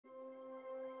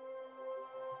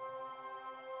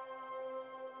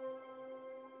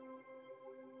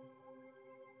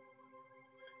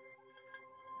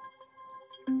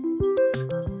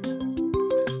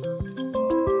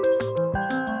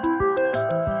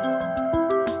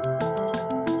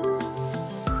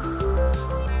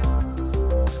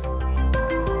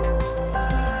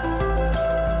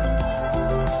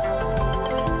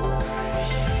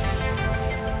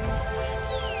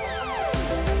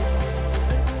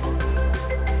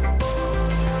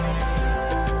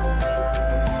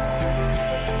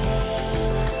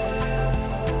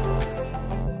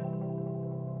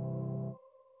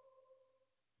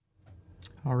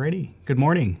Alrighty, good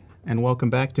morning and welcome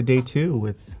back to day 2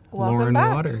 with Lauren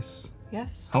Waters.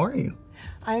 Yes. How are you?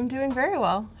 I'm doing very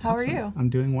well. How are you? I'm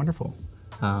doing wonderful.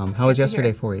 How was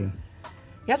yesterday for you?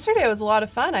 Yesterday was a lot of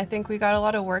fun. I think we got a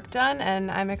lot of work done and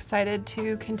I'm excited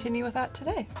to continue with that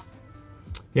today.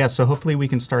 Yeah, so hopefully we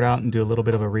can start out and do a little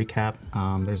bit of a recap.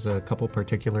 There's a couple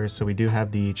particulars. So we do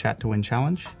have the Chat to Win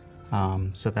challenge.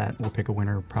 So that we'll pick a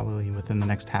winner probably within the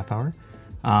next half hour.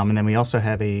 And then we also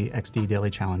have a XD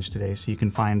Daily Challenge today, so you can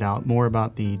find out more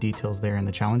about the details there in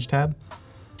the Challenge tab.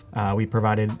 We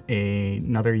provided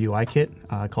another UI kit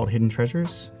called Hidden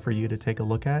Treasures for you to take a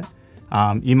look at.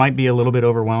 You might be a little bit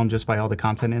overwhelmed just by all the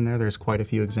content in there. There's quite a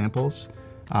few examples,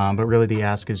 but really the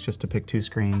ask is just to pick 2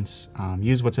 screens,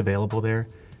 use what's available there.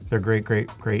 They're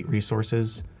great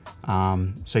resources.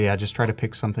 So yeah, just try to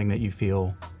pick something that you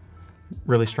feel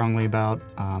really strongly about.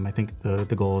 I think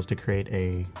the goal is to create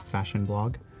a fashion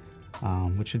blog,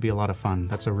 which should be a lot of fun.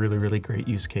 That's a really great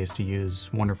use case to use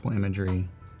wonderful imagery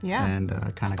and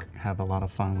kind of have a lot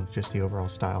of fun with just the overall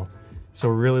style. So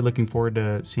we're really looking forward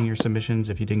to seeing your submissions.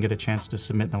 If you didn't get a chance to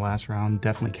submit in the last round,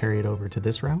 definitely carry it over to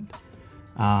this round.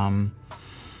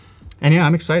 And yeah,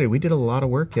 I'm excited. We did a lot of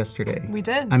work yesterday. We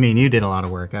did. I mean, you did a lot of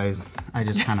work. I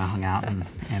just kind of hung out and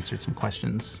answered some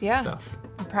questions and stuff.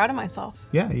 I'm proud of myself.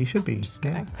 Yeah, you should be. Just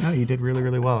kidding. No, you did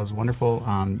really well. It was wonderful.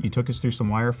 You took us through some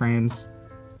wireframes.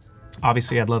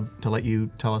 Obviously, I'd love to let you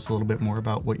tell us a little bit more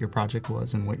about what your project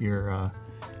was and what you're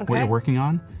working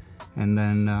on. And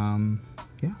then,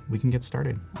 yeah, we can get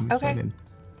started. I'm excited.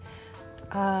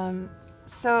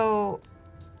 So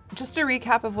just a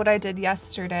recap of what I did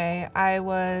yesterday. I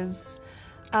was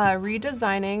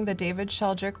redesigning the David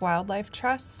Sheldrick Wildlife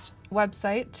Trust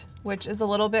website, which is a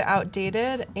little bit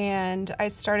outdated, and I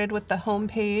started with the home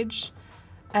page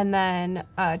and then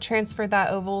transferred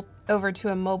that over to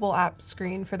a mobile app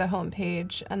screen for the home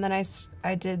page, and then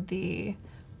I did the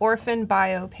orphan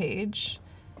bio page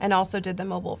and also did the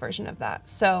mobile version of that.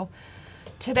 So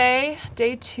today,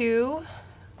 day 2,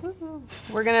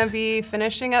 we're gonna be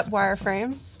finishing up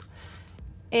wireframes,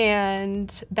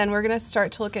 and then we're gonna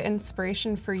start to look at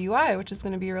inspiration for UI, which is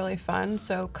gonna be really fun.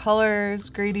 So colors,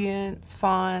 gradients,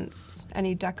 fonts,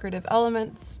 any decorative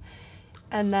elements,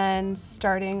 and then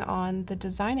starting on the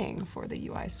designing for the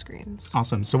UI screens.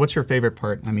 Awesome. So what's your favorite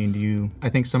part? I mean, I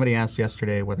think somebody asked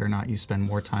yesterday whether or not you spend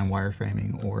more time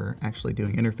wireframing or actually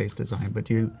doing interface design, but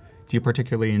do you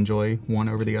particularly enjoy one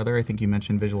over the other? I think you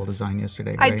mentioned visual design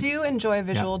yesterday, right? I do enjoy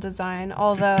visual design,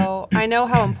 although I know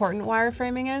how important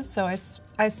wireframing is, so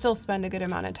I still spend a good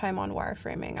amount of time on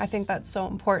wireframing. I think that's so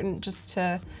important just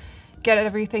to get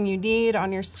everything you need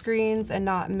on your screens and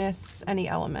not miss any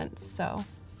elements. So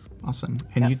awesome.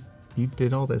 And you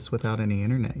did all this without any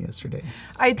internet yesterday.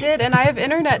 I did, and I have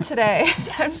internet today.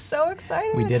 I'm so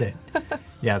excited. We did it.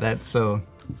 Yeah, that's so...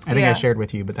 I think I shared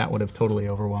with you, but that would have totally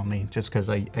overwhelmed me just because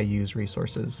I use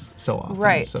resources so often.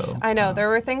 Right. So, I know. There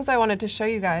were things I wanted to show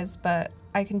you guys, but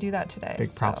I can do that today.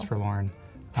 Big props for Lauren.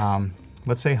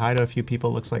 Let's say hi to a few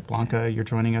people. Looks like Blanca, you're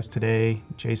joining us today.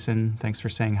 Jason, thanks for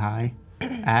saying hi.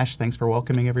 Ash, thanks for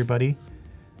welcoming everybody.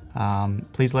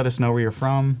 Please let us know where you're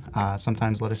from.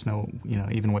 Sometimes let us know,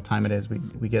 even what time it is.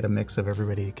 We get a mix of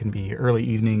everybody. It can be early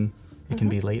evening. It can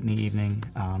be late in the evening.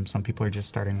 Some people are just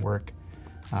starting work.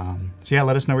 So yeah,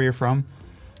 let us know where you're from.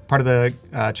 Part of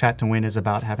the Chat to Win is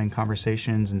about having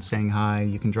conversations and saying hi.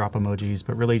 You can drop emojis,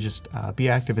 but really just be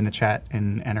active in the chat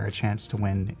and enter a chance to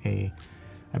win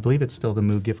I believe it's still the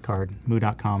Moo gift card,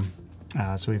 moo.com.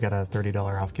 So we've got a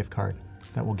 $30 off gift card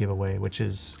that we'll give away, which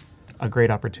is a great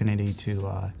opportunity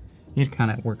to you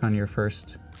kind of work on your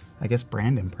first, I guess,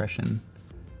 brand impression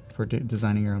for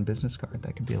designing your own business card.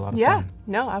 That could be a lot of fun. Yeah,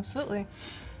 no, absolutely.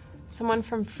 Someone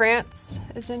from France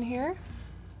is in here.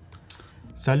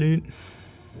 Salut.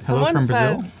 Hello from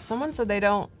Brazil. Someone said they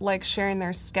don't like sharing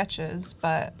their sketches,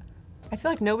 but I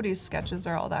feel like nobody's sketches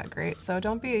are all that great. So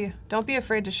don't be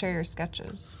afraid to share your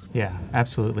sketches. Yeah,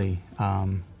 absolutely.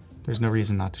 There's no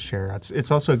reason not to share.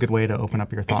 It's also a good way to open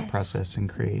up your thought process and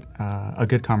create a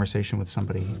good conversation with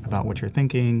somebody about what you're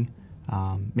thinking,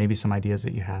 maybe some ideas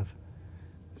that you have.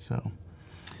 So,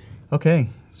 okay.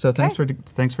 So thanks for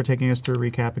taking us through a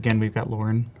recap. Again, we've got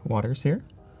Lauren Waters here.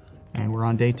 And we're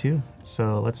on day 2,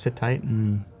 so let's sit tight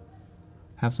and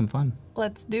have some fun.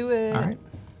 Let's do it. All right.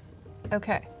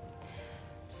 Okay.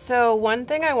 So one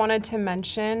thing I wanted to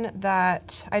mention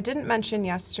that I didn't mention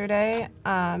yesterday,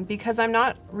 because I'm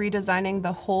not redesigning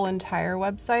the whole entire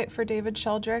website for David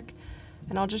Sheldrick,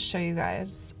 and I'll just show you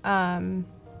guys.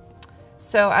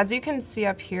 So as you can see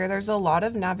up here, there's a lot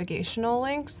of navigational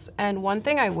links, and one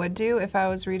thing I would do if I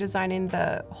was redesigning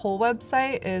the whole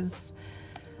website is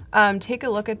take a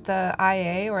look at the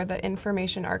IA, or the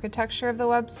information architecture of the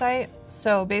website.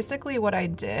 So basically what I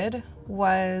did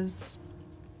was,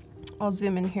 I'll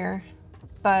zoom in here,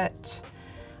 but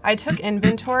I took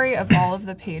inventory of all of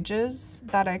the pages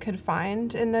that I could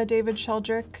find in the David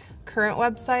Sheldrick current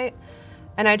website,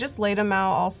 and I just laid them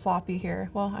out all sloppy here.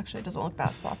 Well, actually it doesn't look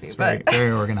that sloppy, it's but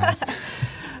very organized.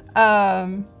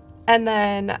 And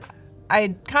then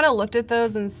I kind of looked at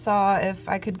those and saw if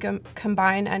I could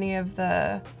combine any of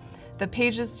the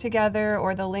pages together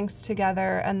or the links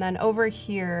together. And then over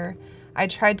here, I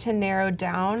tried to narrow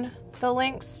down the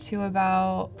links to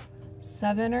about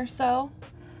 7 or so.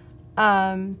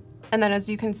 And then as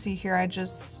you can see here, I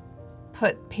just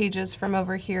put pages from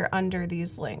over here under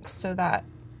these links so that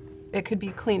it could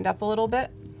be cleaned up a little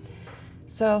bit.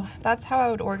 So that's how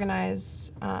I would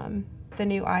organize the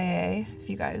new IA if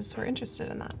you guys were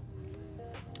interested in that.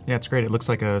 Yeah, it's great. It looks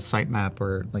like a sitemap,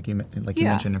 or like you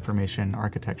mentioned, information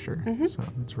architecture. So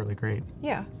it's really great.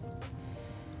 Yeah.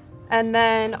 And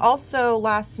then also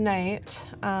last night,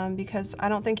 because I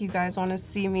don't think you guys want to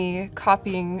see me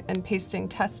copying and pasting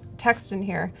text in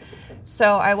here,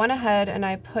 so I went ahead and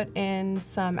I put in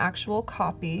some actual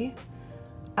copy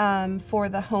for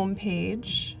the home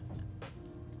page.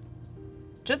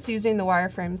 Just using the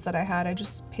wireframes that I had, I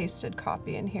just pasted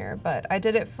copy in here, but I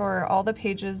did it for all the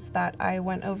pages that I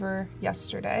went over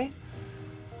yesterday.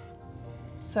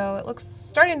 So it looks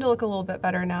starting to look a little bit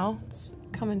better now. It's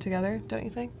coming together, don't you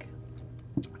think?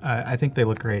 I think they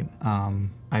look great. I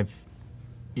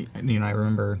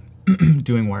remember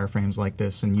doing wireframes like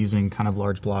this and using kind of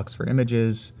large blocks for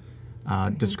images,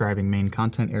 describing main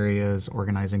content areas,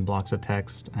 organizing blocks of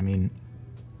text. I mean,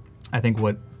 I think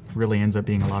what really ends up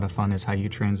being a lot of fun is how you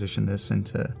transition this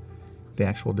into the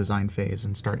actual design phase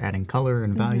and start adding color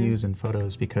and values and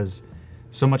photos, because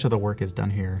so much of the work is done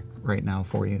here right now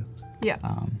for you. Yeah.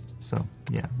 So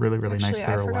yeah, really Actually, nice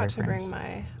thorough wireframes.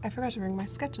 I forgot to bring my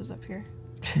sketches up here.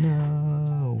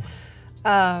 No.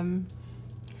 Are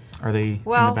they in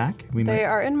the back? They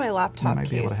are in my laptop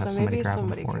case, so maybe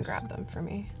somebody can grab them for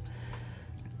me.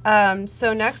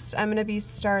 So next, I'm going to be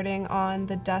starting on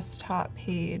the desktop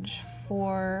page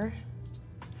for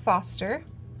Foster.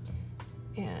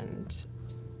 And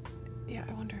yeah,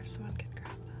 I wonder if someone can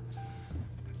grab them.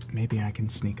 Maybe I can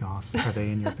sneak off. Are they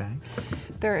in your bag?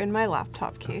 They're in my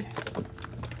laptop case. Okay.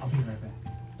 I'll be right back.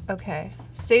 Okay,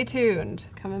 stay tuned.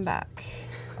 Coming back.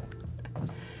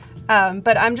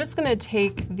 But I'm just going to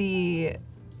take the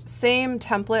same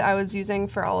template I was using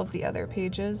for all of the other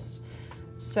pages.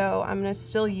 So I'm going to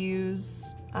still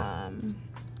use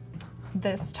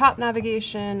this top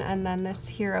navigation and then this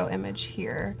hero image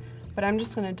here, but I'm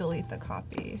just going to delete the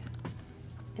copy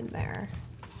in there.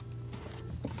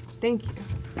 Thank you.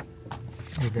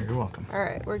 You're very welcome. All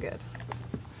right, we're good.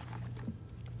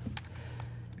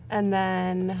 And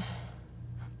then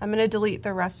I'm going to delete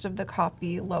the rest of the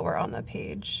copy lower on the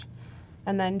page,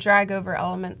 and then drag over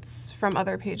elements from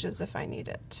other pages if I need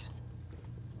it.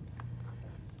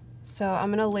 So I'm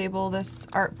going to label this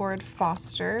artboard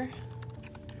Foster.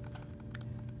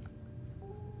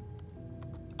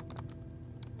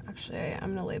 Actually, I'm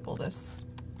going to label this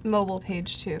mobile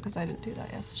page too, because I didn't do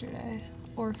that yesterday.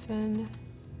 Orphan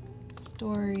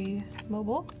Story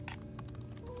Mobile.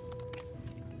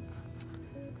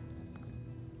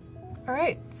 All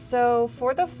right, so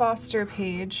for the Foster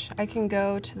page, I can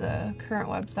go to the current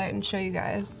website and show you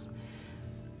guys.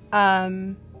 I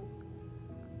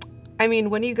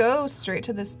mean, when you go straight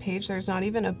to this page, there's not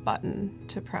even a button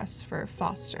to press for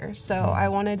Foster. So I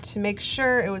wanted to make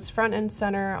sure it was front and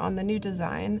center on the new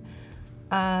design.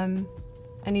 And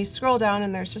you scroll down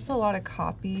and there's just a lot of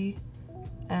copy,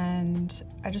 and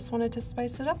I just wanted to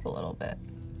spice it up a little bit.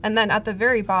 And then at the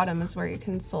very bottom is where you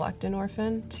can select an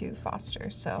orphan to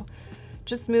Foster. So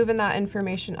just moving that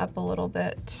information up a little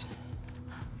bit.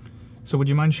 So would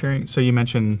you mind sharing, so you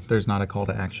mentioned there's not a call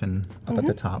to action up at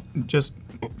the top. Just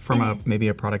from maybe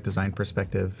a product design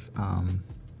perspective,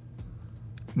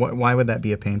 why would that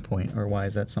be a pain point, or why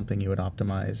is that something you would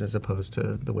optimize as opposed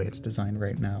to the way it's designed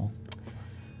right now?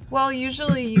 Well,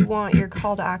 usually you want your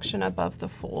call to action above the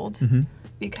fold,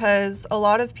 because a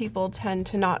lot of people tend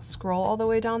to not scroll all the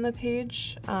way down the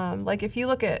page. Like if you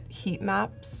look at heat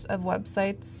maps of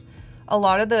websites, a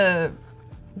lot of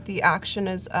the action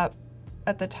is up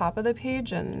at the top of the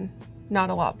page and not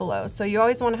a lot below. So you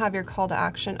always want to have your call to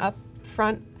action up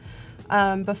front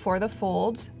before the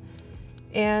fold,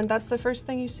 and that's the first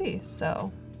thing you see.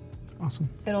 So awesome.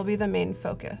 It'll be the main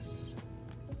focus.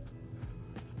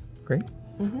 Great.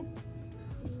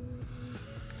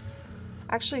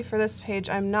 Actually, for this page,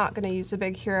 I'm not going to use a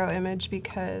big hero image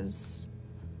because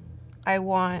I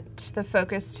want the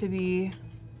focus to be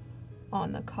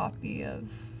on the copy of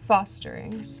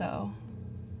fostering, so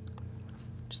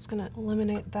just gonna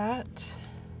eliminate that.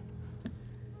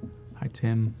 Hi,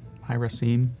 Tim. Hi,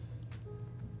 Rasim.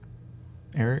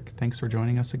 Eric, thanks for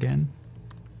joining us again.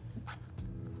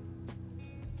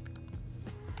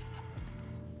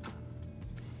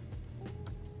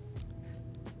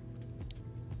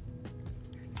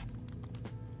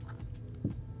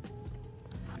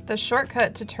 The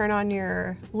shortcut to turn on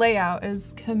your layout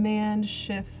is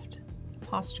Command-Shift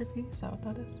apostrophe. Is that what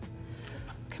that is?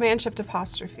 Command-Shift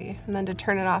apostrophe. And then to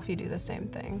turn it off, you do the same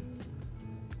thing.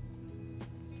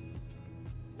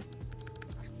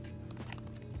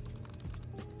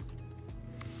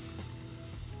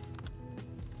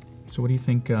 So what do you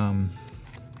think,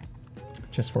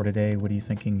 just for today, what are you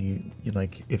thinking you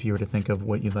like, if you were to think of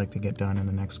what you'd like to get done in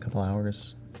the next couple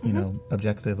hours, you know,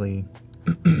 objectively,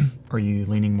 are you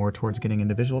leaning more towards getting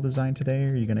into visual design today,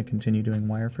 or are you going to continue doing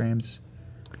wireframes?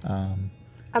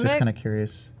 Just kind of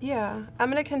curious. Yeah, I'm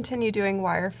going to continue doing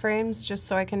wireframes just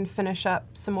so I can finish up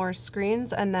some more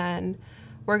screens, and then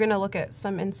we're going to look at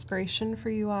some inspiration for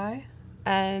UI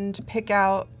and pick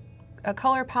out a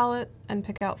color palette and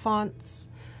pick out fonts.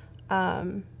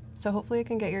 So hopefully I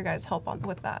can get your guys' help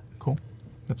with that. Cool.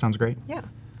 That sounds great. Yeah.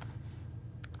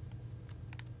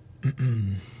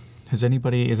 Is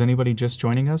anybody just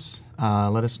joining us?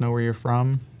 Let us know where you're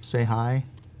from. Say hi.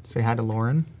 Say hi to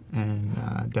Lauren, and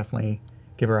definitely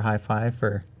give her a high five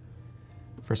for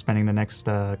spending the next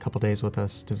couple days with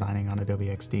us designing on Adobe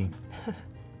XD.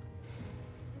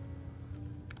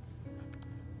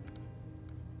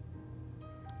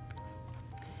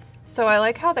 So I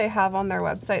like how they have on their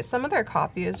website, some of their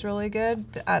copy is really good.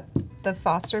 At the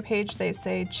foster page, they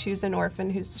say, choose an orphan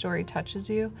whose story touches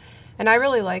you. And I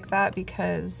really like that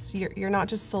because you're not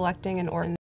just selecting an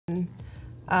orphan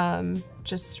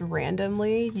just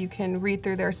randomly. You can read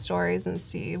through their stories and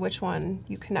see which one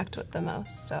you connect with the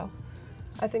most. So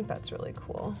I think that's really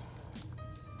cool.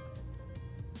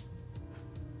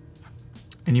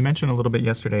 And you mentioned a little bit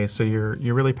yesterday, so you're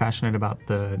really passionate about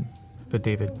the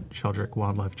David Sheldrick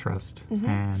Wildlife Trust,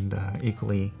 and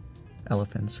equally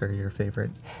elephants are your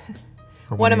favorite.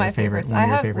 Or one of my favorites. I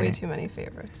have way too many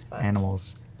favorites. But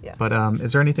animals. Yeah. But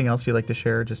is there anything else you'd like to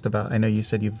share just about, I know you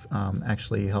said you've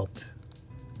actually helped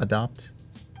adopt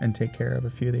and take care of a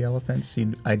few of the elephants.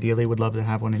 You ideally would love to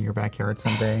have one in your backyard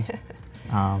someday.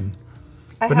 I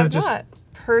have not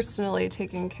personally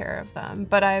taken care of them,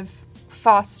 but I've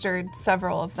fostered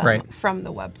several of them from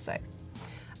the website.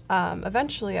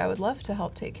 Eventually, I would love to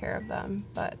help take care of them,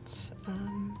 but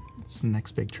it's the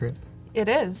next big trip. It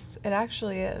is. It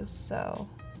actually is. So,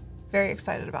 very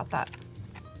excited about that.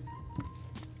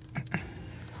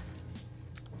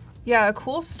 Yeah, a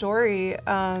cool story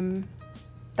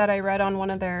that I read on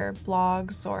one of their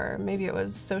blogs, or maybe it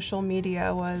was social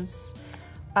media, was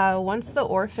once the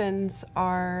orphans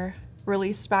are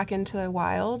released back into the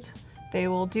wild, they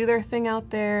will do their thing out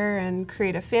there and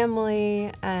create a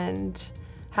family and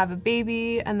have a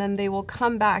baby, and then they will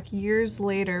come back years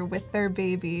later with their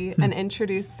baby and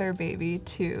introduce their baby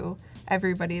to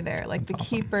everybody there, like the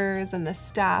keepers and the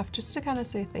staff, just to kind of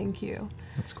say thank you.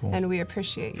 That's cool. And we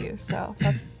appreciate you. So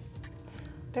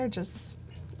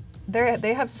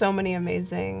they have so many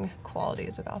amazing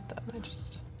qualities about them.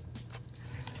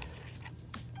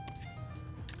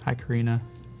 Hi, Karina.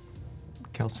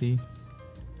 Kelsey.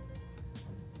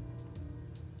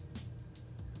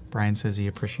 Brian says he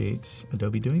appreciates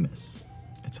Adobe doing this.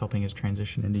 It's helping his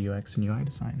transition into UX and UI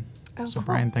design. Oh, so cool.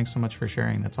 Brian, thanks so much for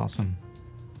sharing. That's awesome.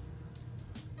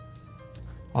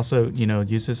 Also,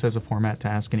 use this as a format to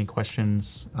ask any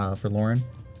questions for Lauren,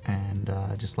 and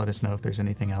just let us know if there's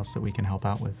anything else that we can help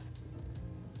out with.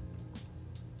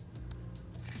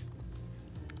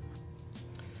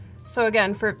 So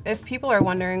again, if people are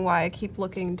wondering why I keep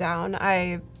looking down,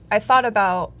 I thought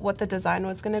about what the design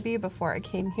was going to be before I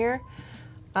came here.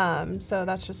 So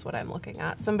that's just what I'm looking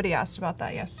at. Somebody asked about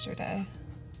that yesterday.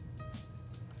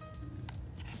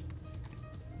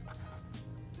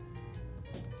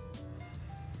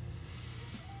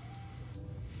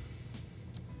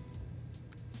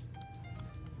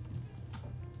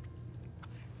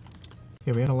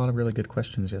 Yeah, we had a lot of really good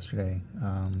questions yesterday.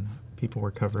 People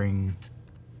were covering,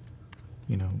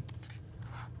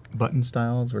 button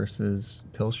styles versus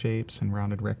pill shapes and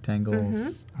rounded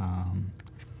rectangles.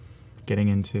 Getting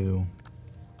into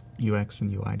UX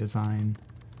and UI design.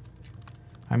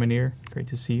 Hi, Manir. Great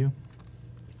to see you.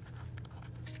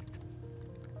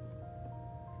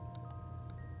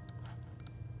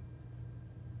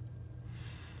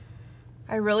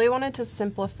 I really wanted to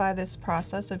simplify this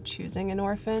process of choosing an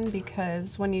orphan,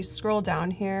 because when you scroll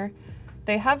down here,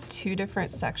 They have two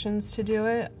different sections to do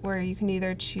it, where you can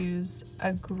either choose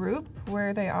a group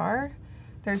where they are.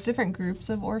 There's different groups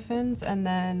of orphans, and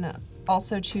then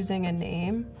also choosing a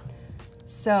name.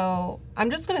 So I'm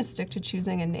just going to stick to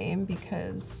choosing a name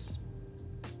because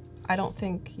I don't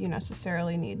think you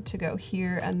necessarily need to go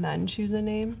here and then choose a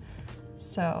name.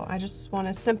 So I just want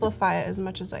to simplify it as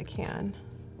much as I can.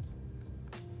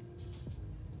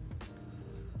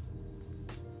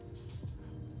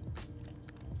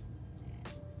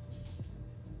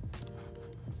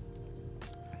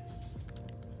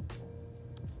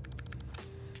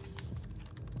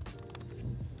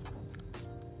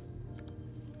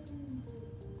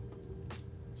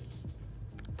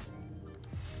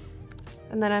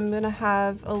 And then I'm going to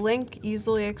have a link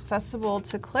easily accessible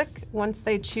to click. Once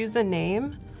they choose a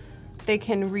name, they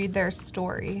can read their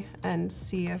story and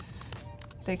see if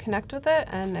they connect with it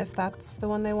and if that's the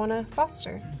one they want to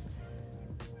foster.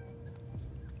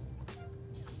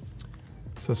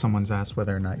 So someone's asked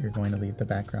whether or not you're going to leave the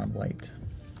background white.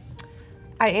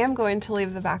 I am going to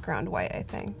leave the background white, I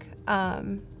think.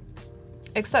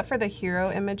 Except for the hero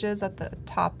images at the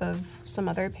top of some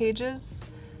other pages.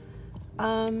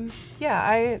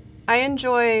 Yeah, I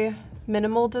enjoy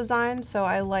minimal design, so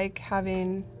I like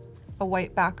having a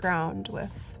white background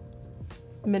with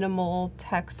minimal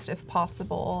text if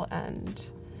possible,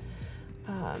 and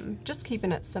just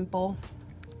keeping it simple.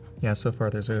 Yeah, so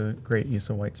far there's a great use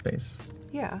of white space.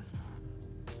 Yeah.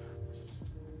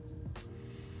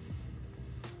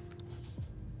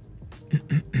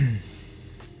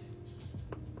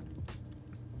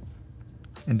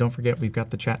 And don't forget, we've got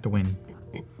the chat to win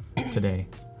today.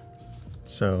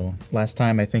 So last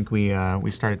time I think we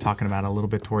started talking about it a little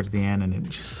bit towards the end, and it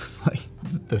just like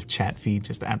the chat feed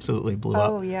just absolutely blew up.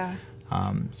 Oh yeah.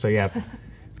 So yeah,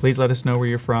 please let us know where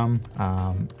you're from.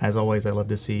 As always, I love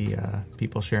to see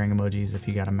people sharing emojis. If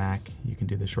you got a Mac, you can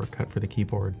do the shortcut for the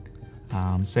keyboard.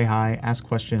 Say hi, ask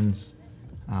questions.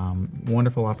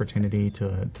 Wonderful opportunity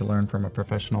to learn from a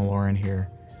professional Lauren here.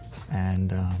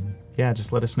 And yeah,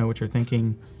 just let us know what you're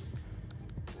thinking.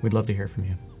 We'd love to hear from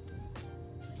you.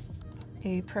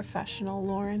 A professional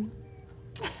Lauren.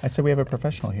 I said we have a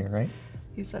professional here, right?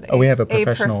 You said we have a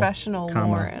professional,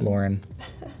 Lauren. Lauren.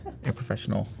 A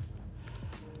professional.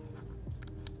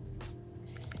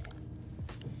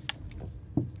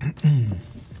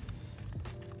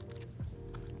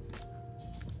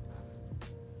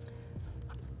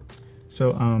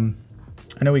 So,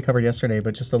 I know we covered yesterday,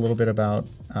 but just a little bit about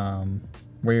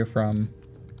where you're from,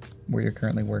 where you're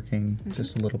currently working. Mm-hmm.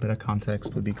 Just a little bit of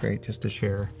context would be great, just to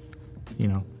share, you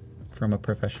know, from a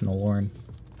professional Lauren.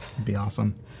 It'd be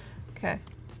awesome. Okay.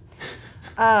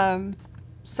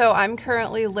 So I'm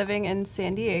currently living in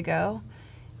San Diego,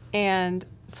 and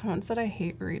someone said I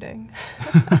hate reading.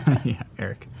 Yeah,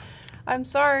 Eric. I'm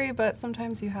sorry, but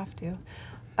sometimes you have to.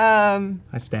 Hi,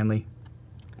 Stanley.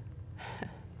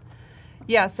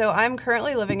 Yeah, so I'm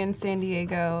currently living in San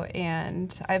Diego,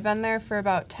 and I've been there for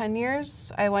about 10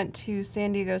 years. I went to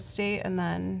San Diego State, and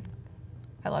then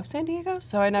I love San Diego,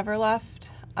 so I never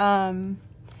left. And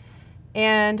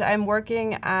I'm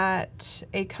working at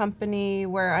a company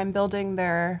where I'm building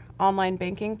their online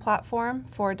banking platform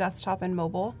for desktop and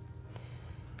mobile.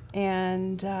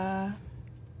 And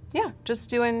yeah, just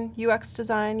doing UX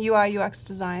design, UI UX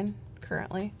design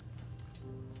currently.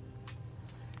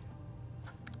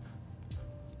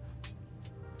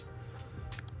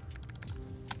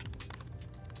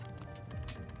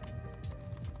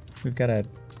 We've got a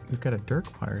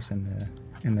Dirk Wires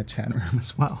in the chat room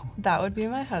as well. That would be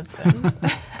my husband.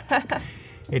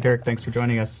 Hey Dirk, thanks for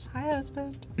joining us. Hi,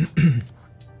 husband.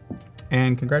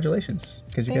 And congratulations,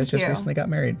 because you guys just recently got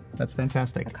married. That's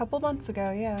fantastic. A couple months ago,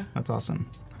 yeah. That's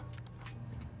awesome.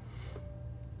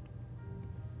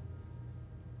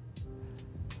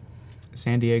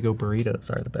 San Diego burritos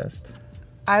are the best.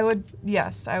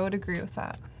 Yes, I would agree with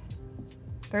that.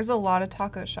 There's a lot of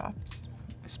taco shops.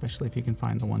 Especially if you can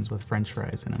find the ones with French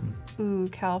fries in them. Ooh,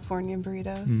 California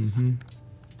burritos.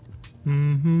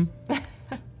 Mm-hmm. Mm-hmm.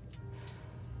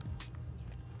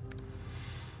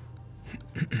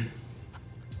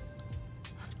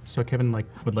 So Kevin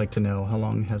would like to know, how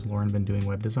long has Lauren been doing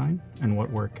web design, and what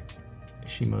work is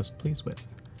she most pleased with?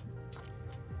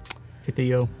 Hey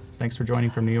Theo, thanks for joining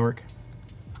from New York.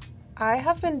 I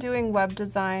have been doing web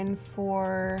design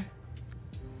for,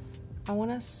 I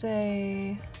want to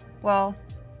say, well,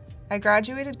 I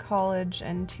graduated college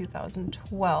in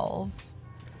 2012.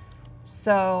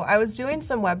 So I was doing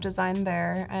some web design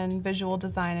there and visual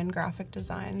design and graphic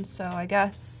design. So I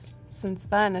guess since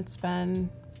then it's been,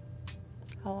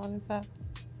 how long is that?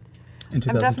 In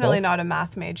 2012? I'm definitely not a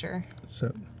math major.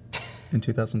 So in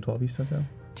 2012 you said though?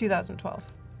 2012.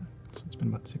 So it's been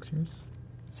about 6 years.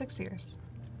 6 years.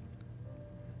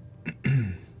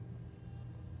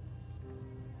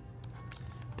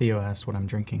 Theo asked what I'm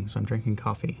drinking, so I'm drinking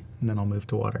coffee, and then I'll move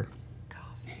to water.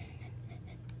 Coffee.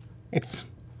 It's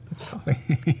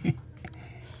coffee.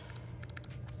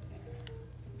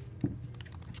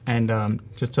 And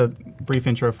just a brief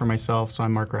intro for myself. So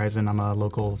I'm Mark Risen. I'm a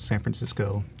local San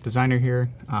Francisco designer here.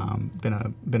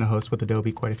 Been a host with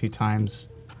Adobe quite a few times.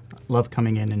 Love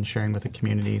coming in and sharing with the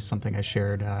community. Something I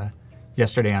shared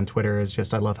yesterday on Twitter is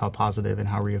just I love how positive and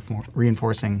how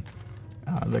reinforcing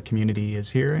the community is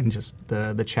here, and just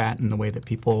the chat and the way that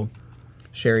people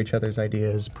share each other's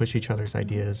ideas, push each other's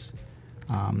ideas.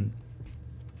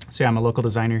 So yeah, I'm a local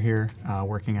designer here,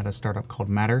 working at a startup called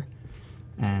Matter.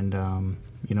 And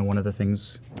one of the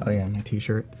things, oh yeah, my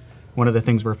t-shirt. One of the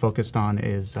things we're focused on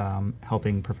is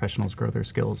helping professionals grow their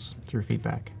skills through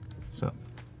feedback. So.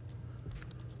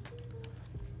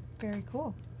 Very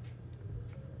cool.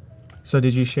 So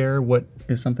did you share what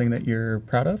is something that you're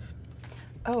proud of?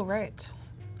 Oh, right.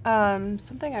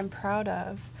 Something I'm proud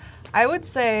of. I would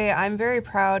say I'm very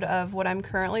proud of what I'm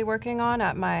currently working on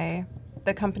at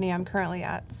the company I'm currently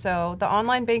at. So the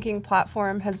online banking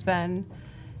platform has been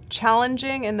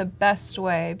challenging in the best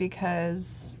way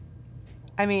because,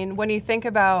 I mean, when you think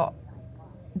about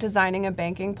designing a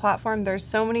banking platform, there's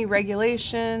so many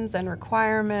regulations and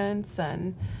requirements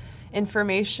and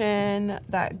information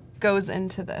that goes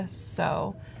into this.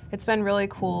 So it's been really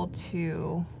cool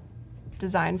to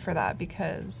design for that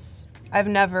because I've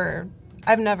never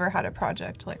had a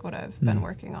project like what I've been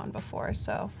working on before.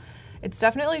 So it's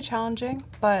definitely challenging,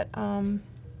 but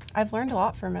I've learned a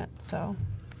lot from it. So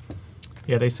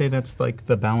yeah, they say that's like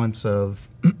the balance of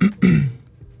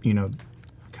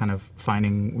kind of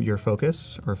finding your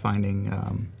focus or finding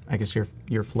I guess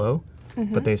your flow.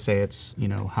 But they say it's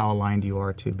how aligned you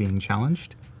are to being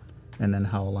challenged, and then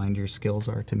how aligned your skills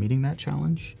are to meeting that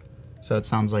challenge. So it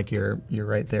sounds like you're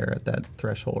right there at that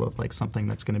threshold of like something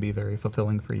that's going to be very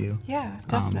fulfilling for you. Yeah,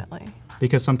 definitely.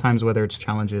 Because sometimes whether it's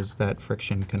challenges, that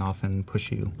friction can often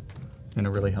push you in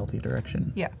a really healthy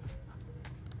direction. Yeah.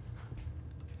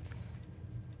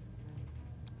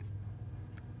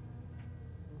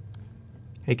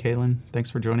 Hey, Kaylin, thanks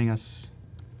for joining us.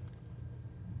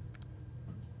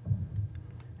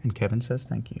 And Kevin says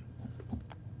thank you.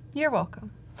 You're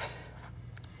welcome.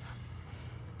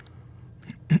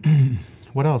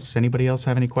 What else? Anybody else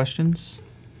have any questions?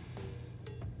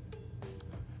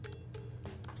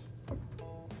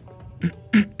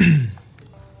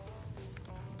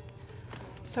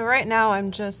 So right now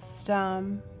I'm just,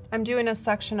 I'm doing a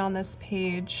section on this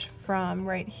page from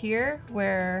right here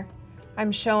where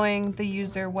I'm showing the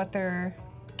user what their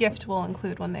gift will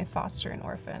include when they foster an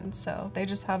orphan. So they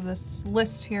just have this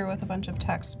list here with a bunch of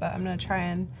text, but I'm going to try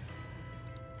and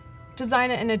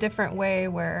design it in a different way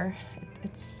where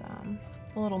it's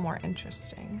a little more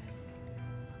interesting.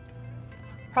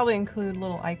 Probably include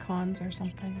little icons or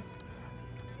something.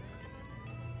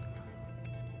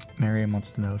 Miriam wants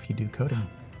to know if you do coding.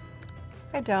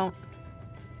 I don't.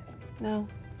 No.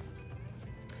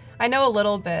 I know a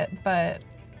little bit, but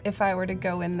if I were to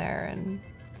go in there and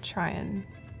try and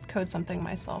code something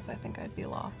myself, I think I'd be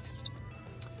lost.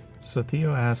 So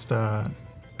Theo asked,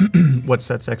 what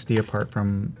sets XD apart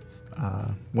from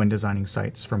when designing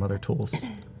sites from other tools?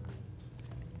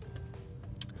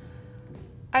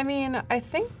 I mean, I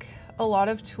think a lot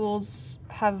of tools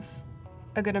have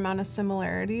a good amount of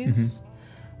similarities,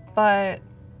 but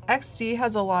XD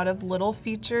has a lot of little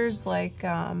features like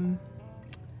the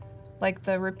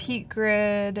repeat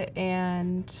grid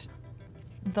and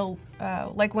the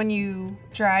like when you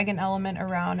drag an element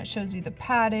around, it shows you the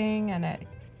padding, and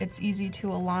it's easy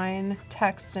to align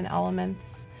text and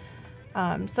elements.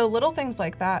 So little things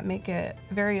like that make it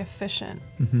very efficient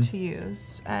to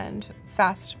use and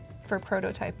fast for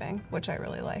prototyping, which I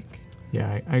really like.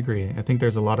 Yeah, I agree. I think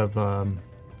there's a lot of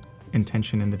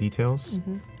intention in the details.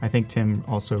 I think Tim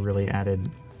also really added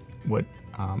what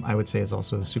I would say is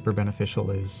also super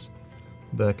beneficial is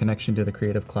the connection to the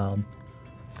Creative Cloud,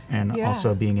 and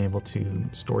also being able to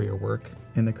store your work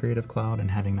in the Creative Cloud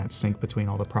and having that sync between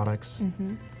all the products.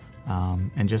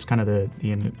 And just kind of the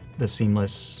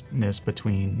seamlessness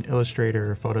between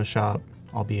Illustrator, Photoshop,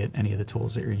 albeit any of the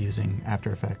tools that you're using,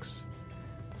 After Effects.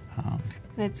 And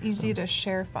it's easy to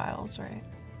share files, right?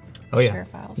 Oh yeah. Share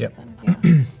files Yep. with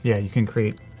them. Yeah, you can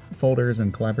create folders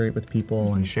and collaborate with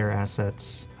people and share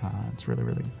assets. It's really,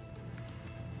 really.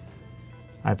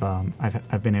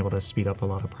 I've been able to speed up a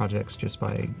lot of projects just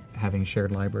by having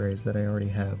shared libraries that I already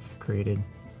have created,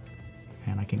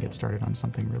 and I can get started on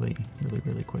something really, really,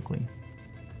 really quickly.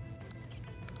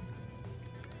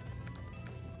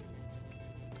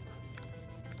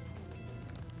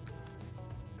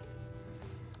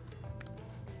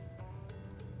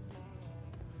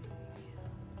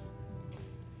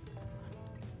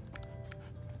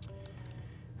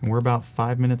 And we're about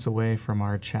 5 minutes away from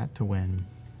our chat to win.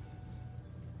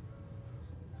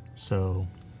 So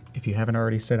if you haven't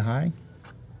already said hi,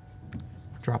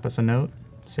 drop us a note,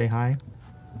 say hi,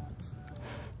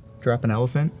 drop an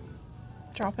elephant.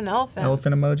 Drop an elephant.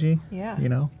 Elephant emoji. Yeah. You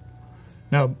know?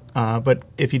 No, but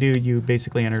if you do, you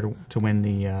basically enter to win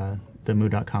the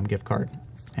moo.com gift card,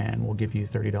 and we'll give you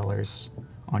 $30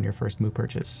 on your first Moo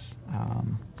purchase.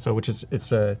 So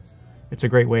it's a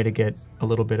great way to get a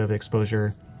little bit of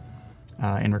exposure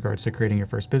in regards to creating your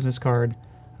first business card.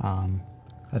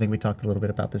 I think we talked a little bit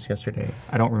about this yesterday.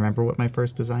 I don't remember what my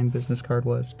first design business card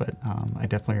was, but I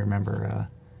definitely remember,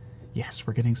 yes,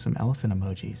 we're getting some elephant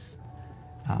emojis.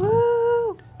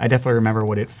 Woo! I definitely remember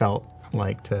what it felt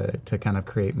like to kind of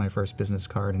create my first business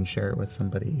card and share it with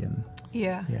somebody. And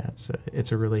yeah,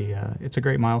 it's a really, it's a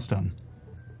great milestone.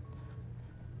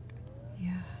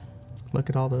 Yeah. Look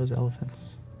at all those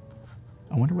elephants.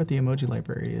 I wonder what the emoji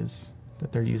library is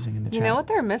that they're using in the chat. You know what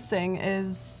they're missing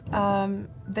is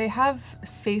they have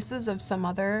faces of some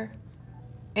other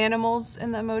animals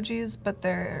in the emojis, but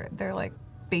they're like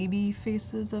baby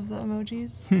faces of the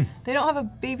emojis. They don't have a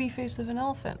baby face of an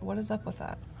elephant. What is up with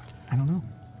that? I don't know.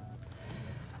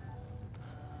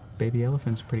 Baby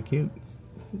elephants are pretty cute.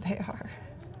 They are.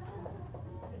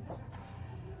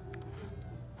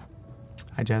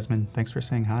 Hi, Jasmine. Thanks for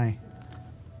saying hi.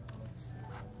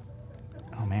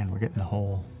 Oh man, we're getting the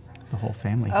whole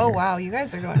family Oh here. wow, you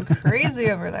guys are going crazy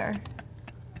over there.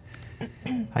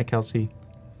 Hi, Kelsey.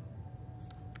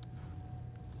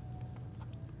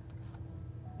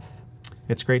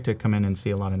 It's great to come in and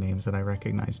see a lot of names that I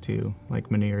recognize too.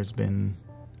 Like Munir's been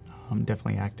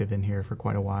definitely active in here for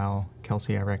quite a while.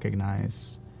 Kelsey I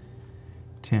recognize.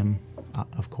 Tim,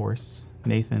 of course.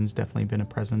 Nathan's definitely been a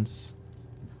presence.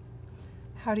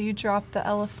 How do you drop the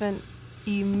elephant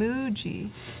emoji?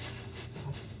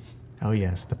 Oh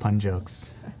yes, the pun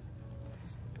jokes.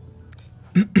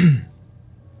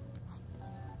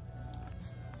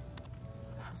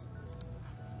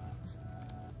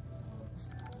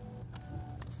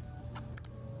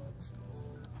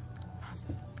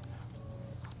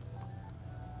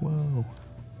 Whoa.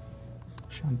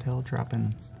 Chantel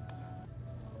dropping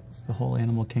the whole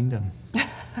animal kingdom.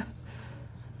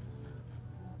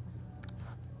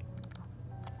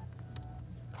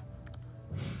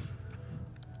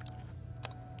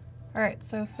 All right,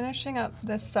 so finishing up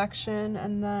this section,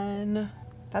 and then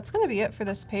that's going to be it for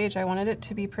this page. I wanted it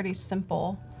to be pretty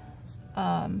simple.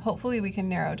 Hopefully we can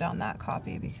narrow down that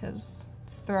copy because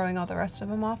it's throwing all the rest of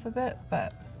them off a bit,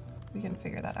 but we can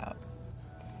figure that out.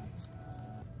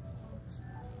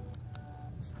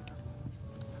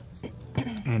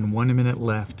 And 1 minute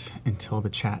left until the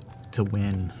chat to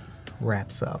win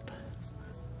wraps up.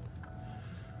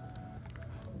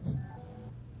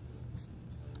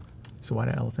 So why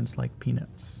do elephants like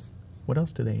peanuts? What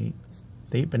else do they eat?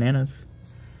 They eat bananas.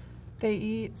 They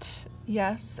eat,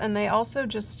 yes, and they also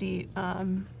just eat a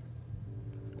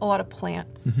lot of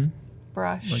plants,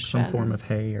 brush. Like some form of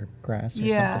hay or grass or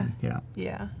something. Yeah.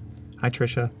 Yeah. Hi,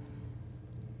 Trisha.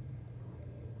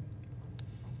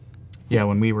 Yeah,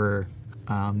 when we were,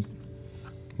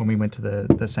 when we went to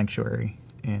the sanctuary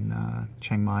in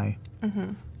Chiang Mai,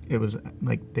 it was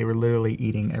like they were literally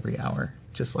eating every hour,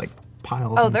 just like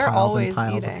piles and they're piles always and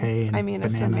piles eating. of hay and I mean,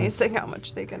 bananas. it's amazing how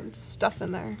much they can stuff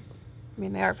in there. I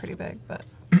mean, they are pretty big, but.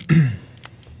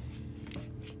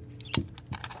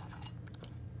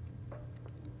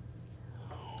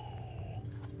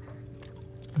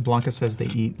 Blanca says they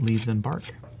eat leaves and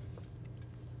bark.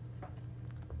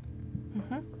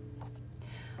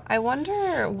 I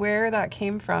wonder where that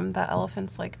came from, that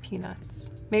elephants like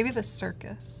peanuts. Maybe the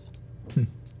circus.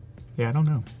 Yeah, I don't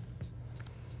know.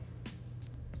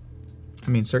 I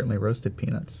mean, certainly roasted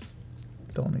peanuts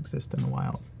don't exist in the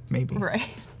wild. Maybe. Right.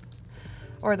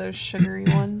 Or those sugary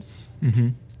ones.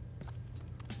 And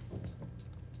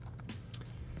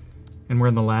we're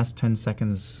in the last 10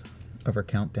 seconds of our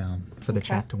countdown for the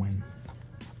chat to win.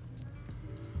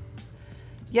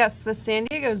 Yes, the San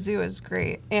Diego Zoo is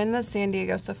great, and the San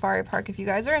Diego Safari Park. If you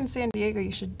guys are in San Diego,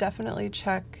 you should definitely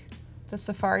check the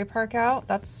Safari Park out.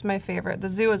 That's my favorite. The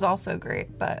zoo is also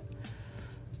great, but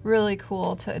really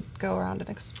cool to go around and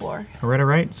explore. All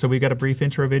right. So we got a brief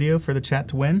intro video for the chat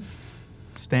to win.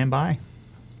 Stand by.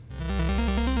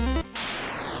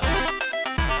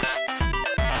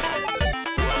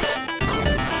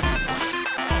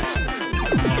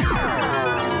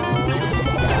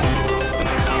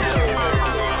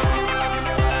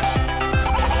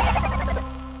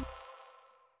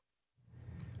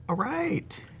 All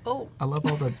right. Oh. I love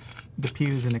all the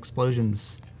pews and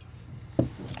explosions.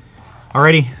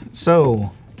 Alrighty,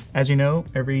 so as you know,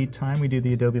 every time we do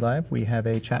the Adobe Live, we have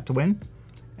a chat to win.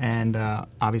 And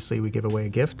obviously we give away a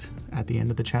gift at the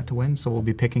end of the chat to win. So we'll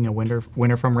be picking a winner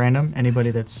from random.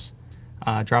 Anybody that's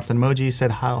dropped an emoji,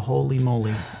 said hi, holy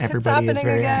moly, everybody is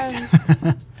very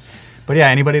active. But yeah,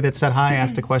 anybody that said hi,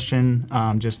 asked a question,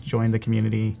 just joined the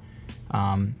community.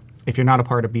 If you're not a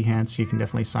part of Behance, you can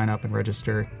definitely sign up and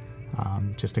register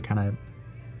just to kind of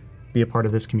be a part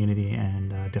of this community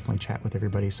and definitely chat with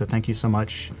everybody. So thank you so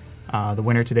much. The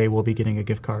winner today will be getting a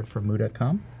gift card from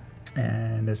moo.com.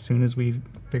 And as soon as we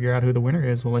figure out who the winner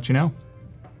is, we'll let you know.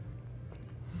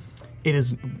 It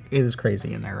is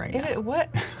crazy in there right now. What?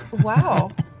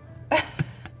 Wow.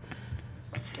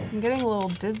 I'm getting a little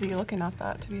dizzy looking at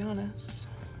that, to be honest.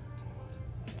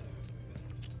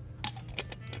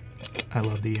 I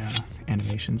love the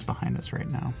animations behind us right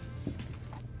now.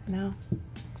 I know.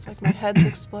 Looks like my head's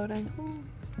exploding.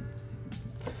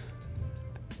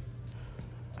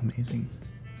 Amazing.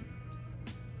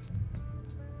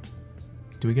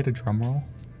 Do we get a drum roll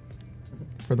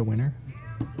for the winner?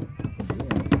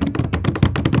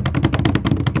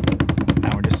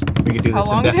 Now we could do this. How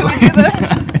long do we do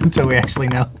this? Until we actually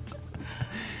know.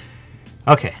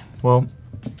 Okay, well,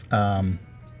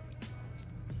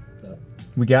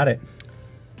 we got it.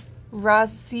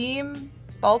 Rasim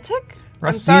Baltic?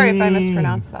 I'm sorry if I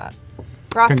mispronounced that.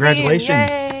 Rasim, congratulations.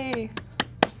 Yay!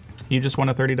 You just won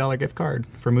a $30 gift card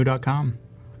for moo.com.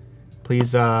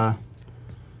 Please, yeah,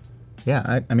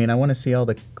 I mean, I want to see all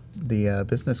the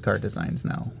business card designs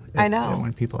now. I know.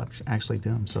 When people actually do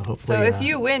them, so hopefully. So if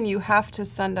you win, you have to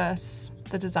send us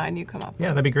the design you come up with. Yeah,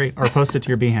 that'd be great. Or post it to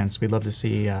your Behance. We'd love to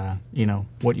see, you know,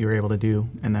 what you were able to do,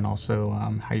 and then also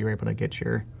how you were able to get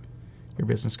your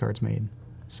business cards made.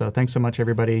 So thanks so much,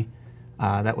 everybody.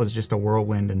 That was just a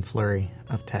whirlwind and flurry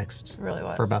of text. It really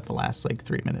was. For about the last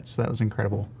 3 minutes. So that was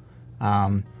incredible.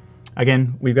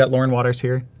 Again, we've got Lauren Waters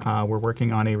here. We're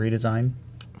working on a redesign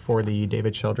for the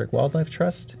David Sheldrick Wildlife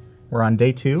Trust. We're on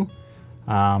day 2.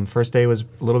 First day was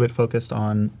a little bit focused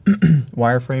on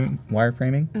wireframing.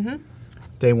 Mm-hmm.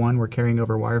 Day 1, we're carrying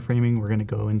over wireframing. We're going to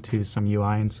go into some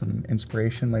UI and some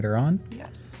inspiration later on.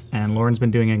 Yes. And Lauren's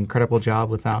been doing an incredible job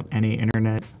without any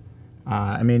internet.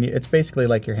 I mean, it's basically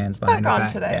like your hands behind back your on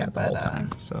back. today, Yeah, the but whole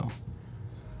time.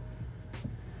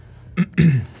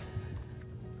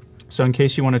 So in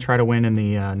case you want to try to win in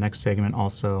the next segment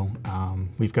also,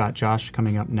 we've got Josh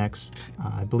coming up next.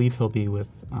 I believe he'll be with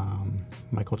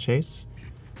Michael Chase.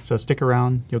 So stick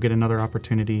around. You'll get another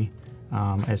opportunity.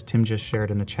 As Tim just shared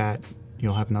in the chat,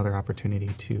 you'll have another opportunity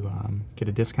to get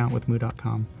a discount with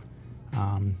moo.com.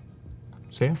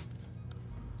 So yeah.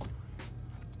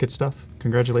 Good stuff.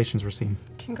 Congratulations, Rasim.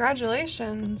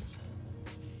 Congratulations.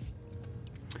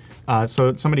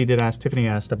 So somebody did ask, Tiffany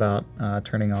asked about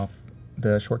turning off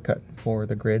the shortcut for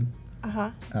the grid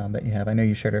that you have. I know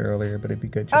you shared it earlier, but it'd be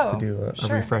good just to do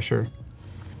a refresher.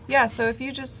 Yeah, so if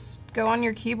you just go on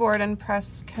your keyboard and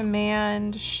press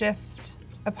Command Shift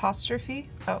apostrophe.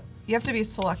 Oh, you have to be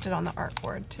selected on the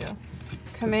artboard too.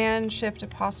 Command Shift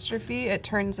apostrophe, it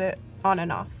turns it on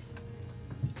and off.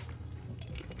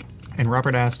 And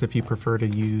Robert asked if you prefer to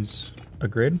use a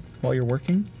grid while you're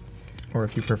working, or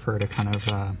if you prefer to kind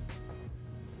of...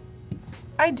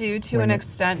 I do to an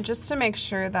extent, just to make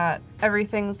sure that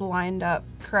everything's lined up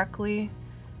correctly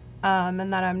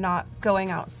and that I'm not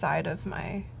going outside of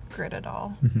my grid at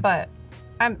all. Mm-hmm. But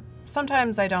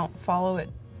sometimes I don't follow it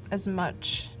as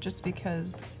much just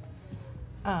because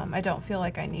I don't feel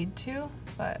like I need to,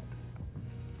 but...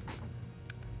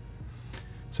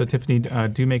 So Tiffany,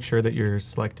 do make sure that you're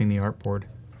selecting the artboard.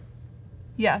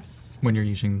 Yes. When you're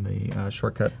using the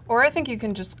shortcut. Or I think you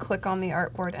can just click on the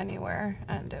artboard anywhere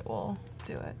and it will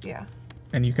do it, yeah.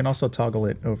 And you can also toggle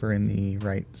it over in the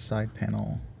right side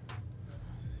panel.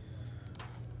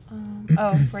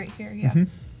 Oh, right here, yeah. Mm-hmm.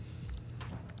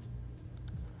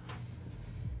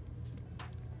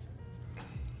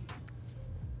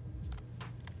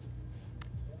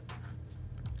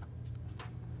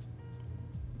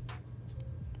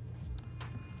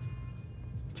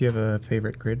 Do you have a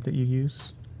favorite grid that you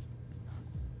use?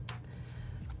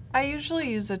 I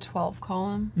usually use a 12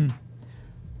 column,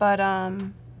 but I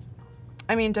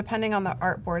mean, depending on the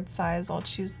artboard size, I'll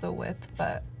choose the width,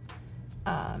 but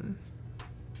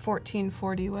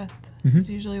 1440 width is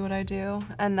usually what I do.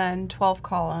 And then 12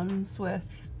 columns with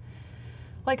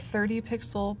like 30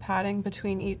 pixel padding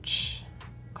between each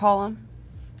column.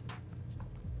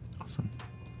 Awesome.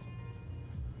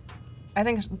 I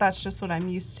think that's just what I'm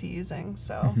used to using,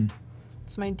 so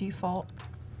it's my default.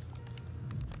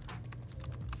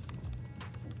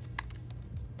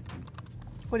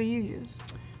 What do you use?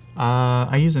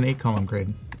 I use an 8-column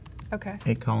grid. Okay.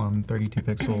 8 column, 32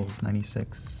 pixels,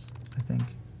 96, I think.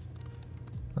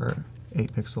 Or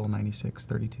 8 pixel, 96,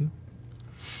 32.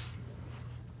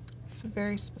 It's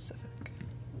very specific.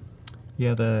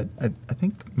 Yeah, I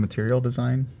think material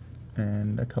design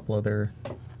and a couple other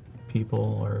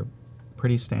people are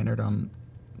pretty standard on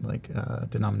like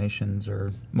denominations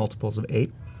or multiples of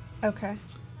 8. Okay.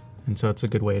 And so it's a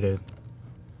good way to,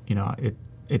 you know,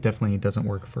 it definitely doesn't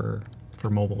work for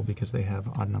mobile because they have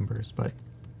odd numbers, but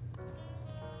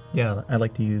yeah, I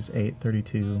like to use 8,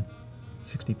 32,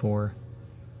 64,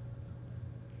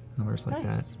 numbers like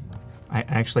Nice. that. I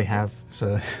actually have,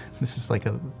 so this is like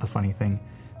a funny thing.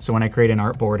 So when I create an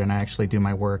artboard and I actually do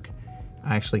my work,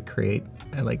 I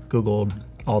like Googled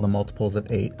all the multiples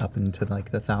of 8 up into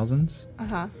like the thousands.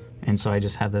 Uh-huh. And so I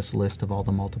just have this list of all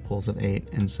the multiples of 8.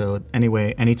 And so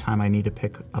anyway, anytime I need to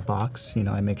pick a box, you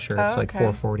know, I make sure it's like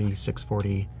 440,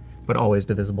 640, but always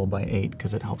divisible by 8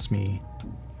 because it helps me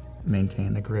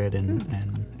maintain the grid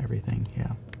and everything.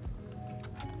 Yeah.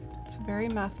 It's very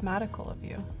mathematical of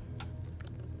you.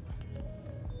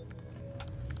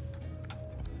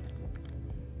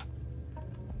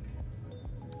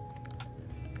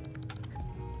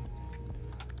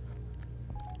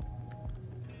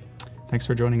 Thanks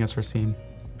for joining us, Rasim.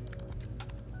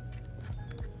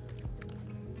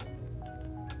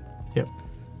 Yep,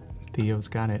 Theo's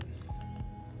got it.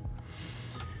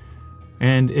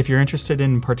 And if you're interested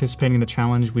in participating in the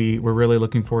challenge, we're really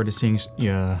looking forward to seeing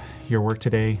your work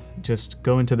today. Just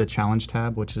go into the challenge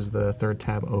tab, which is the third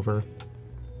tab over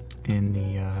in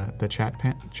the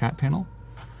chat panel.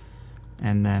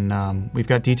 And then we've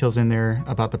got details in there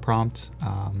about the prompt.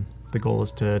 The goal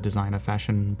is to design a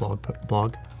fashion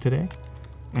blog today.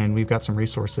 And we've got some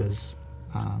resources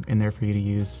in there for you to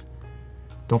use.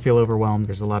 Don't feel overwhelmed.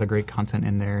 There's a lot of great content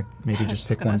in there. Maybe just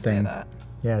pick one thing.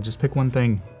 Yeah, just pick one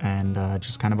thing and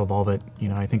just kind of evolve it. You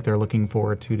know, I think they're looking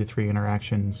for 2 to 3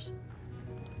 interactions.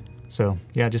 So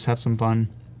yeah, just have some fun.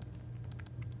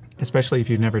 Especially if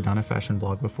you've never done a fashion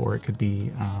blog before, it could be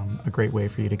a great way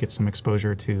for you to get some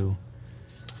exposure to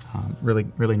really,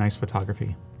 really nice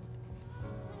photography.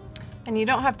 And you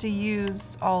don't have to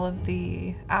use all of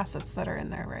the assets that are in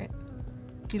there, right?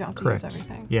 You don't have to use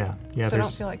everything. Yeah. So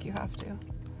don't feel like you have to.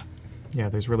 Yeah,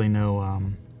 there's really no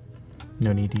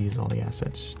need to use all the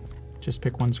assets. Just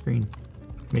pick one screen,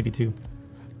 maybe 2.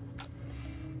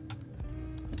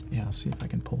 Yeah, I'll see if I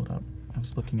can pull it up. I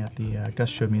was looking at the, Gus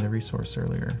showed me the resource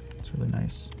earlier. It's really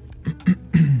nice.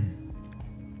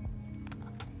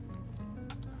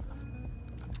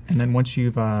 And then once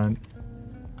you've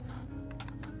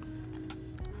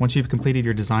completed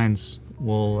your designs,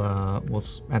 we'll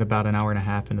at about an hour and a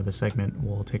half into the segment,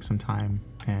 we'll take some time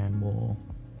and we'll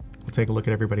take a look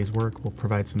at everybody's work. We'll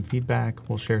provide some feedback.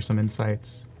 We'll share some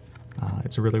insights.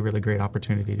 It's a really, really great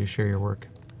opportunity to share your work.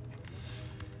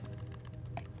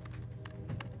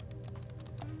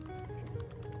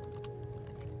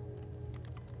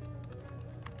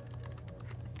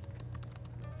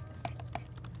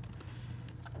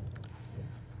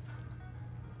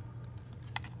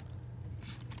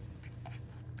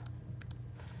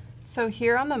 So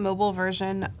here on the mobile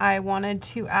version, I wanted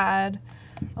to add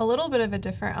a little bit of a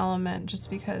different element just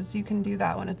because you can do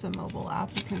that when it's a mobile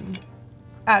app. You can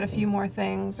add a few more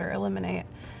things or eliminate.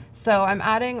 So I'm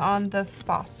adding on the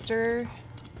Foster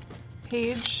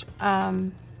page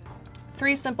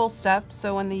 3 simple steps.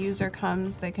 So when the user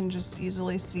comes, they can just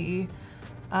easily see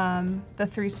the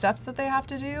 3 steps that they have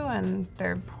to do, and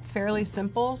they're fairly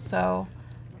simple. So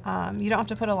you don't have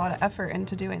to put a lot of effort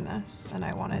into doing this, and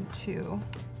I wanted to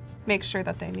make sure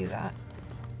that they knew that.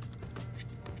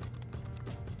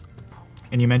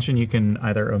 And you mentioned you can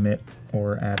either omit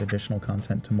or add additional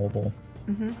content to mobile.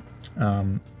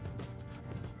 Mm-hmm.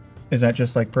 Is that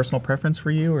just like personal preference for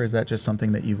you, or is that just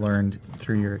something that you've learned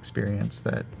through your experience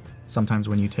that sometimes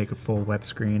when you take a full web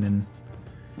screen and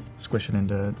squish it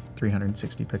into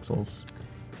 360 pixels?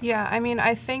 Yeah, I mean,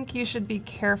 I think you should be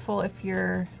careful if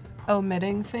you're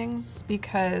omitting things,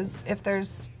 because if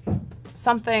there's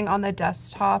something on the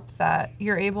desktop that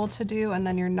you're able to do and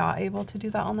then you're not able to do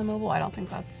that on the mobile, I don't think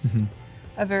that's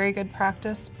a very good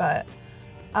practice. But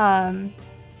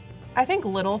I think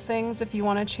little things, if you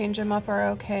want to change them up, are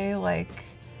okay. Like,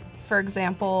 for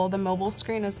example, the mobile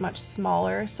screen is much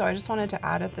smaller, so I just wanted to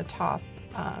add at the top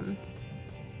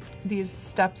these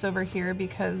steps over here,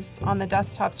 because on the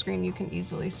desktop screen you can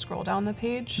easily scroll down the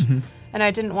page, and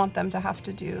I didn't want them to have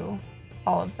to do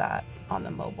all of that on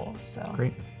the mobile. So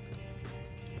great.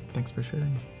 Thanks for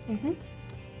sharing.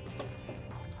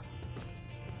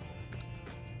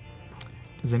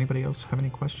 Does anybody else have any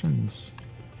questions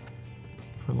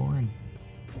for Lauren?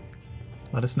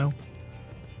 Let us know.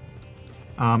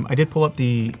 I did pull up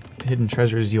the Hidden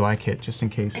Treasures UI kit just in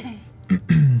case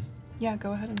Yeah,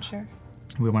 go ahead and share.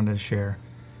 we wanted to share.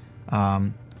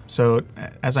 So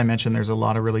as I mentioned, there's a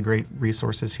lot of really great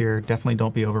resources here. Definitely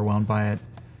don't be overwhelmed by it.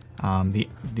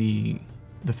 The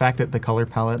fact that the color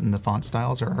palette and the font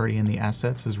styles are already in the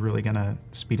assets is really going to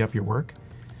speed up your work.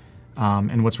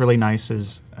 And what's really nice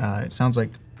is it sounds like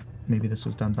maybe this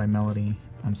was done by Melody.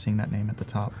 I'm seeing that name at the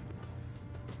top.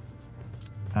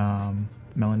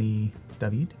 Melanie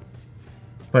David.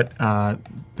 But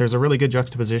there's a really good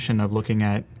juxtaposition of looking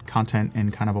at content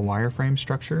in kind of a wireframe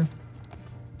structure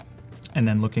and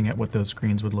then looking at what those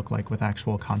screens would look like with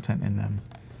actual content in them.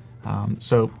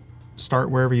 So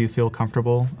start wherever you feel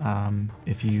comfortable.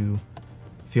 If you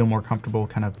feel more comfortable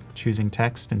kind of choosing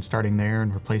text and starting there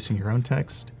and replacing your own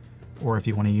text, or if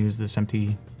you want to use this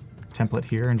empty template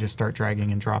here and just start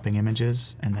dragging and dropping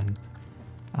images and then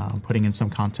putting in some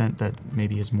content that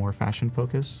maybe is more fashion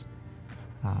focused,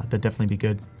 that'd definitely be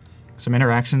good. Some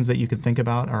interactions that you could think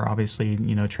about are obviously,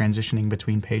 transitioning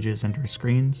between pages and or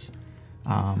screens.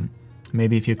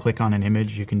 Maybe if you click on an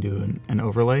image, you can do an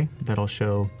overlay that'll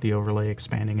show the overlay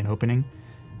expanding and opening.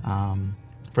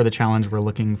 For the challenge, we're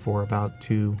looking for about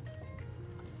two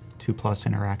plus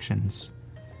interactions.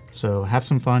 So have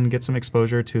some fun, get some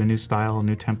exposure to a new style, a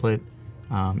new template.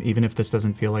 Even if this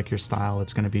doesn't feel like your style,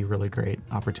 it's going to be a really great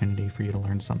opportunity for you to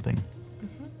learn something.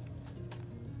 Mm-hmm.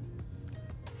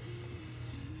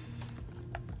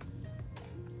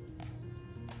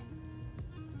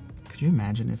 Could you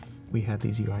imagine if we had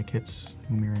these UI kits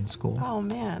when we were in school? Oh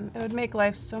man, it would make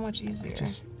life so much easier.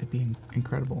 It'd be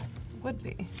incredible. Would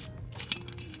be.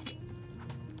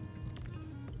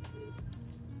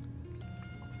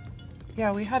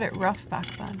 Yeah, we had it rough back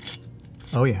then.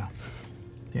 Oh yeah.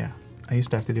 Yeah. I used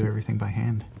to have to do everything by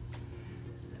hand.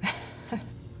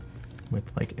 With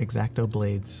like X-Acto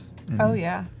blades. And Oh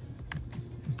yeah.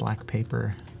 black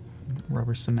paper,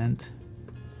 rubber cement,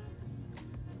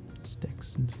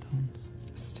 sticks and stones.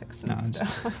 Sticks and No, I'm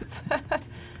just- stones.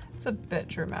 It's a bit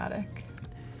dramatic.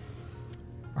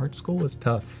 Art school was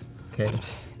tough. Okay.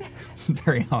 It's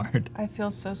very hard. I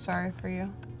feel so sorry for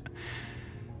you.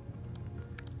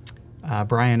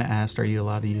 Brian asked, are you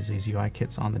allowed to use these UI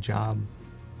kits on the job?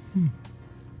 I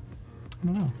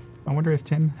don't know. I wonder if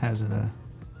Tim has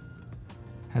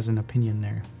an opinion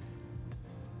there.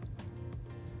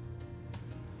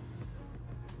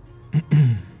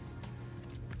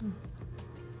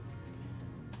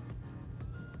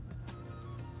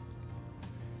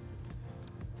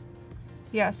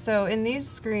 Yeah, so in these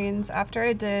screens, after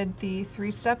I did the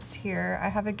 3 steps here, I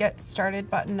have a Get Started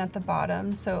button at the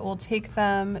bottom, so it will take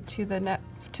them to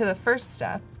the first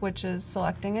step, which is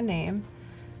selecting a name.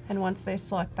 And once they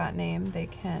select that name, they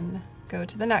can go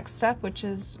to the next step, which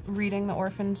is reading the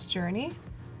orphan's journey.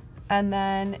 And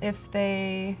then if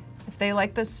they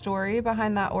like the story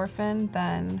behind that orphan,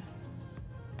 then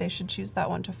they should choose that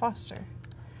one to foster.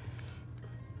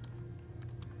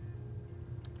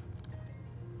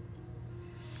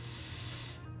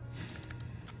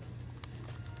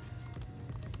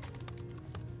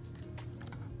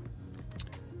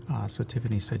 So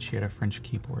Tiffany said she had a French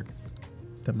keyboard.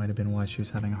 That might have been why she was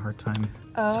having a hard time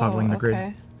toggling the grid.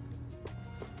 Okay.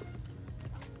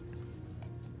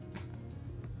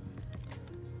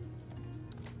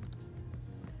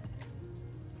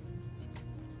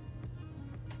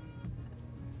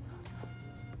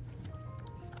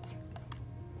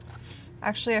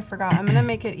 Actually, I forgot. I'm going to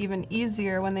make it even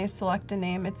easier when they select a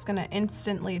name. It's going to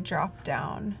instantly drop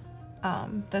down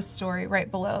the story right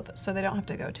below, so they don't have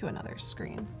to go to another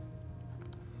screen.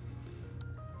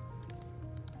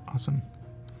 Awesome.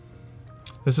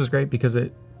 This is great because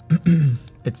it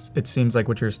seems like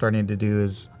what you're starting to do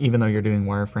is, even though you're doing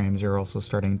wireframes, you're also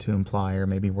starting to imply or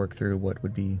maybe work through what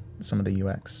would be some of the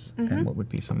UX and what would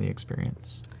be some of the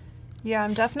experience. Yeah,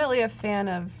 I'm definitely a fan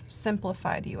of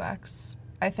simplified UX.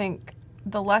 I think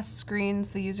the less screens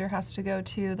the user has to go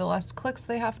to, the less clicks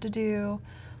they have to do,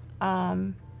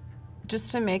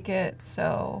 just to make it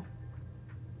so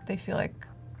they feel like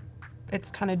it's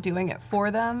kind of doing it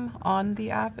for them on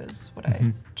the app is what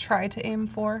I try to aim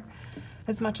for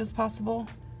as much as possible.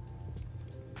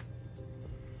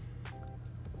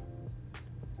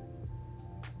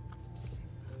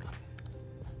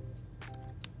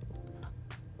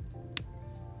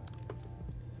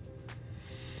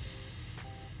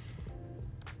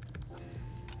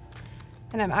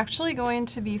 And I'm actually going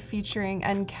to be featuring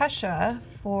Nkesha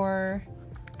for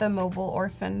the mobile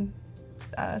orphan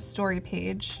story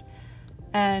page.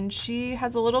 And she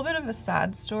has a little bit of a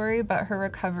sad story, but her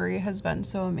recovery has been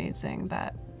so amazing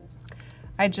that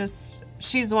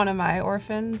she's one of my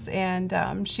orphans,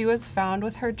 and she was found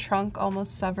with her trunk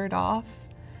almost severed off.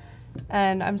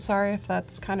 And I'm sorry if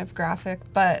that's kind of graphic,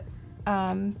 but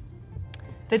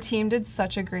the team did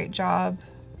such a great job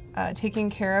taking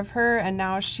care of her, and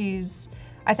now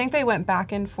I think they went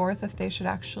back and forth if they should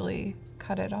actually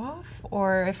cut it off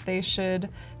or if they should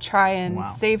try and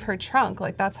save her trunk.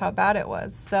 Like, that's how bad it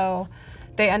was. So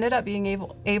they ended up being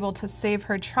able to save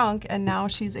her trunk, and now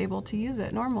she's able to use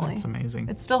it normally. That's amazing.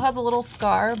 It still has a little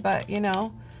scar, but you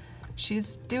know,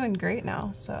 she's doing great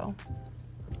now, so.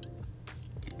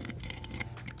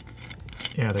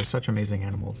 Yeah, they're such amazing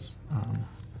animals.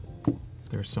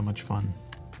 They're so much fun.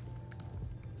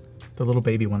 The little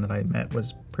baby one that I met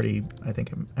was pretty, I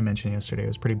think I mentioned yesterday, it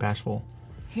was pretty bashful.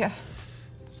 Yeah.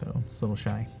 So it's a little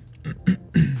shy.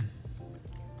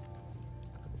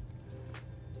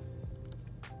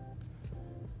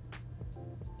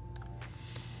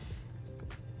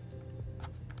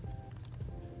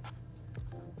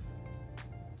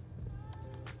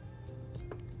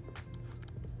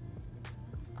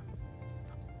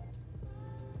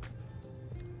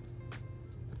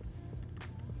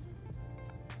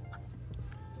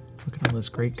 Look at all this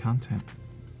great content.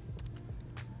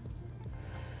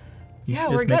 Yeah,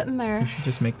 we're getting there. You should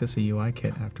just make this a UI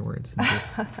kit afterwards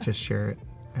and just share it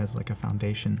as like a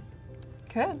foundation.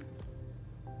 Good.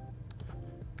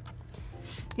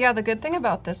 Yeah, the good thing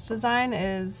about this design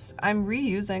is I'm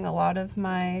reusing a lot of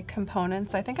my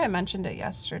components. I think I mentioned it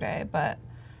yesterday, but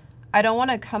I don't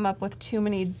want to come up with too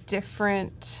many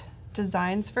different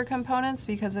designs for components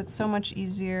because it's so much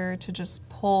easier to just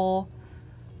pull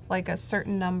like a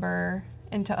certain number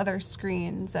into other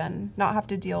screens and not have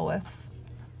to deal with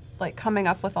like coming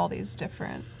up with all these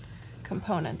different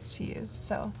components to use.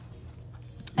 So,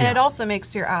 and it also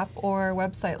makes your app or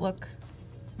website look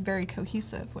very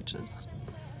cohesive, which is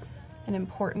an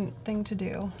important thing to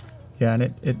do. Yeah, and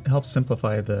it helps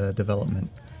simplify the development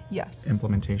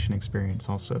implementation experience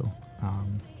also,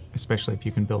 especially if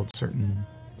you can build certain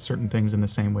things in the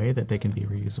same way that they can be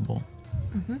reusable.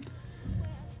 Mm-hmm.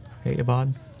 Hey,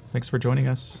 Ibad, thanks for joining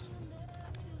us.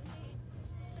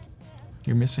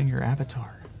 You're missing your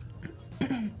avatar.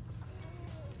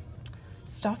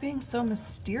 Stop being so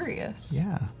mysterious.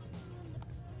 Yeah.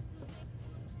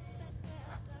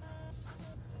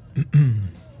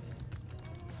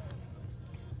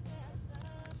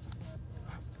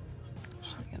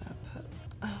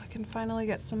 I can finally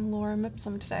get some lorem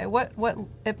ipsum today. What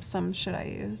ipsum should I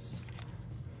use?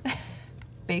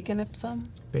 Bacon ipsum?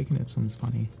 Bacon ipsum's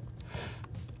funny.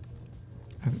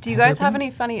 Do you guys have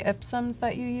any funny ipsums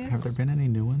that you use? Have there been any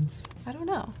new ones? I don't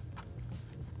know.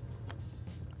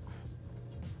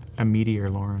 A meteor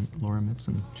lorem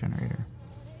ipsum generator.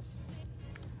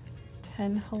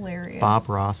 10 hilarious. Bob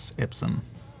Ross ipsum.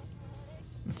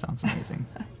 That sounds amazing.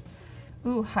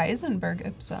 Ooh, Heisenberg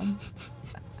ipsum.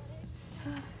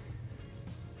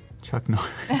 Chuck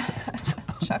Norris ipsum.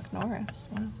 Chuck Norris.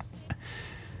 Wow.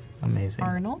 Amazing.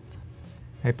 Arnold.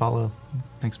 Hey, Paulo.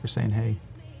 Thanks for saying hey.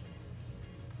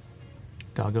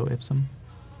 Doggo ipsum.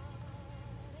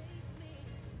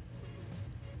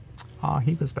 Aw,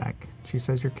 Heba's back. She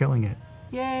says you're killing it.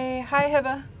 Yay. Hi,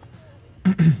 Hiba.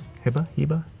 Hiba?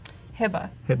 Heba? Hiba.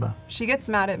 Hiba. She gets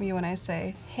mad at me when I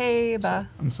say, hey, Hiba.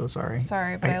 I'm so sorry.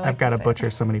 Sorry, but I like I've got to to butcher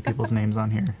so many people's names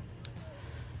on here.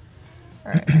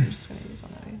 All right, I'm just going to use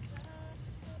one of these.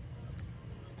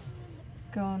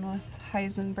 Going with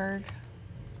Heisenberg.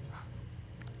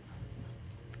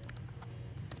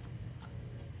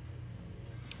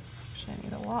 Actually, I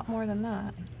need a lot more than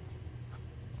that.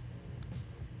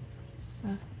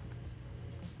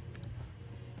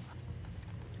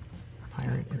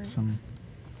 Pirate ipsum.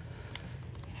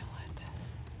 You know what?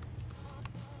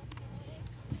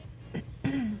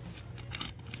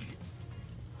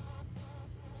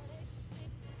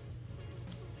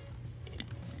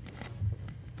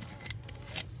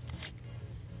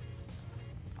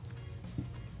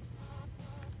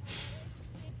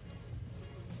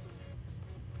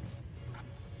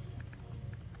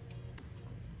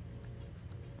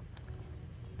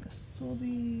 This will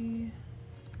be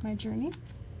my journey.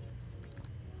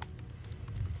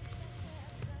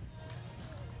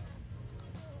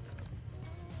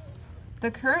 The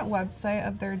current website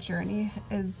of their journey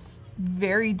is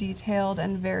very detailed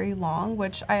and very long,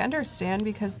 which I understand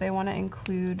because they want to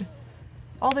include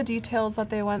all the details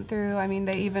that they went through. I mean,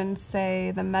 they even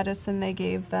say the medicine they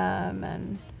gave them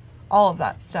and all of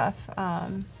that stuff.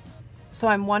 So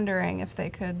I'm wondering if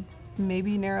they could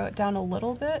maybe narrow it down a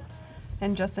little bit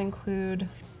and just include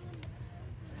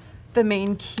the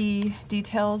main key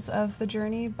details of the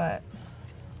journey, but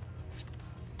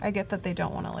I get that they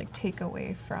don't want to like take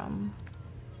away from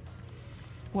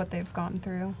what they've gone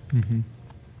through. Mm-hmm.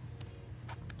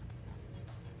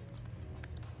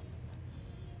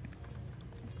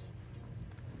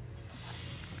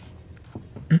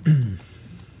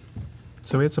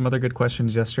 So we had some other good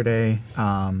questions yesterday.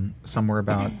 Some were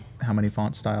about how many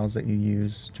font styles that you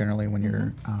use generally when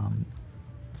you're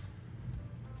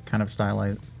kind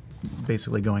of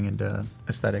basically going into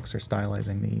aesthetics or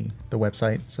stylizing the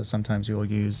website. So sometimes you will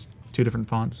use 2 different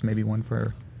fonts, maybe one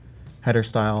for header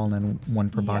style and then one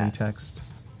for body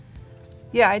text.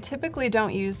 Yeah, I typically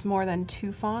don't use more than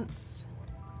 2 fonts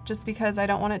just because I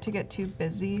don't want it to get too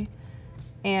busy.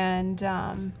 And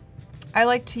I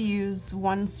like to use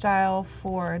one style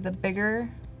for the bigger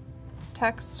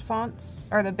text fonts,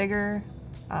 or the bigger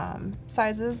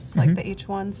sizes, like the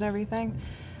H1s and everything,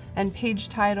 and page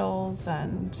titles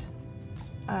and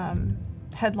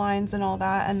headlines and all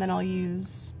that. And then I'll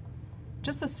use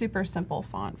just a super simple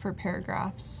font for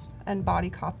paragraphs and body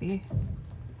copy.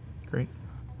 Great.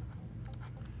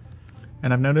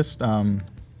 And I've noticed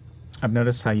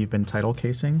how you've been title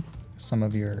casing some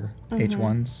of your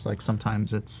H1s. Like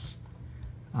sometimes it's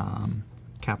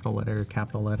capital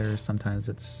letter, sometimes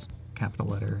it's capital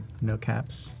letter, no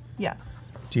caps.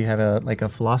 Yes. Do you have a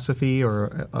philosophy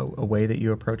or a way that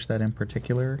you approach that in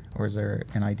particular, or is there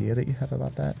an idea that you have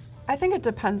about that? I think it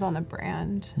depends on the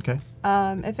brand. Okay.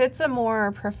 If it's a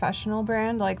more professional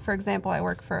brand, like for example, I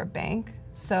work for a bank,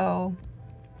 so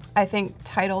I think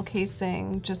title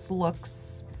casing just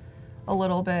looks a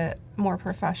little bit more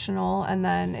professional. And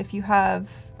then if you have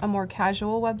a more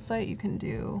casual website, you can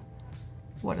do,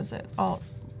 what is it, all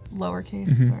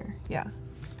lowercase or, yeah.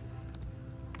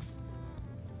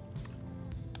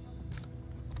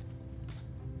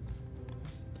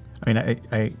 I mean,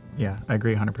 I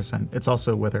agree 100%. It's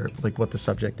also whether, like, what the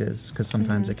subject is, because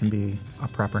sometimes it can be a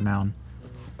proper noun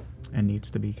and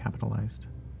needs to be capitalized.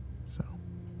 So,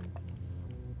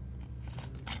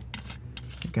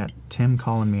 you've got Tim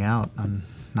calling me out on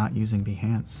not using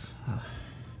Behance.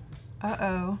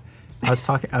 Uh-oh. I was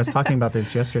talking about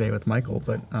this yesterday with Michael,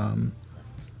 but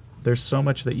there's so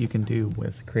much that you can do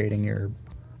with creating your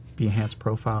Behance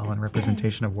profile and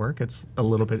representation of work. It's a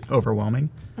little bit overwhelming.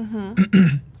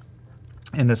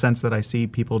 In the sense that I see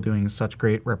people doing such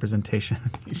great representation,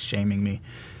 he's shaming me,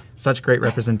 such great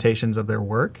representations of their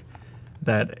work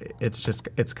that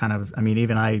it's kind of, I mean,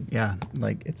 even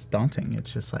like it's daunting.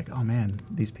 It's just like, oh man,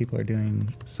 these people are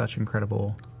doing such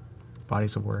incredible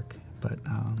bodies of work. But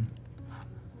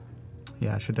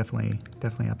I should definitely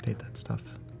update that stuff.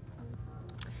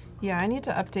 Yeah, I need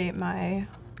to update my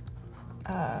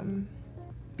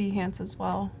Behance as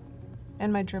well,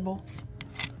 and my Dribble.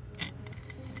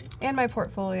 And my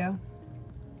portfolio.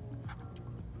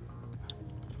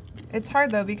 It's hard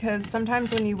though, because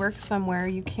sometimes when you work somewhere,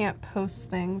 you can't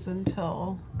post things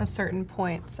until a certain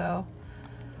point. So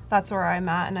that's where I'm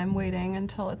at, and I'm waiting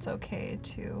until it's okay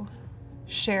to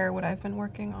share what I've been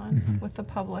working on with the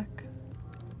public.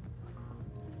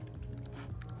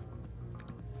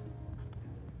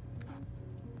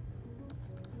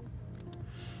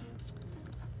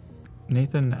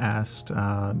 Nathan asked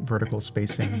vertical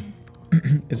spacing.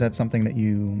 Is that something that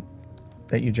you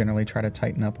generally try to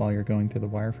tighten up while you're going through the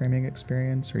wireframing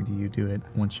experience, or do you do it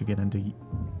once you get into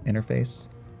interface?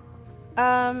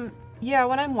 Yeah,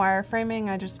 when I'm wireframing,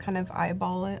 I just kind of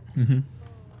eyeball it,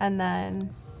 and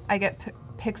then I get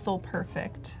pixel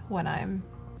perfect when I'm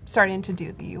starting to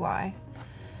do the UI.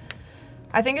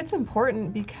 I think it's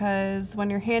important because when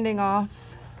you're handing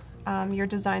off your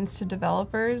designs to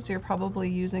developers, you're probably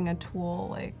using a tool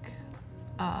like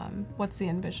what's the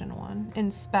Envision one?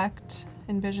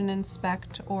 Envision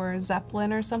Inspect, or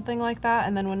Zeppelin or something like that.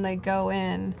 And then when they go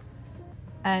in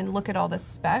and look at all the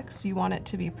specs, you want it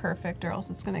to be perfect, or else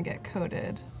it's going to get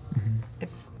coded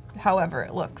however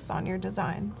it looks on your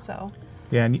design. So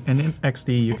yeah, and in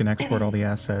XD you can export all the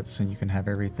assets, and you can have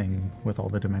everything with all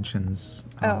the dimensions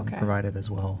provided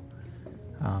as well.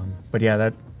 But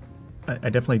yeah, I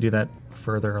definitely do that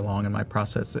further along in my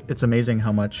process. It's amazing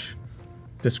how much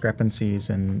discrepancies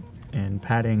in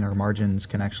padding or margins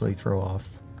can actually throw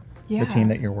off the team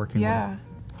that you're working with.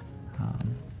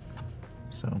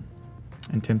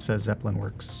 And Tim says Zeppelin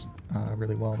works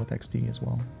really well with XD as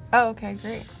well. Oh, okay,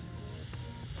 great.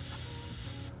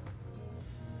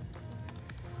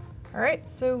 All right,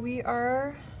 so we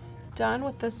are done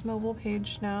with this mobile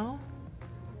page now.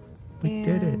 We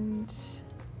did it.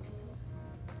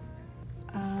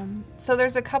 So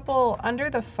there's a couple, under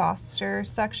the Foster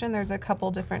section, there's a couple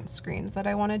different screens that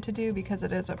I wanted to do because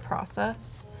it is a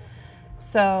process.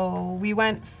 So we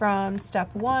went from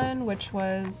step 1, which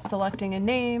was selecting a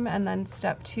name, and then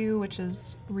step 2, which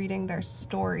is reading their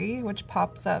story, which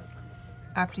pops up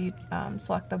after you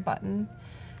select the button.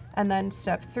 And then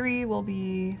step 3 will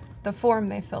be the form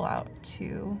they fill out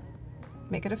to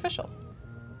make it official.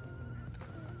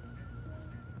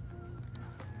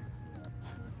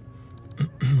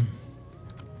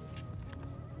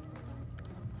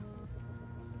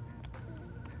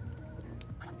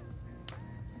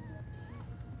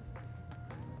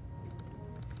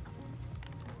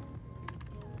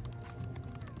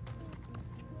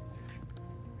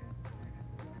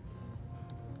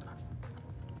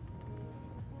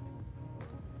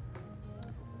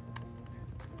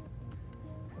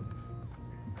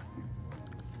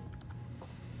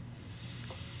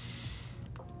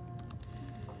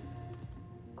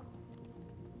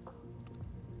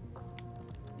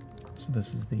 So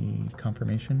this is the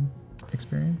confirmation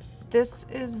experience? This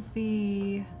is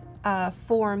the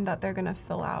form that they're going to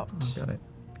fill out. Oh, got it.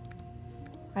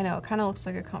 I know, it kind of looks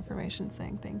like a confirmation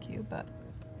saying thank you, but...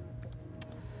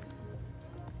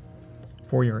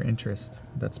 For your interest,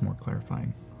 that's more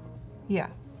clarifying. Yeah.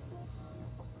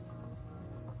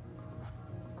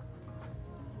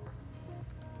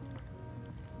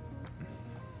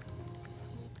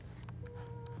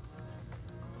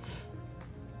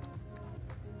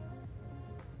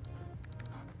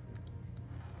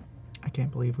 I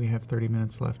can't believe we have 30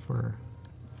 minutes left for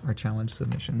our challenge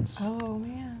submissions. Oh,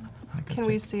 man. I could Can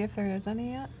we see if there is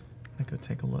any yet? I could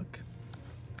take a look.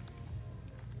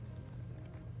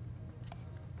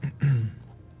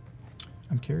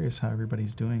 I'm curious how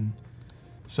everybody's doing.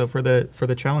 So for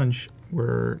the challenge,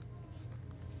 we're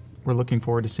looking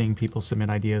forward to seeing people submit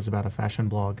ideas about a fashion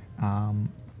blog.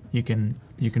 You can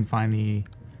find the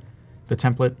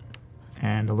template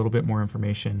and a little bit more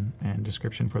information and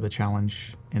description for the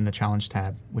challenge in the challenge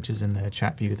tab, which is in the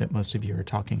chat view that most of you are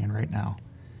talking in right now.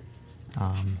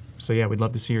 So yeah, we'd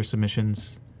love to see your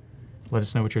submissions. Let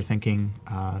us know what you're thinking.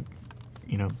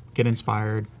 You know, get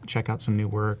inspired, check out some new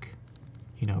work,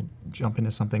 you know, jump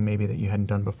into something maybe that you hadn't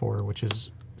done before, which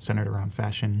is centered around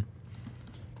fashion.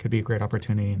 Could be a great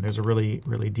opportunity. And there's a really,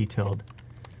 really detailed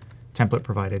template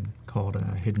provided called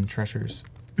Hidden Treasures.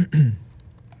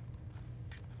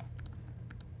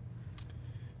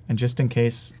 And just in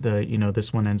case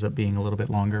this one ends up being a little bit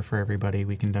longer for everybody,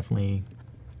 we can definitely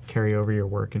carry over your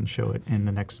work and show it in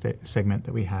the next segment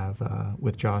that we have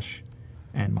with Josh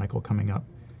and Michael coming up.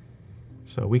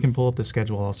 So we can pull up the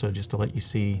schedule also just to let you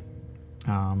see.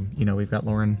 We've got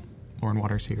Lauren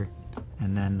Waters here,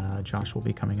 and then Josh will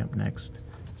be coming up next.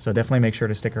 So definitely make sure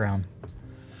to stick around.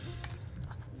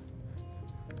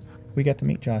 We got to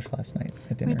meet Josh last night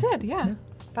at dinner. We did, yeah.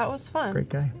 That was fun. Great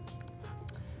guy.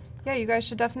 Yeah, you guys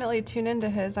should definitely tune into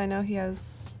his. I know he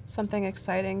has something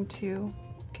exciting to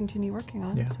continue working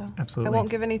on. Yeah, so absolutely. I won't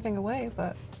give anything away,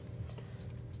 but...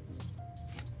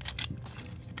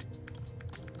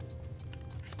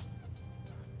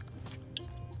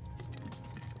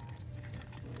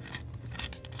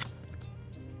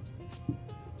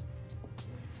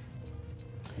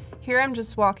 Here I'm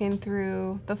just walking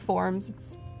through the forms.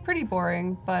 It's pretty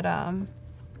boring, but I'm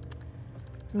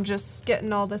just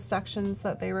getting all the sections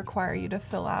that they require you to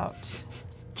fill out.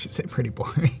 Did you say pretty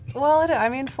boring? Well, I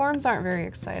mean, forms aren't very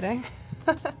exciting.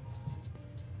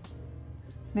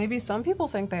 Maybe some people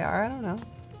think they are, I don't know.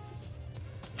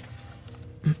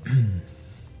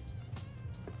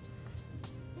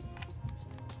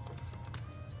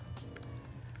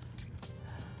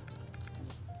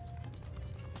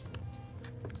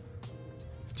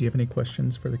 Do you have any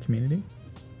questions for the community?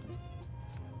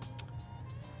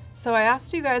 So I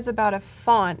asked you guys about a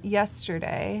font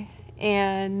yesterday,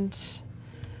 and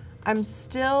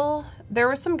there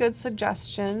were some good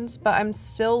suggestions, but I'm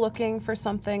still looking for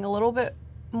something a little bit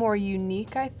more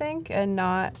unique, I think, and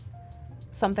not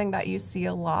something that you see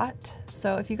a lot.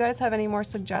 So if you guys have any more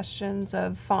suggestions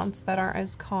of fonts that aren't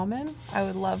as common, I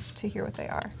would love to hear what they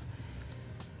are.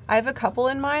 I have a couple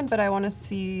in mind, but I want to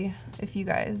see if you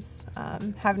guys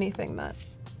have anything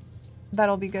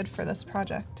that'll be good for this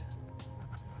project.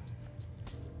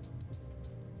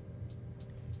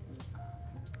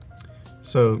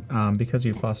 So because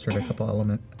you fostered a couple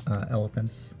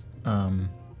elephants,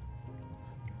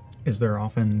 is there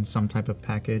often some type of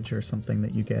package or something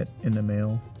that you get in the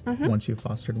mail once you've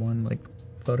fostered one, like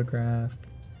photograph,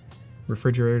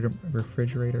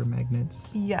 refrigerator magnets?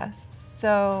 Yes,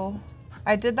 so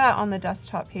I did that on the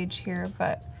desktop page here,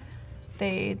 but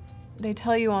they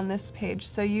tell you on this page.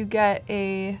 So you get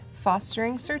a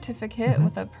fostering certificate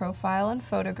with a profile and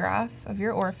photograph of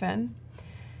your orphan.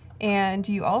 And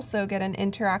you also get an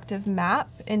interactive map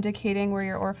indicating where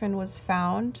your orphan was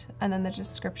found, and then the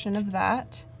description of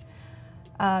that.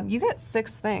 You get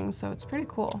 6 things, so it's pretty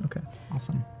cool. Okay,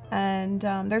 awesome. And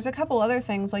there's a couple other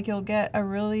things, like you'll get a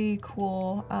really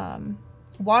cool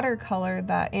watercolor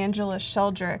that Angela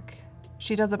Sheldrick,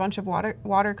 she does a bunch of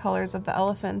watercolors of the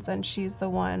elephants, and she's the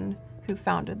one who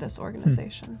founded this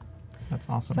organization. That's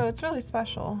awesome. So it's really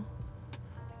special.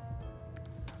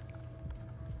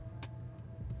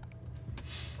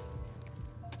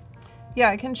 Yeah,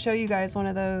 I can show you guys one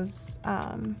of those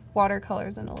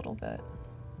watercolors in a little bit.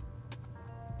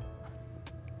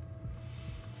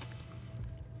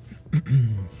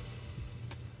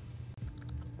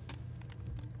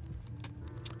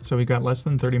 So we've got less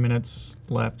than 30 minutes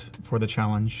left for the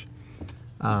challenge.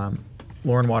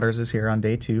 Lauren Waters is here on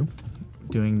day 2,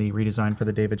 doing the redesign for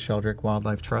the David Sheldrick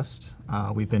Wildlife Trust.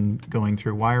 We've been going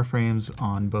through wireframes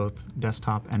on both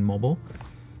desktop and mobile.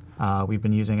 We've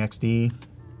been using XD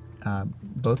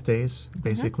both days,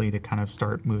 basically to kind of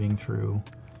start moving through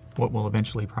what will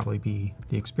eventually probably be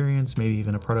the experience, maybe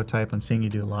even a prototype. I'm seeing you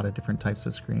do a lot of different types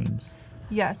of screens.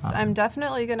 Yes, I'm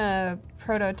definitely going to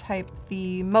prototype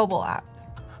the mobile app.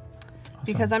 Awesome.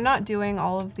 Because I'm not doing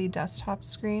all of the desktop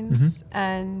screens.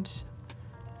 And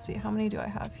let's see, how many do I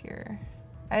have here?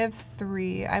 I have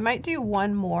 3. I might do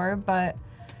one more, but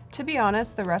to be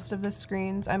honest, the rest of the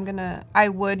screens, I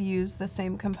would use the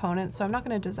same components, so I'm not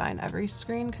gonna design every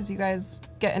screen because you guys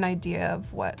get an idea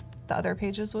of what the other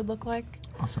pages would look like.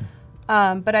 Awesome.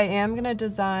 But I am gonna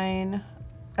design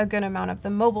a good amount of the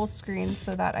mobile screens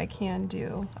so that I can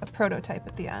do a prototype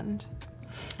at the end.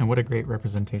 And what a great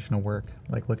representational work.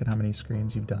 Like, look at how many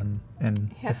screens you've done.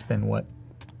 And it's been, what,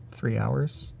 3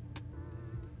 hours?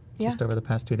 Just over the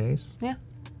past 2 days? Yeah.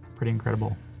 Pretty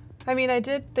incredible. I mean, I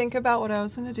did think about what I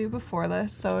was going to do before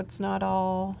this, so it's not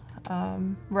all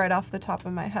right off the top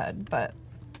of my head, but,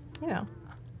 you know.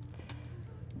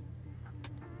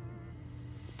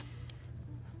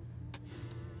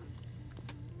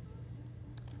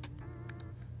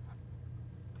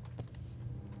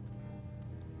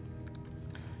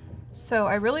 So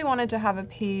I really wanted to have a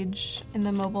page in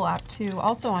the mobile app too,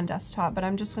 also on desktop, but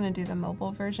I'm just going to do the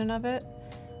mobile version of it.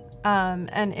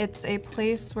 And it's a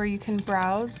place where you can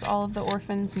browse all of the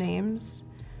orphans' names,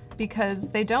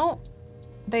 because they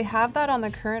have that on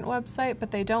the current website, but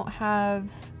they don't have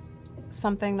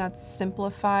something that's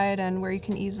simplified and where you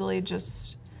can easily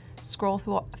just scroll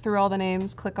through all the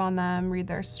names, click on them, read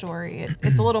their story.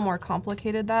 It's a little more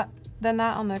complicated than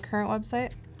that on the current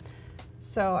website.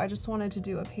 So I just wanted to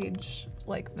do a page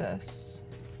like this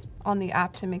on the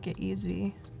app to make it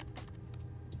easy.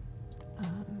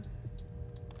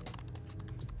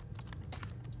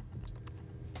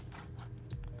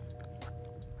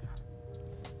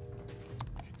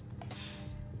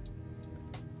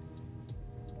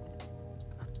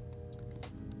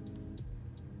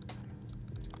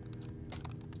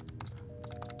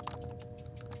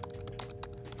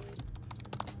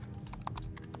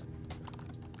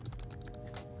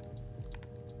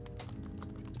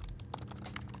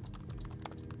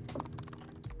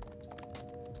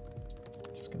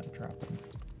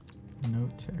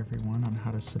 Note to everyone on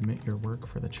how to submit your work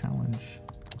for the challenge.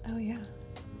 Oh yeah.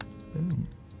 Boom.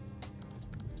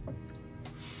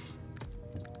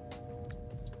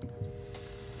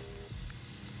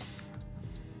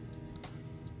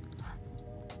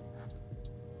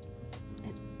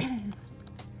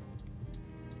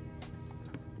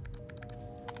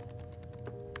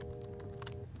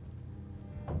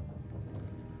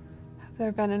 Have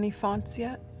there been any fonts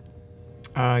yet?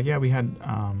 Yeah, we had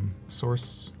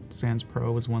Source Sans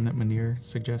Pro was one that Munir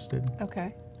suggested.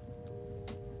 Okay.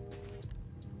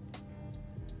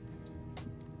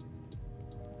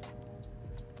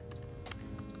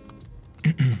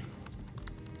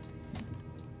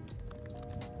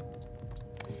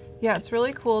 Yeah, it's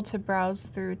really cool to browse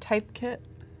through Typekit.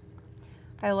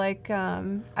 I like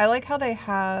how they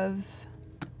have,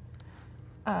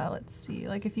 let's see,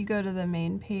 like if you go to the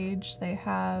main page, they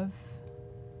have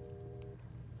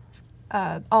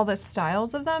all the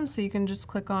styles of them, so you can just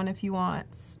click on if you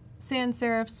want sans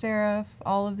serif, serif,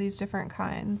 all of these different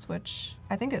kinds, which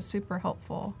I think is super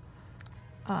helpful.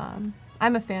 I'm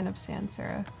a fan of sans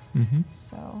serif,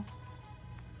 so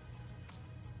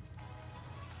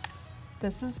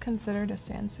this is considered a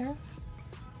sans serif?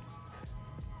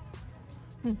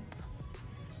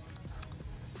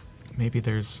 Maybe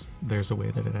there's a way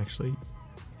that it actually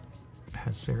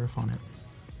has serif on it.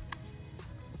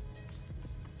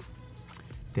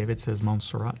 David says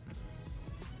Montserrat.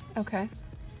 Okay.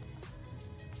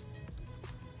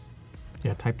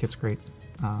 Yeah, Typekit's great.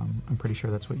 I'm pretty sure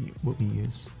that's what we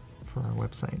use for our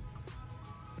website.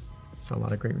 So a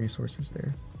lot of great resources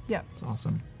there. Yep. It's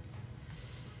awesome.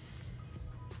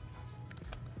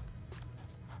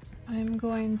 I'm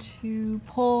going to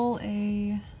pull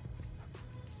a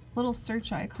little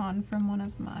search icon from one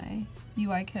of my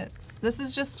UI kits. This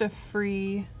is just a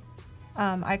free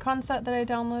icon set that I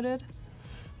downloaded,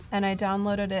 and I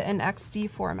downloaded it in XD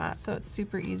format, so it's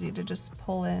super easy to just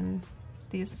pull in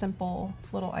these simple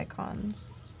little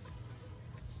icons.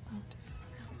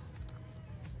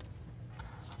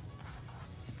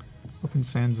 Open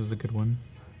Sans is a good one.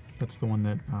 That's the one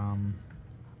that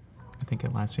I think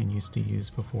Atlassian used to use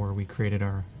before we created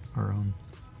our own.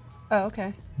 Oh,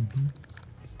 okay.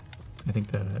 I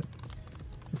think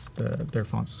their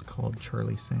font's called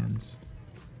Charlie Sans.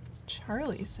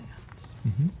 Charlie Sans.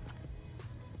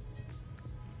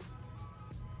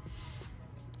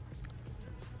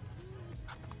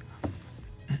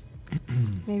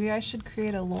 Maybe I should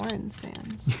create a Lauren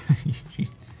Sans.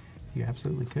 You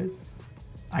absolutely could.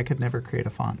 I could never create a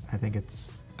font. I think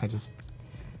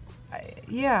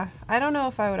yeah, I don't know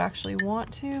if I would actually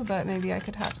want to, but maybe I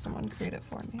could have someone create it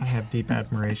for me. I have deep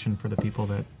admiration for the people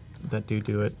that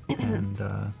do it,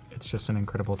 and it's just an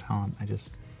incredible talent. I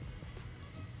just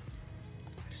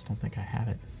don't think I have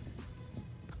it.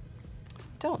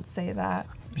 Don't say that.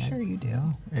 I'm sure you do.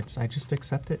 No, I just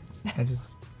accept it. I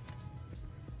just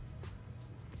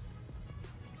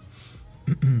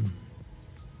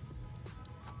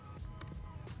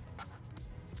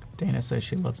Dana says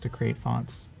she loves to create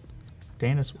fonts.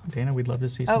 Dana, we'd love to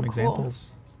see some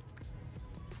examples.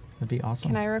 That'd be awesome.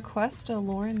 Can I request a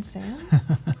Lauren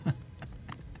Sans?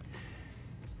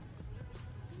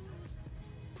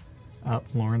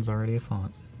 Lauren's already a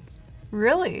font.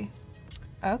 Really?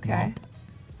 Okay. Nope.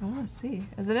 I want to see.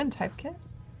 Is it in Typekit?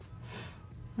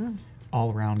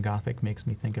 All around Gothic makes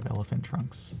me think of elephant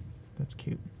trunks. That's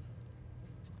cute.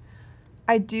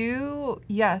 I do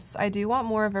want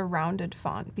more of a rounded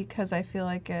font because I feel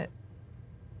like it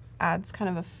adds kind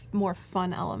of a more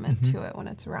fun element to it when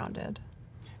it's rounded.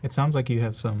 It sounds like you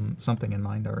have something in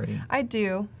mind already. I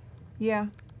do. Yeah.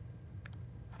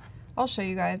 I'll show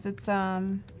you guys. It's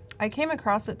I came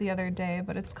across it the other day,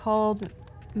 but it's called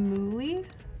Moly.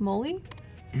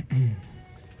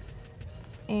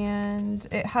 And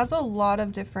it has a lot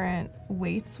of different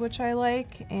weights, which I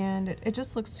like, and it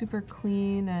just looks super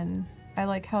clean, and I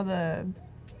like how the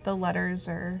letters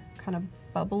are kind of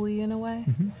bubbly in a way.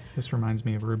 This reminds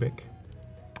me of Rubik.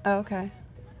 Oh, okay.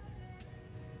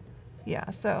 Yeah,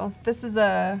 so this is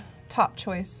a top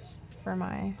choice for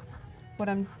what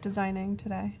I'm designing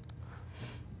today.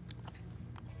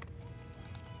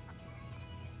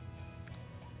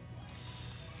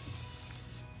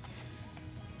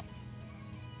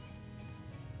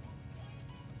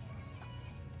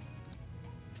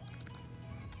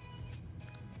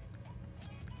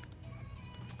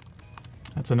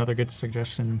 That's another good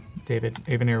suggestion, David.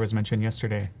 Avenir was mentioned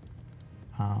yesterday.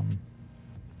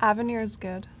 Avenir is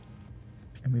good.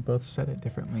 And we both said it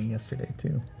differently yesterday,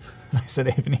 too. I said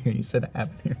Avenir, you said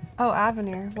Avenir. Oh,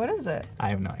 Avenir. What is it? I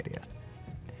have no idea.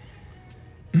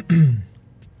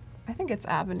 I think it's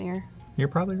Avenir. You're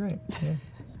probably right.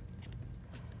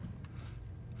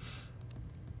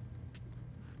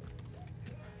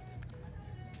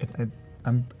 Yeah.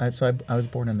 I was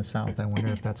born in the South. I wonder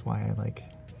if that's why I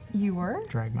You were?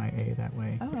 drag my A that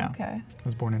way. Oh, yeah. okay. I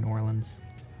was born in New Orleans.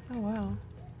 Oh, wow.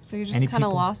 So you just kind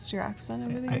of lost your accent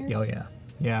over the years? Oh, yeah.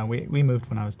 Yeah, we moved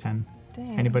when I was 10.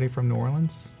 Dang. Anybody from New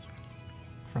Orleans?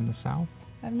 From the South?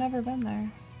 I've never been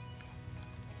there.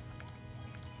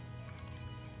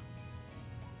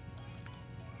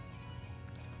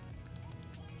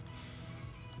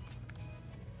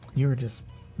 You were just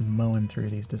mowing through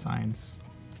these designs.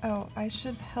 Oh, I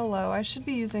should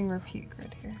be using repeat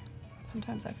grid here.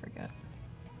 Sometimes I forget.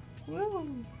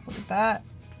 Woo! Look at that.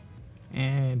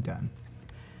 And done.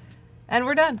 And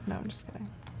we're done. No, I'm just kidding.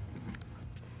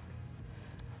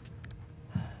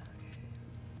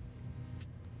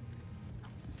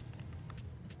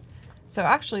 So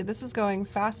actually, this is going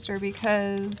faster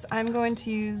because I'm going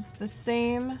to use the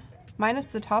same,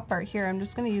 minus the top part here, I'm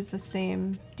just going to use the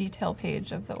same detail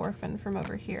page of the orphan from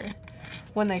over here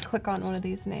when they click on one of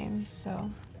these names, so.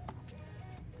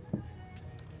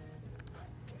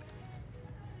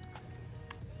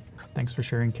 Thanks for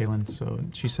sharing, Kaylin. So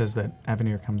she says that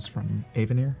Avenir comes from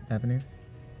Avenir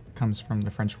comes from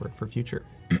the French word for future.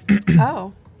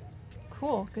 Oh,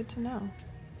 cool. Good to know.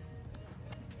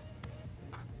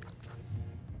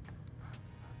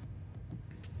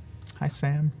 Hi,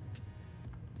 Sam.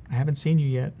 I haven't seen you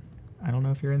yet. I don't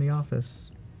know if you're in the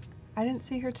office. I didn't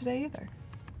see her today either.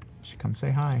 You should come say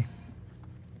hi.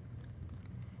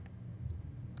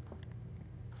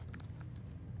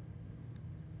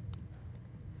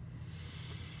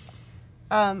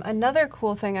 Another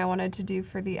cool thing I wanted to do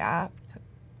for the app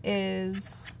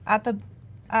is at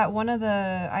at one of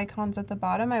the icons at the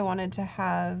bottom, I wanted to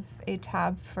have a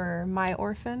tab for My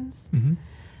Orphans. Mm-hmm.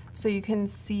 So you can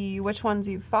see which ones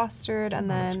you've fostered, and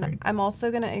then I'm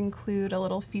also going to include a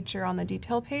little feature on the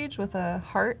detail page with a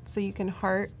heart, so you can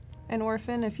heart an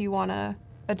orphan if you want to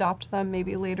adopt them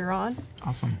maybe later on.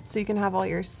 Awesome. So you can have all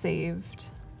your saved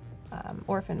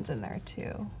orphans in there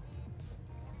too.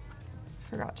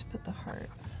 Forgot to put the heart.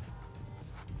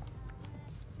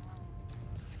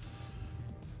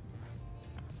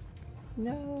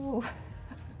 No.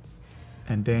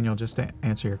 And Daniel, just to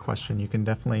answer your question, you can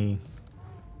definitely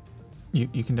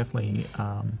you can definitely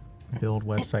build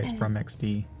websites from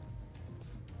XD.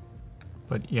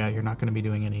 But yeah, you're not going to be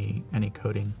doing any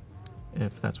coding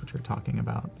if that's what you're talking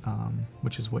about,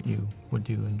 which is what you would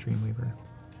do in Dreamweaver.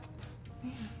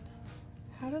 Man,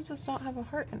 how does this not have a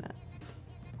heart in it?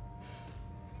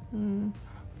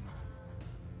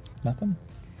 Nothing?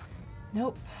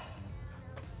 Nope.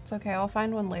 It's okay, I'll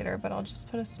find one later, but I'll just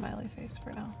put a smiley face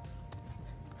for now.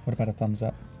 What about a thumbs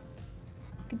up?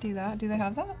 Could do that. Do they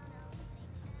have that?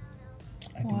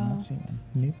 I do not see one.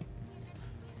 Nope.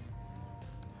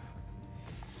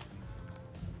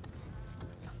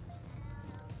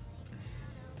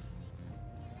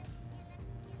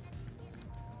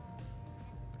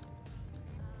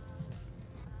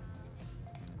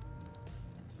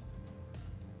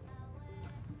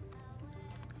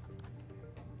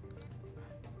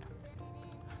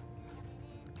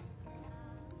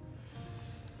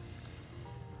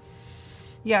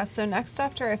 Yeah, so next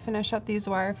after I finish up these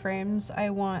wireframes, I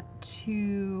want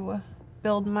to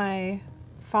build my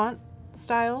font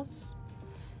styles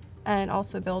and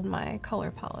also build my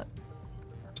color palette.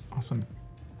 Awesome.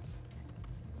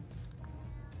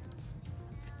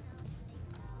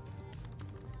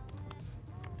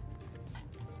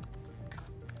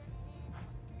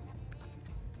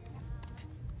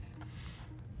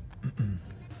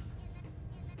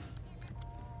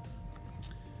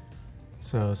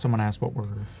 So someone asked what we're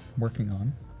working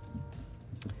on.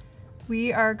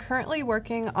 We are currently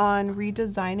working on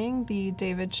redesigning the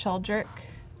David Sheldrick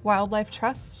Wildlife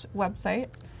Trust website,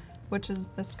 which is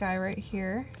this guy right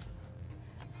here.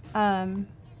 And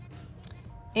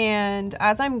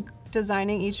as I'm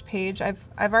designing each page, I've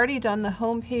already done the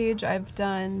home page, I've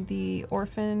done the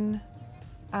orphan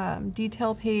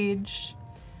detail page,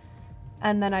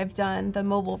 and then I've done the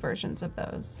mobile versions of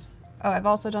those. Oh, I've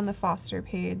also done the foster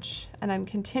page, and I'm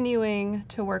continuing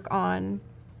to work on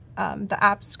the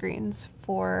app screens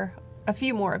for a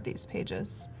few more of these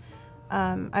pages.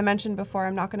 I mentioned before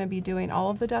I'm not going to be doing all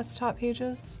of the desktop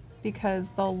pages because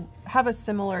they'll have a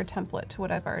similar template to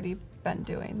what I've already been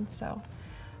doing. So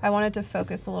I wanted to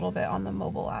focus a little bit on the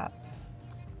mobile app.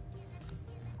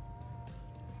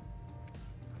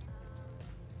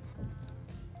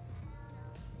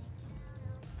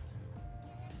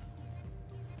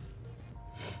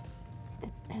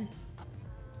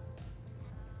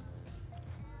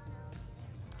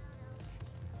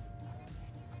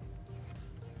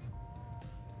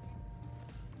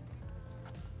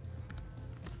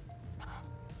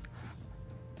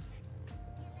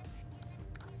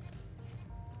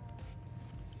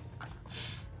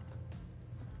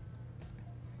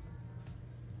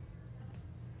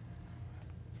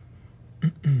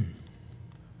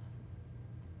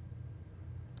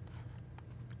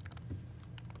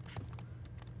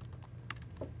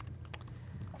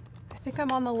 I think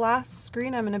I'm on the last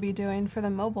screen I'm going to be doing for the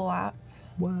mobile app.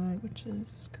 What? Which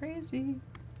is crazy.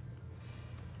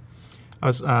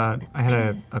 I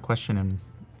had a question in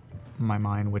my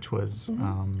mind, which was,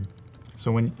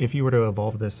 so if you were to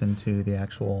evolve this into the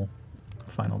actual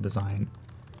final design,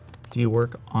 do you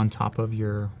work on top of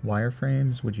your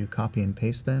wireframes? Would you copy and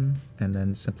paste them and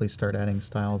then simply start adding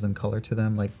styles and color to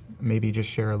them? Like maybe just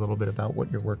share a little bit about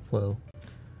what your workflow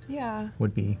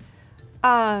would be.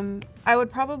 I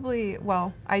would probably,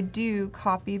 well, I do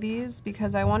copy these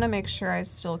because I want to make sure I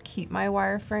still keep my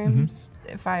wireframes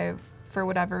if I, for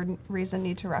whatever reason,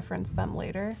 need to reference them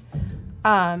later.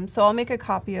 So I'll make a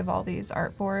copy of all these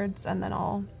artboards and then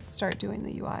I'll start doing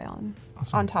the UI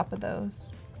on top of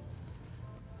those.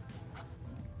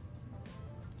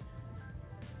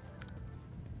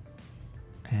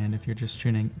 And if you're just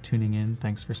tuning in,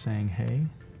 thanks for saying hey.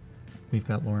 We've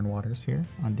got Lauren Waters here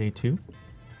on day 2,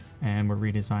 and we're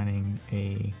redesigning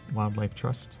a Wildlife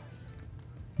Trust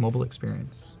mobile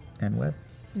experience and web.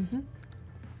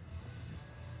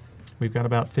 We've got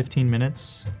about 15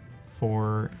 minutes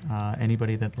for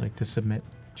anybody that'd like to submit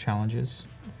challenges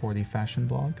for the fashion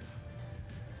blog.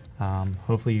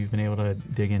 Hopefully you've been able to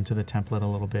dig into the template a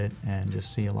little bit and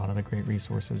just see a lot of the great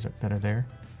resources that are there.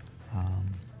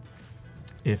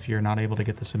 if you're not able to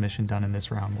get the submission done in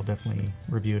this round, we'll definitely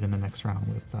review it in the next round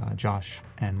with Josh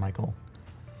and Michael.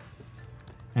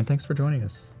 And thanks for joining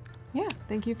us. Yeah,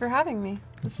 thank you for having me.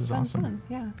 This is has been awesome. Fun.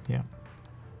 Yeah. Yeah.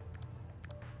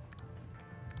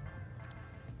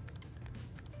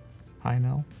 Hi,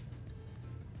 Nell.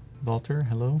 Walter,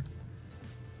 hello.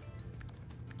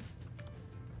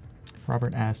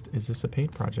 Robert asked, is this a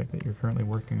paid project that you're currently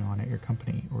working on at your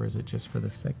company, or is it just for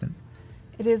this segment?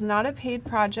 It is not a paid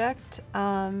project.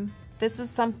 This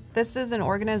is an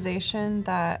organization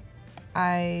that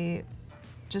I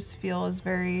just feel is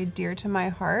very dear to my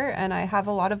heart, and I have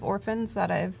a lot of orphans that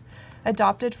I've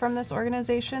adopted from this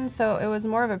organization, so it was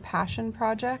more of a passion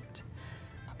project.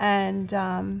 And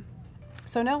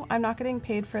so no, I'm not getting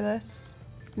paid for this.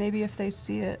 Maybe if they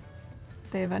see it,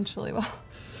 they eventually will.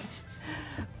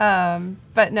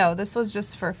 But no, this was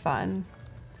just for fun.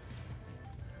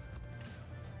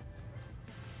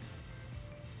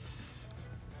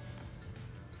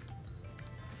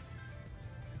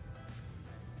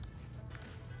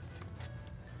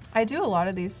 I do a lot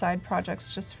of these side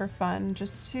projects just for fun,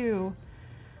 just to,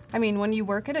 I mean, when you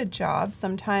work at a job,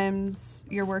 sometimes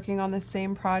you're working on the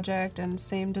same project and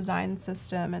same design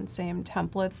system and same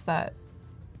templates that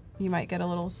you might get a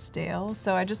little stale.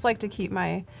 So I just like to keep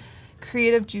my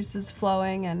creative juices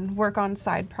flowing and work on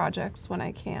side projects when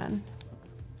I can,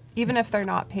 even if they're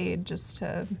not paid, just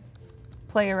to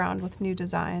play around with new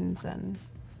designs. And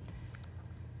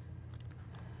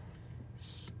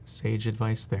Sage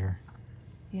advice there.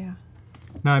 yeah.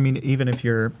 No, I mean, even if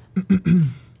you're,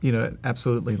 you know,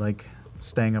 absolutely, like,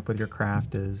 staying up with your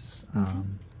craft is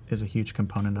a huge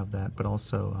component of that, but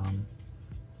also,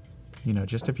 you know,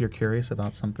 just if you're curious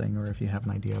about something or if you have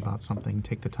an idea about something,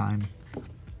 take the time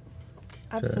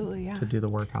Absolutely, to do the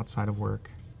work outside of work.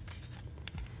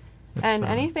 And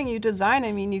anything you design,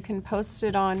 I mean, you can post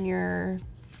it on your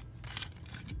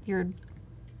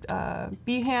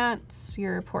Behance,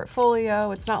 your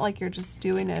portfolio. It's not like you're just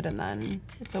doing it and then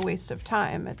it's a waste of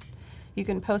time. You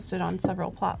can post it on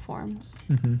several platforms.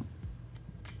 Mm-hmm.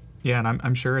 Yeah, and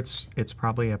I'm sure it's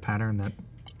probably a pattern that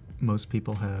most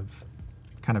people have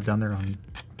kind of done their own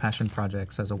passion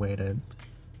projects as a way to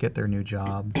get their new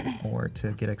job or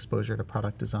to get exposure to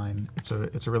product design. It's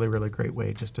a really, really great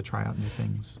way just to try out new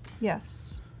things.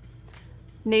 Yes.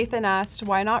 Nathan asked,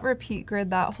 why not repeat grid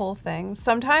that whole thing?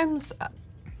 Sometimes,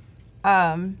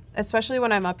 especially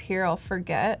when I'm up here, I'll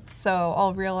forget. So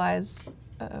I'll realize,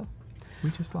 we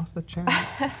just lost the chat.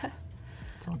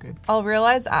 It's all good. I'll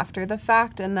realize after the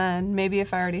fact, and then maybe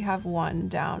if I already have one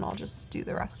down, I'll just do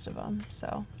the rest of them.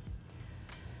 So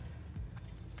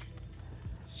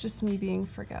it's just me being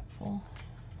forgetful.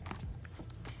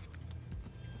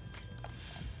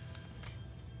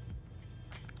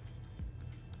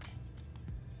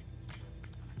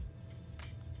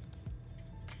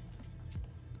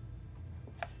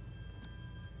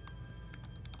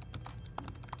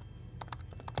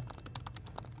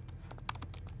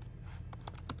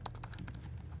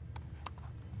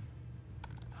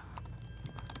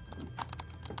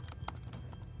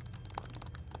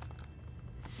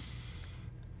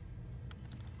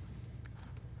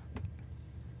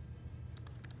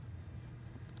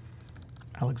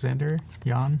 Alexander,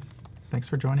 Jan, thanks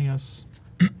for joining us.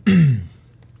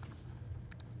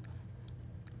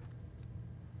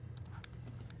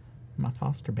 My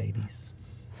foster babies.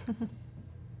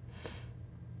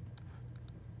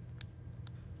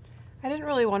 I didn't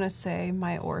really want to say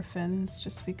my orphans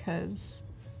just because,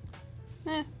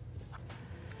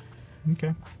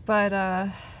 Okay.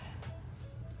 But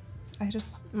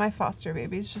my foster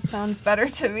babies just sounds better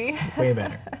to me. Way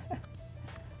better.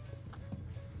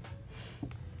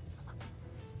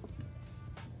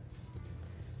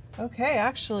 Okay,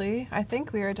 actually, I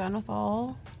think we are done with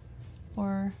all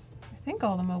the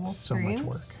mobile screens.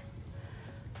 So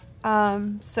much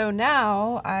work. So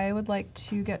now I would like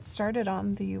to get started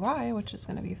on the UI, which is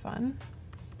going to be fun.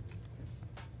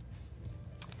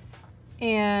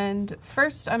 And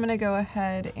first I'm going to go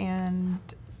ahead and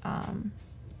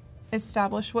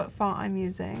establish what font I'm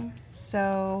using.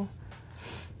 So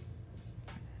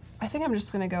I think I'm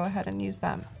just going to go ahead and use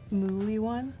that Mooly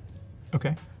one.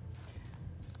 Okay.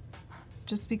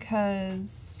 Just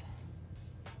because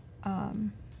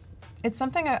it's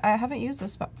something I haven't used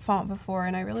this font before,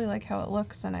 and I really like how it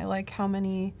looks, and I like how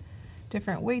many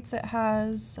different weights it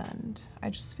has, and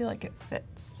I just feel like it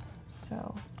fits.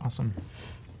 So Awesome.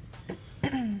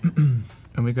 And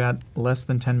we've got less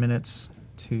than 10 minutes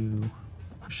to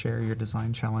share your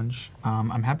design challenge.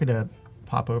 I'm happy to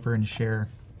pop over and share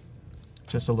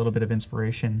just a little bit of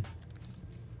inspiration,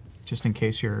 just in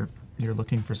case you're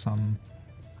looking for some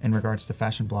in regards to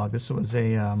fashion blog. This was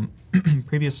a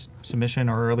previous submission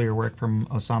or earlier work from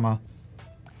Osama.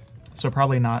 So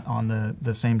probably not on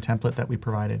the same template that we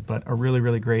provided, but a really,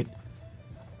 really great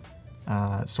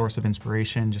source of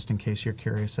inspiration just in case you're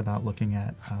curious about looking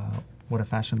at what a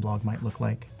fashion blog might look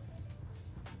like.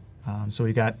 So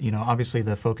we got, obviously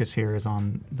the focus here is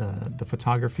on the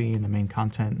photography and the main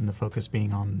content, and the focus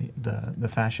being on the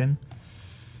fashion.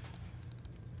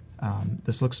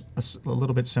 This looks a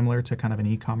little bit similar to kind of an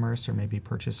e-commerce or maybe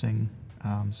purchasing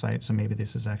site, so maybe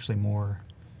this is actually more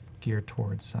geared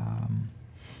towards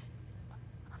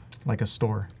like a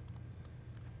store.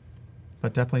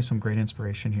 But definitely some great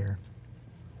inspiration here.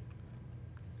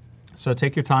 So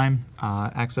take your time,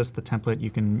 access the template. You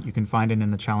can find it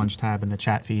in the challenge tab in the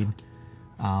chat feed.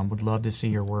 Would love to see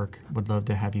your work. Would love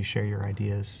to have you share your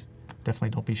ideas.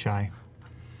 Definitely don't be shy.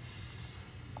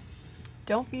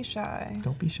 Don't be shy.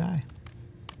 Don't be shy.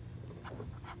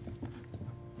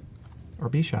 Or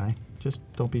be shy. Just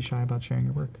don't be shy about sharing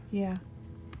your work. Yeah.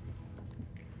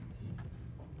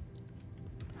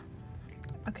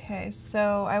 Okay,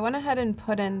 so I went ahead and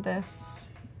put in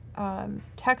this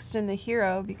text in the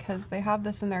hero because they have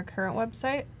this in their current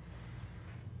website,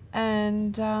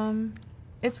 and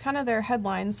it's kind of their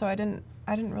headline, so I didn't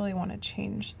really want to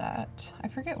change that. I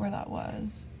forget where that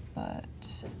was, but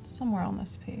it's somewhere on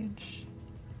this page.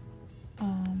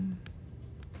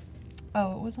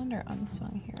 Oh, it was under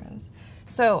Unsung Heroes.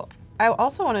 So I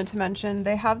also wanted to mention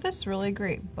they have this really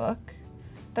great book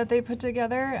that they put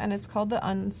together, and it's called The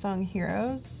Unsung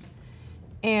Heroes.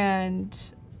 And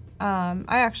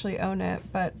I actually own it,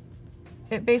 but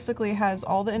it basically has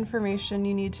all the information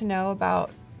you need to know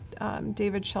about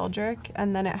David Sheldrick,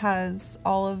 and then it has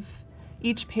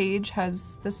each page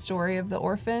has the story of the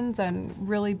orphans and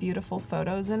really beautiful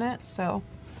photos in it. So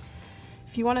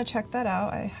if you want to check that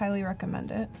out, I highly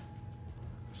recommend it.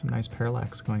 Some nice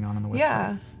parallax going on the website.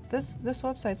 Yeah, this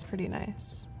website's pretty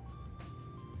nice.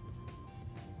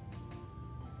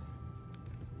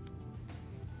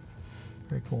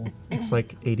 Very cool. It's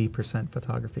like 80%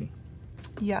 photography.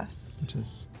 Yes. Which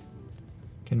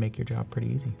can make your job pretty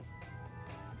easy.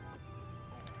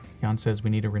 Jan says we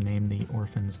need to rename the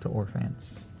orphans to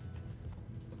Orphants.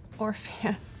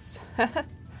 Orphants.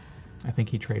 I think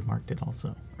he trademarked it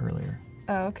also earlier.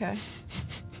 Oh, okay.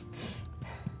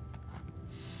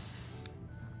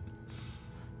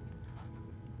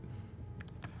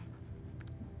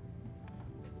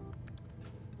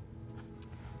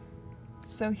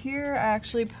 So here I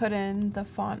actually put in the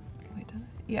font. Wait, did I?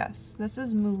 Yes, this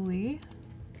is Molly.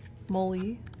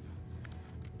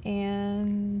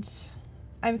 And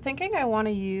I'm thinking I want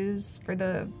to use for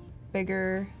the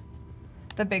bigger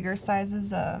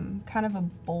sizes, kind of a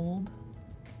bold,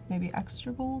 maybe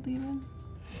extra bold even.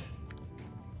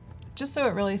 Just so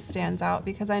it really stands out,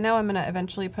 because I know I'm gonna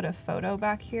eventually put a photo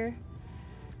back here.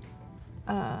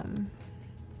 And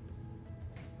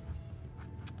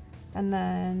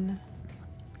then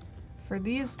for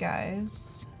these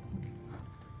guys,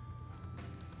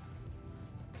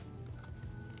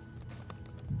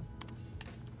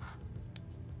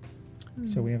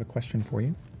 so we have a question for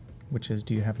you, which is,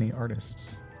 do you have any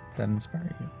artists that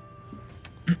inspire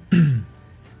you?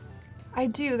 I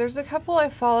do. There's a couple I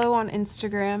follow on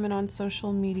Instagram and on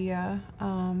social media.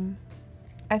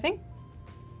 I think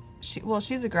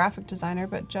she's a graphic designer,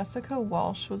 but Jessica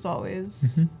Walsh was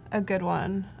always a good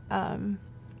one.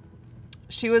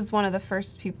 She was one of the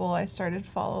first people I started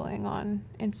following on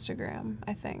Instagram,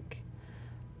 I think.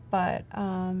 But,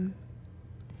 I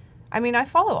mean, I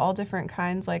follow all different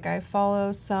kinds. Like, I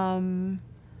follow some,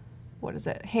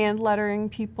 hand lettering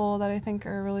people that I think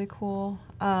are really cool.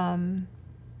 But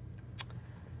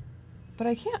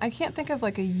I can't think of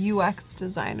like a UX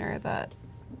designer that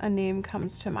a name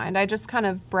comes to mind. I just kind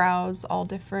of browse all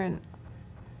different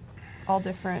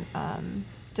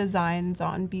designs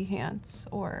on Behance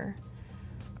or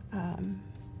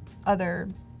other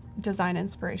design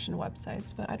inspiration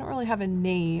websites, but I don't really have a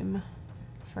name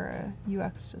for a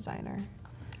UX designer.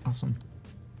 Awesome.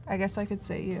 I guess I could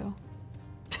say you.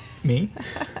 Me?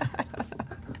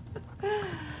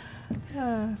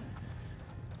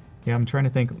 Yeah, I'm trying to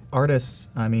think. Artists,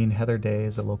 I mean, Heather Day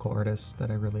is a local artist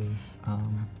that I really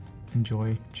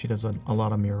enjoy. She does a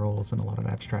lot of murals and a lot of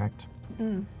abstract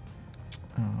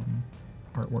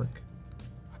artwork.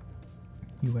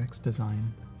 UX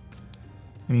design.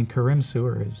 I mean, Karim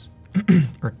Sewer is,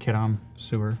 or Kiram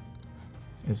Sewer,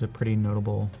 is a pretty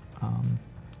notable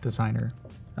designer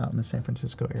out in the San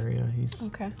Francisco area. He's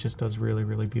just does really,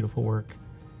 really beautiful work.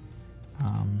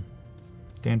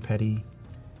 Dan Petty,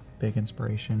 big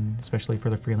inspiration, especially for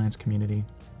the freelance community.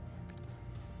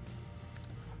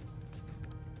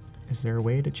 Is there a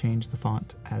way to change the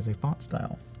font as a font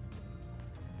style?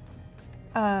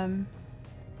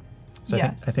 So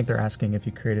Yes. I think they're asking if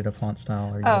you created a font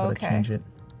style, are you able to change it?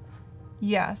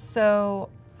 Yeah, so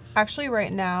actually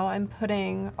right now I'm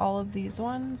putting all of these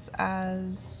ones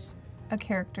as a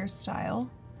character style.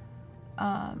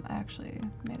 I actually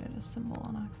made it a symbol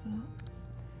on accident.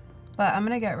 But I'm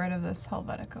going to get rid of this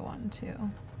Helvetica one too.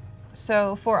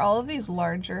 So for all of these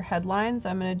larger headlines,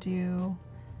 I'm going to do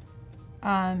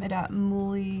it at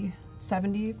Mooly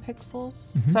 70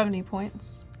 pixels, 70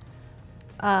 points.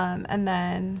 And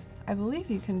then I believe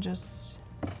you can just,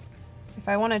 if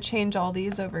I want to change all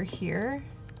these over here,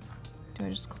 do I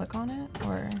just click on it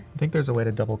or? I think there's a way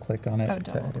to double click on it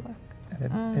to double click.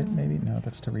 edit it maybe? No,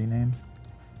 that's to rename.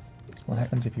 What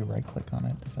happens if you right click on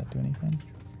it? Does that do anything?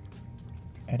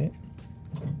 Edit?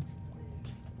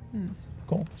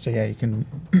 Cool. So yeah, you can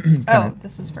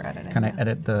this is for editing. kind of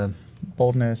edit the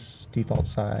boldness, default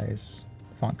size,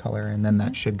 font color, and then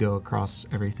that should go across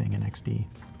everything in XD.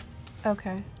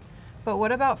 Okay. But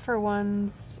what about for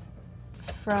ones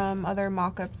from other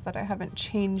mockups that I haven't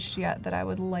changed yet that I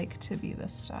would like to be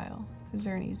this style? Is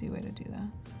there an easy way to do that?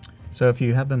 So if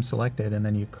you have them selected and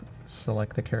then you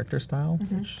select the character style,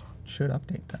 it should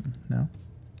update them, no?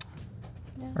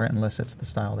 Yeah. Or unless it's the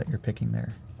style that you're picking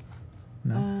there.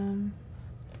 No? I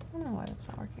don't know why that's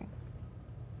not working.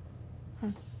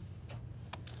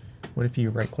 What if you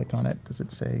right click on it? Does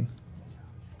it say,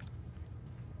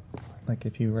 like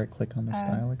if you right click on the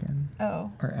style again?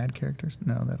 Oh. Or add characters?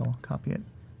 No, that'll copy it.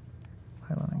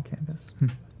 Highlight on canvas.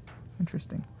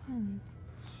 Interesting.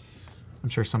 I'm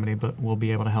sure somebody will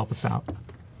be able to help us out.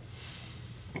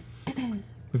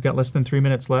 We've got less than 3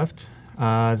 minutes left.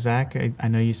 Zach, I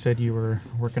know you said you were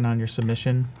working on your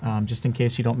submission. Just in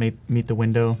case you don't meet the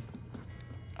window,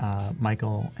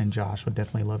 Michael and Josh would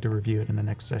definitely love to review it in the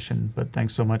next session. But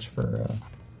thanks so much for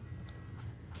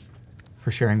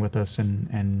sharing with us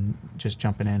and just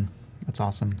jumping in. That's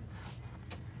awesome.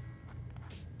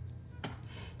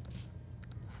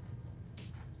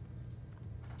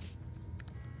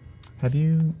 Have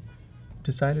you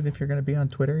decided if you're going to be on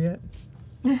Twitter yet?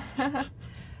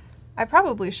 I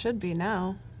probably should be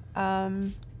now.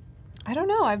 I don't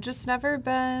know. I've just never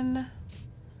been.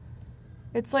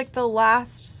 It's like the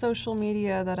last social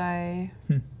media that I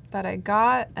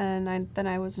got, and then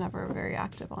I was never very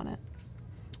active on it.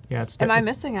 Yeah, it's. Am I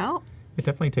missing out? It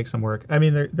definitely takes some work. I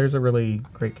mean, there's a really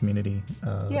great community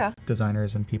of Yeah.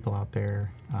 designers and people out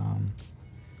there.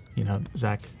 You know,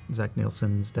 Zach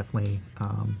Nielsen's definitely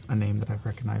a name that I've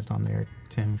recognized on there.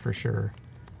 Tim for sure.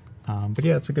 But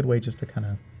yeah, it's a good way just to kind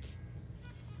of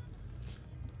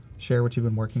share what you've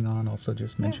been working on. Also,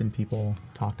 just mention people,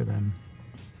 talk to them.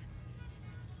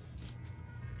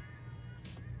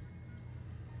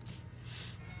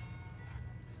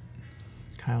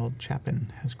 Kyle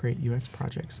Chapin has great UX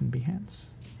projects in Behance.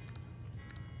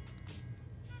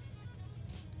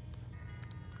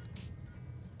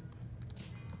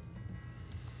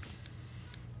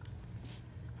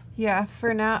 Yeah,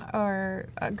 for now, or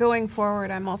going forward,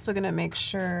 I'm also going to make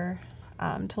sure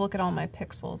to look at all my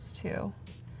pixels too,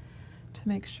 to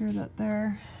make sure that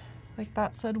they're, like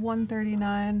that said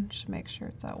 139, should make sure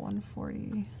it's at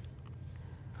 140.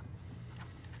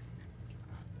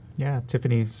 Yeah,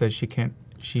 Tiffany says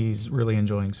she's really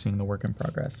enjoying seeing the work in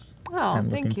progress. Oh, and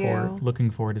thank you.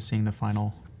 Looking forward to seeing the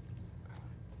final.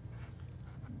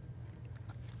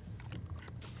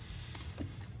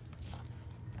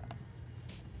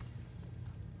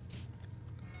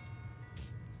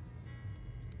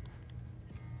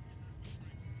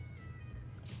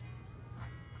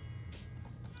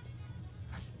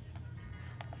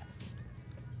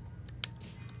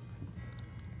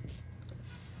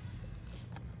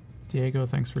 Diego,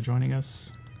 thanks for joining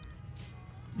us.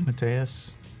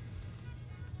 Mateus.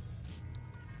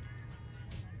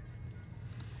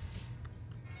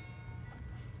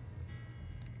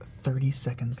 "30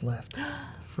 seconds left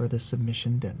for the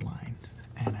submission deadline,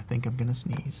 and I think I'm gonna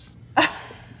sneeze."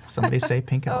 Somebody say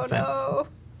pink elephant. Oh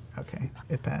no. Okay,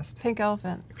 it passed. Pink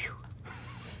elephant.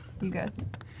 You good?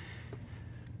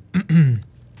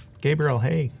 Gabriel,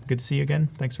 hey, good to see you again.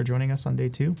 Thanks for joining us on day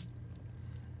 2.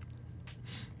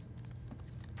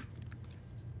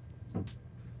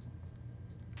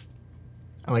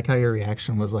 I like how your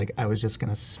reaction was like, I was just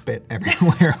going to spit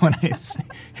everywhere when I say,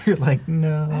 you're like,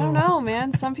 no. I don't know,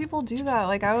 man. Some people do that.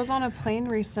 Like, I was on a plane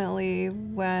recently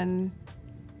when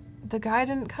the guy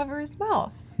didn't cover his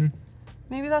mouth.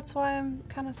 Maybe that's why I'm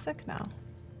kind of sick now.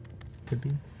 Could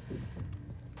be.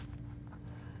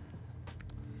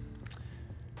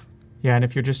 Yeah, and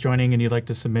if you're just joining and you'd like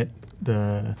to submit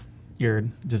your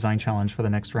design challenge for the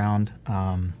next round,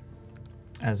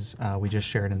 as we just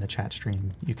shared in the chat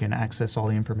stream, you can access all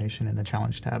the information in the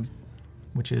challenge tab,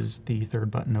 which is the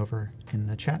third button over in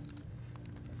the chat.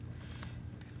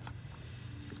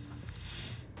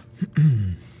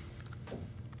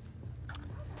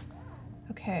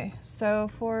 Okay, so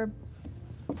for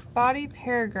body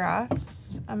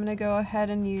paragraphs, I'm going to go ahead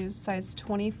and use size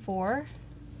 24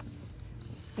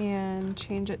 and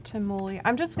change it to Mully.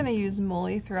 I'm just going to use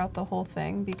Mully throughout the whole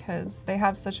thing because they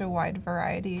have such a wide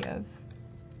variety of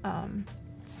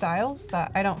styles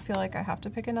that I don't feel like I have to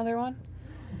pick another one.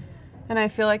 And I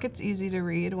feel like it's easy to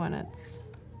read when it's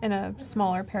in a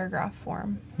smaller paragraph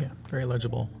form. Yeah, very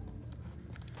legible.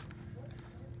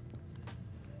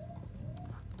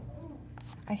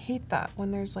 I hate that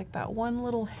when there's like that one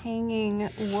little hanging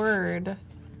word.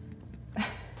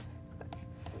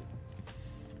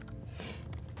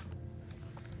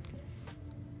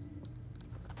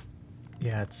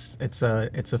 Yeah, it's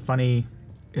a funny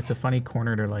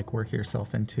corner to like work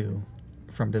yourself into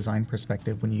from design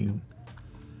perspective when you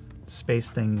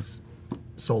space things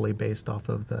solely based off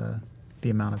of the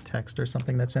amount of text or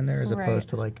something that's in there, as opposed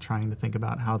to like trying to think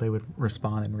about how they would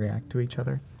respond and react to each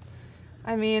other.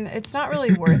 I mean, it's not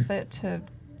really worth it to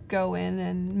go in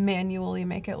and manually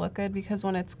make it look good because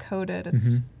when it's coded,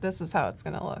 it's this is how it's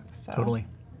going to look. So. Totally.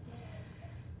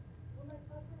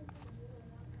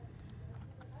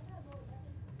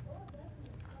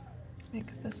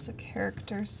 Make this a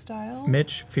character style.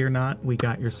 Mitch, fear not, we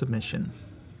got your submission.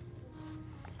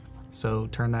 So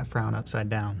turn that frown upside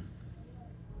down.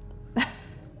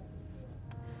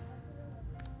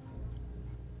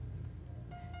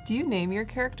 Do you name your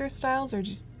character styles or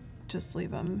just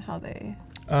leave them how they?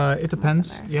 It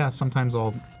depends. Yeah, sometimes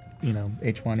I'll, H1,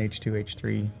 H2,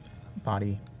 H3,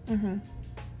 body,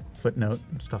 footnote,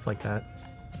 stuff like that.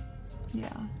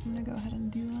 Yeah, I'm gonna go ahead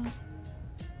and do that.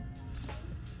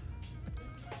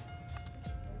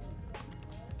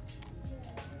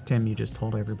 Tim, you just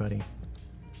told everybody.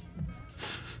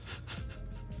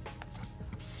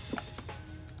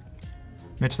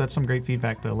 Mitch, that's some great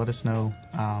feedback, though. Let us know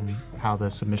how the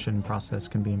submission process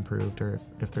can be improved, or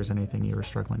if there's anything you were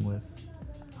struggling with.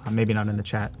 Maybe not in the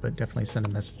chat, but definitely send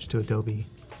a message to Adobe.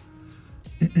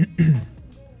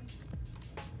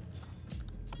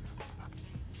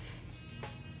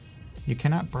 You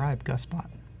cannot bribe GusBot.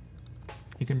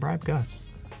 You can bribe Gus,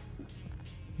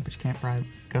 but you can't bribe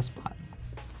GusBot.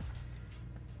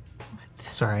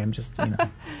 Sorry, I'm just, I'm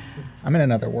in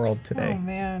another world today. Oh,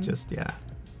 man.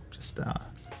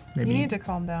 Maybe you need to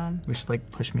calm down. We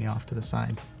should push me off to the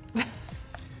side.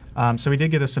 So we did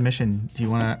get a submission. Do you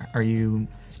want to? Are you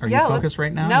focused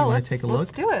right now? No, you want to take a look?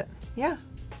 Let's do it. Yeah.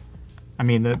 I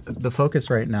mean, the focus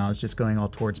right now is just going all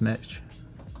towards Mitch,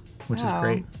 which is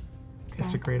great. Okay.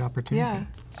 It's a great opportunity. Yeah.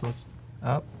 So let's.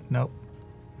 Oh, nope.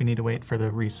 We need to wait for the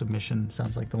resubmission.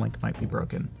 Sounds like the link might be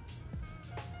broken.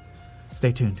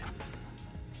 Stay tuned.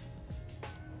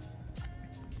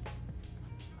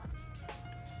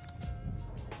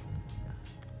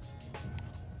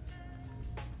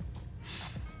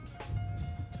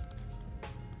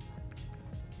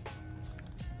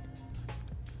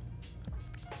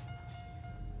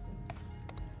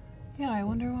 Yeah, I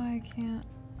wonder why I can't.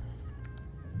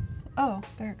 Oh,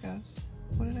 there it goes.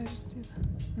 What did I just do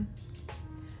then?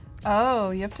 Oh,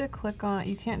 you have to click on.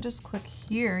 You can't just click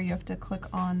here. You have to click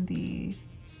on the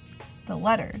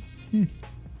letters.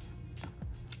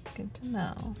 Good to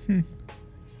know.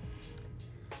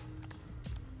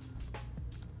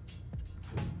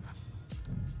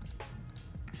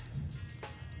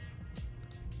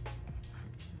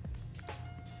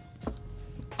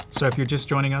 So if you're just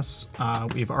joining us,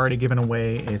 we've already given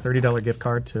away a $30 gift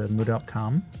card to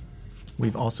Moo.com.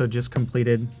 We've also just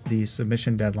completed the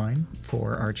submission deadline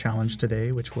for our challenge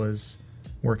today, which was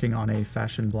working on a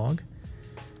fashion blog.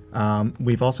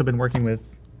 We've also been working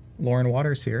with Lauren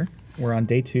Waters here. We're on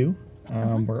day 2.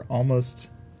 We're almost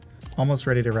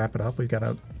ready to wrap it up. We've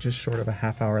got just short of a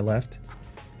half hour left.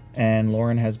 And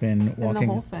Lauren has been walking...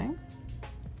 the whole thing?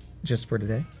 Just for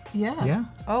today. Yeah. Yeah.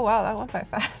 Oh, wow, that went by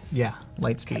fast. Yeah,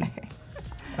 light speed.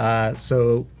 Okay.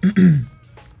 So,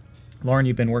 Lauren,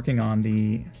 you've been working on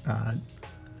the, I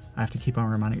have to keep on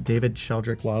reminding, David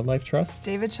Sheldrick Wildlife Trust.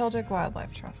 David Sheldrick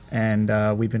Wildlife Trust.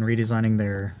 And we've been redesigning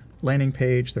their landing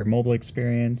page, their mobile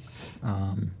experience.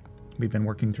 We've been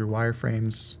working through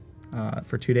wireframes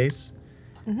for 2 days.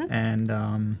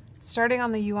 And starting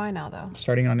on the UI now, though.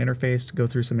 Starting on interface to go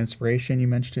through some inspiration you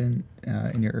mentioned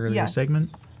in your earlier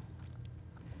segment.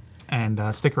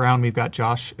 And stick around. We've got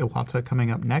Josh Iwata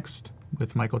coming up next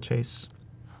with Michael Chase.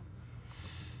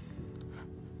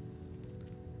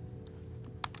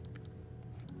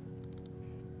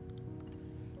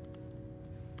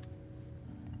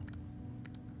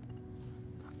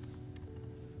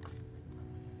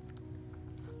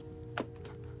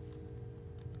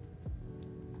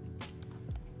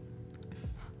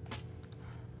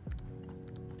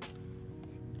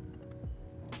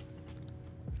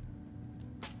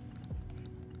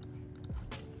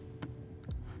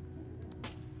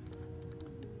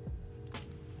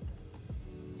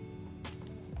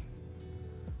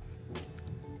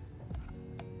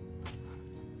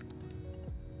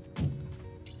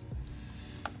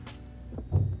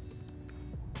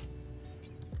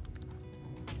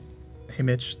 Hey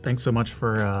Mitch, thanks so much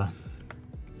for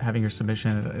having your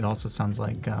submission. It also sounds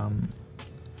like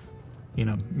you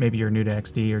know, maybe you're new to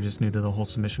XD or just new to the whole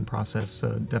submission process.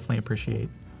 So definitely appreciate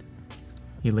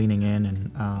you leaning in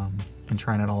and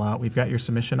trying it all out. We've got your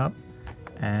submission up,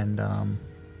 and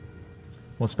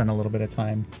we'll spend a little bit of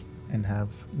time and have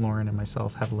Lauren and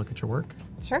myself have a look at your work.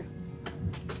 Sure.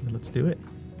 Let's do it.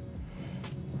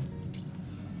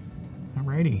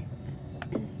 Alrighty.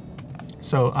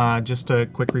 So just a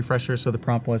quick refresher. So the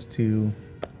prompt was to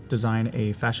design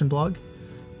a fashion blog,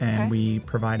 and we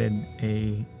provided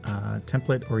a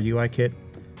template or UI kit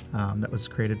that was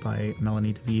created by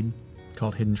Melanie David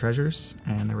called Hidden Treasures,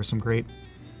 and there were some great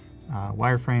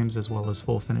wireframes as well as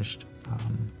full finished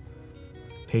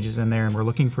pages in there, and we're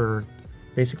looking for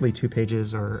basically 2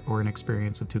 pages or an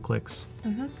experience of 2 clicks.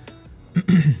 All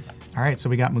right,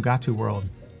 so we got Mugatu World.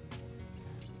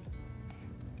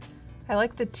 I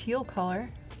like the teal color.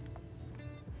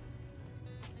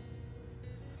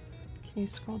 Can you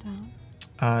scroll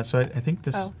down? So I think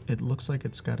this, it looks like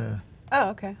it's got a... Oh,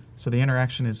 okay. So the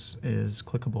interaction is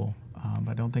clickable.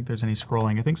 I don't think there's any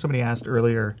scrolling. I think somebody asked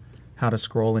earlier how to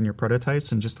scroll in your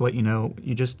prototypes, and just to let you know,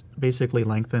 you just basically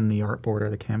lengthen the artboard or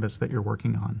the canvas that you're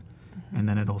working on, and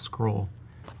then it'll scroll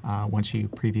once you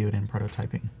preview it in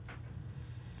prototyping.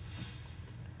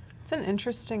 It's an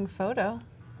interesting photo.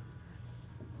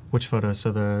 Which photo?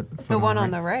 So the one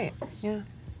on the right. Yeah.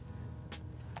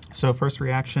 So first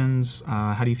reactions,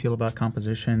 how do you feel about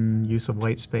composition, use of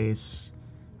white space,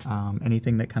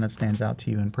 anything that kind of stands out to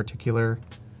you in particular?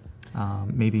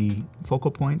 Maybe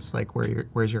focal points, like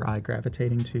where's your eye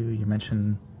gravitating to? You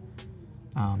mentioned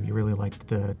you really liked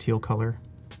the teal color.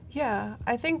 Yeah,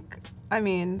 I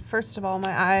mean, first of all,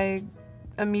 my eye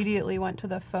immediately went to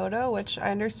the photo, which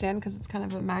I understand because it's kind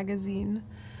of a magazine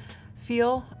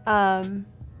feel.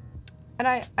 And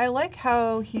I like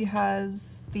how he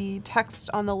has the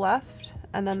text on the left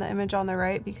and then the image on the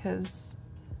right, because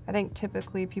I think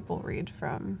typically people read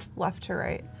from left to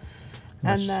right.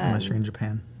 Unless you're in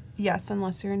Japan. Yes,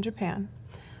 unless you're in Japan.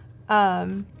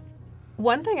 One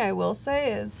thing I will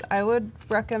say is I would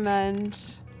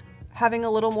recommend having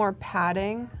a little more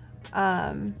padding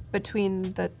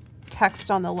between the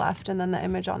text on the left and then the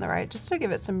image on the right, just to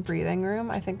give it some breathing room.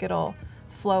 I think it'll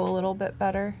flow a little bit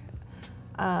better.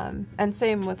 And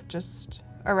same with just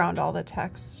around all the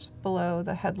text below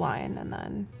the headline and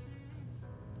then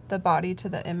the body to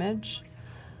the image.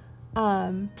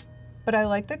 But I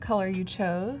like the color you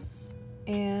chose,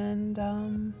 and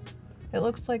it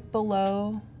looks like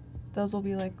below those will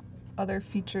be like other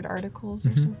featured articles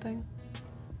or something.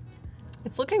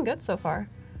 It's looking good so far.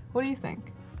 What do you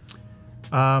think?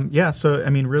 Yeah, so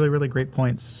I mean, really, really great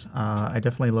points. I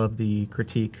definitely love the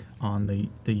critique on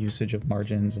the usage of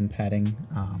margins and padding.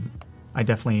 I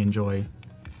definitely enjoy,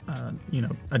 you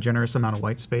know, a generous amount of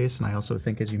white space, and I also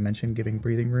think, as you mentioned, giving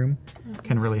breathing room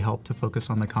can really help to focus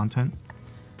on the content.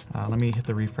 Let me hit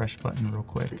the refresh button real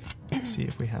quick, see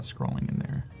if we have scrolling in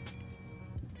there.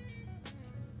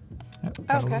 Yep,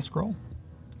 got a little scroll.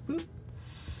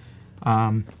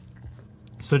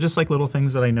 So just like little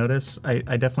things that I notice, I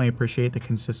definitely appreciate the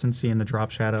consistency in the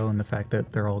drop shadow and the fact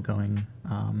that they're all going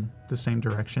the same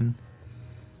direction.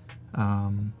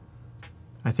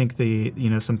 I think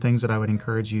some things that I would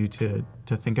encourage you to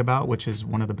think about, which is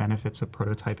one of the benefits of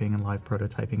prototyping and live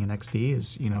prototyping in XD,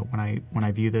 is, you know, when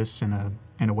I view this in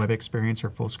a web experience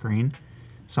or full screen,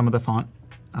 some of the font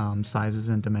sizes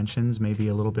and dimensions may be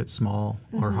a little bit small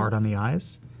or hard on the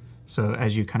eyes. So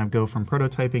as you kind of go from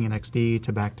prototyping in XD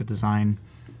to back to design,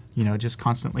 you know, just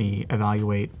constantly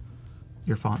evaluate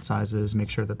your font sizes, make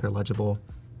sure that they're legible.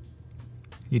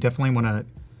 You definitely want to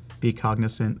be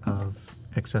cognizant of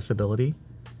accessibility.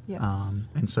 Yes.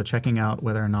 And so checking out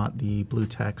whether or not the blue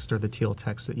text or the teal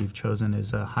text that you've chosen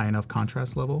is a high enough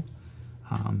contrast level,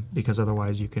 because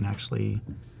otherwise you can actually,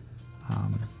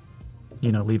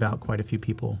 you know, leave out quite a few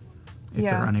people if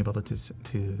they're unable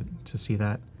to see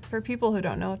that. For people who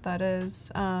don't know what that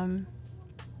is,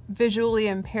 visually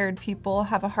impaired people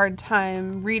have a hard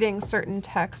time reading certain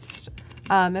text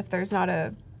if there's not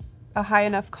a high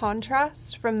enough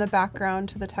contrast from the background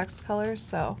to the text colors.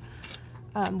 So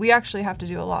we actually have to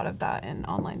do a lot of that in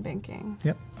online banking.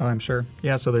 Yep, oh, I'm sure.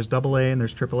 Yeah, so there's AA and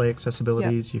there's AAA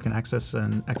accessibilities. Yep. You can access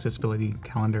an accessibility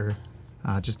calendar.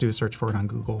 Just do a search for it on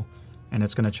Google, and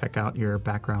it's going to check out your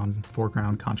background,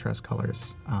 foreground, contrast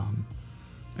colors.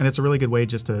 And it's a really good way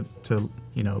just to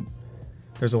you know,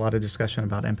 there's a lot of discussion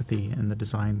about empathy in the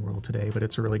design world today, but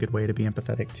it's a really good way to be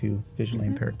empathetic to visually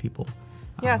impaired people.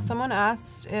 Yeah, someone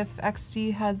asked if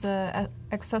XD has a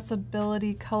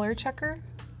accessibility color checker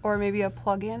or maybe a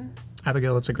plugin.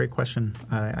 Abigail, that's a great question.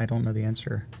 I don't know the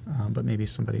answer, but maybe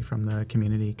somebody from the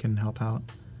community can help out.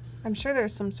 I'm sure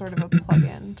there's some sort of a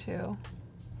plugin too.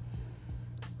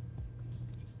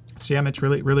 So yeah, Mitch,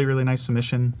 really nice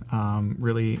submission.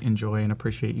 Really enjoy and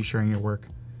appreciate you sharing your work.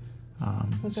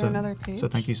 Was there another page? So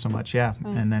thank you so much. Yeah,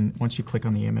 Oh. and then once you click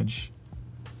on the image,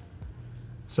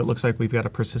 so it looks like we've got a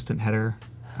persistent header,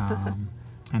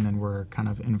 and then we're kind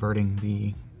of inverting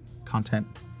the content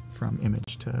from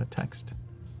image to text.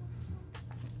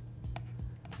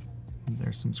 And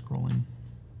there's some scrolling.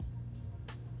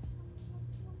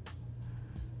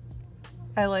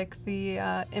 I like the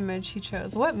image he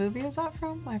chose. What movie is that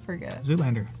from? I forget.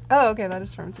 Zoolander. Oh, okay, that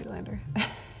is from Zoolander.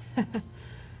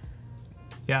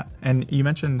 Yeah, and you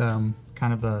mentioned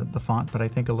kind of the font, but I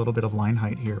think a little bit of line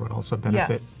height here would also benefit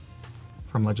Yes.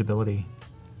 from legibility.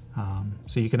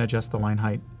 So you can adjust the line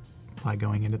height by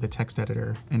going into the text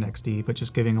editor in XD, but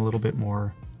just giving a little bit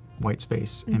more white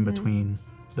space in between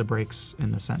the breaks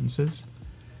in the sentences.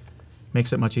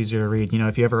 Makes it much easier to read. You know,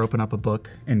 if you ever open up a book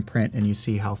in print and you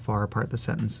see how far apart the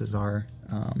sentences are,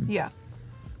 Yeah.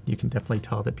 you can definitely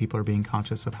tell that people are being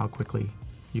conscious of how quickly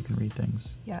you can read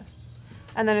things. Yes.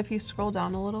 And then if you scroll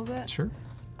down a little bit, Sure.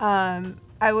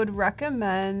 I would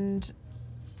recommend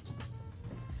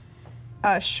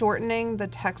shortening the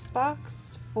text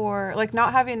box for, like,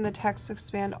 not having the text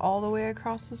expand all the way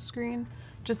across the screen,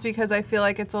 just because I feel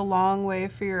like it's a long way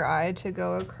for your eye to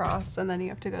go across and then you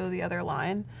have to go to the other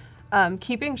line.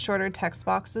 Keeping shorter text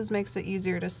boxes makes it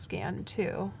easier to scan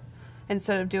too,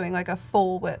 instead of doing like a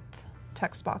full width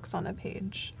text box on a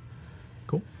page.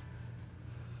 Cool.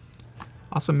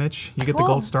 Awesome, Mitch. You get the Cool.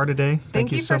 gold star today.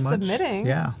 Thank you so for much. submitting.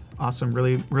 Yeah, awesome.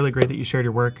 Really great that you shared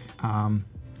your work.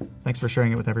 Thanks for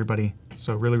sharing it with everybody.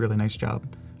 So really nice job.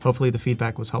 Hopefully the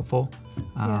feedback was helpful.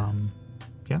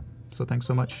 Yeah, so thanks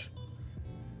so much.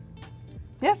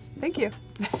 Yes, thank you.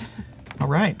 All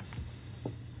right.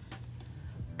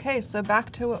 Okay, so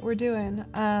back to what we're doing.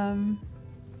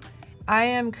 I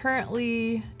am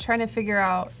currently trying to figure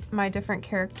out my different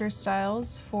character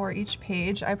styles for each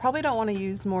page. I probably don't want to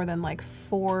use more than like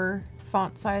 4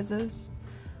 font sizes,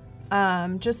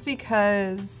 just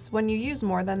because when you use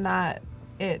more than that,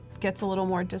 it gets a little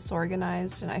more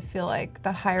disorganized, and I feel like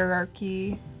the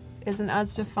hierarchy isn't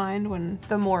as defined when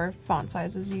the more font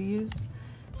sizes you use.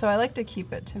 So I like to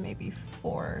keep it to maybe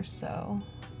 4 or so.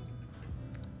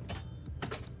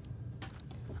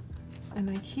 And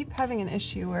I keep having an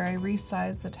issue where I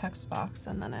resize the text box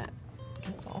and then it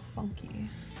gets all funky.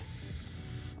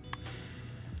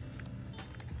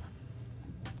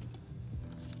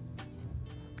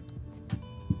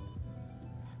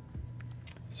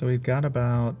 So we've got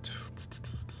about,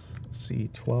 let's see,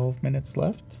 12 minutes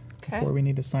left Okay. before we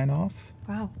need to sign off.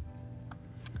 Wow.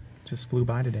 Just flew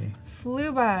by today.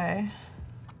 Flew by.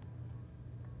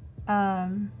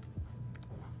 Oh,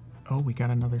 we got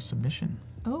another submission.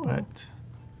 Oh.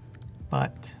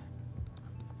 But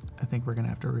I think we're gonna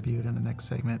have to review it in the next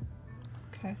segment.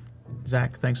 Okay.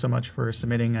 Zach, thanks so much for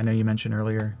submitting. I know you mentioned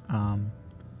earlier,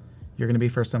 you're gonna be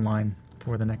first in line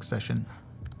for the next session.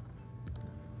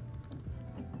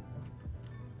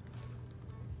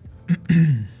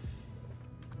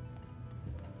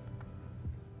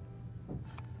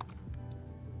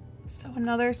 So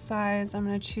another size I'm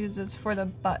going to choose is for the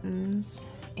buttons,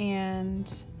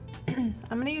 and I'm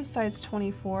going to use size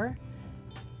 24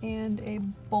 and a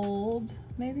bold,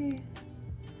 maybe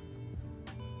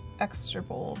extra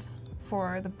bold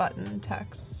for the button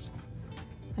text.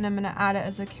 And I'm going to add it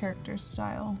as a character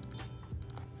style.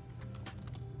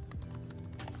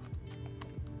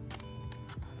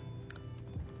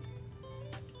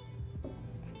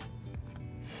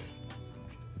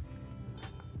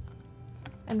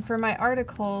 And for my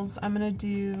articles, I'm gonna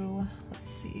do, let's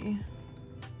see,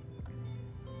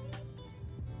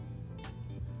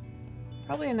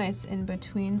 probably a nice in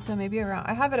between. So maybe around,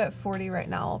 I have it at 40 right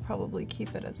now. I'll probably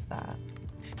keep it as that.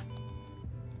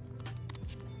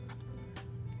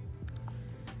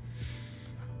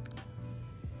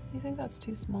 You think that's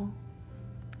too small?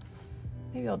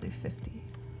 Maybe I'll do 50.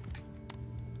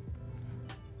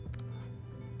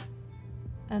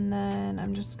 And then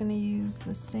I'm just gonna use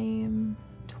the same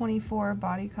 24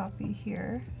 body copy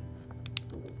here.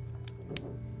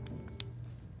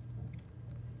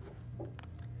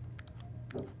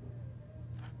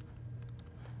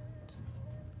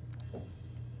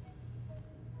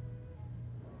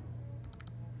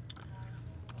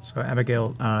 So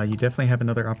Abigail, you definitely have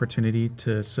another opportunity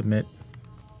to submit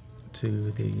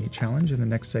to the challenge in the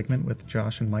next segment with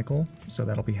Josh and Michael. So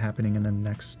that'll be happening in the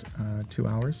next 2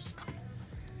 hours.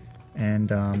 And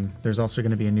there's also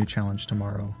going to be a new challenge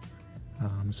tomorrow.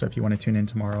 So if you want to tune in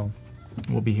tomorrow,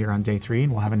 we'll be here on day 3,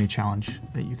 and we'll have a new challenge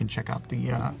that you can check out the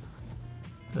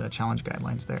challenge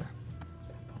guidelines there.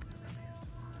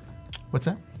 What's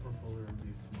that? Portfolio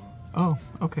reviews tomorrow. Oh,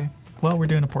 okay. Well, we're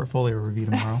doing a portfolio review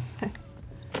tomorrow.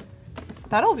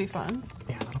 That'll be fun.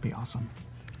 Yeah, that'll be awesome.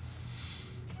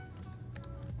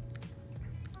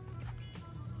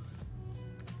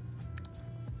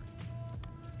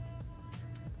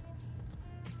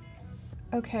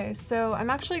 Okay, so I'm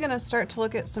actually going to start to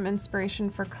look at some inspiration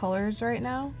for colors right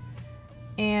now.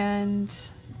 And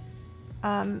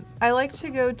I like to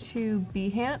go to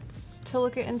Behance to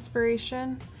look at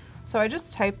inspiration. So I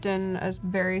just typed in a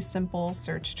very simple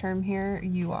search term here,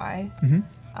 UI.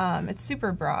 It's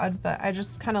super broad, but I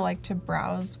just kind of like to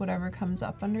browse whatever comes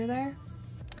up under there.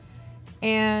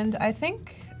 And I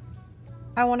think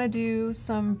I want to do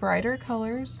some brighter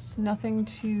colors, nothing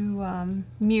too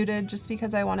muted, just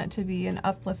because I want it to be an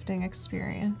uplifting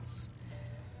experience.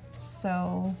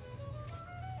 So,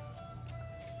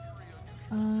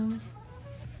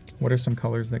 what are some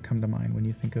colors that come to mind when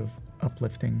you think of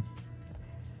uplifting?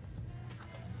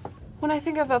 When I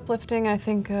think of uplifting, I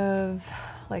think of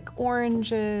like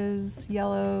oranges,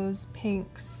 yellows,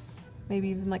 pinks, maybe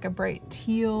even like a bright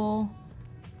teal.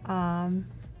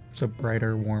 So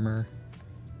brighter, warmer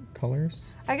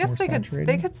colors? I guess More they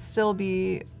saturated? could still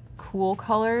be cool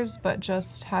colors, but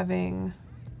just having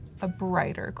a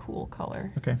brighter cool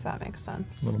color, Okay. if that makes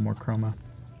sense. A little more chroma,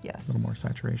 Yes. a little more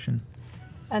saturation.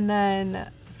 And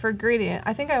then for gradient,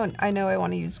 I think I know I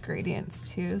want to use gradients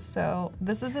too. So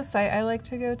this is a site I like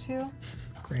to go to,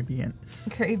 Gradient.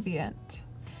 Gradient.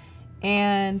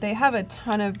 And they have a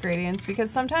ton of gradients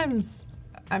because sometimes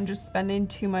I'm just spending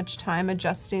too much time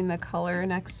adjusting the color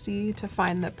next to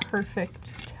find the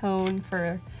perfect tone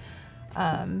for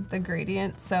the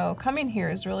gradient. So coming here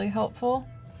is really helpful.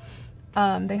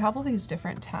 They have all these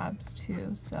different tabs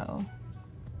too, so.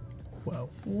 Whoa.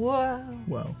 Whoa.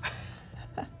 Whoa.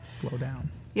 Slow down.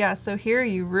 Yeah, so here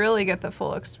you really get the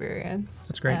full experience.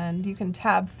 That's great. And you can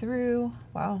tab through.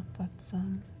 Wow, that's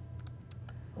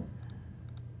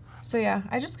So yeah,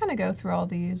 I just kind of go through all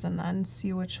these and then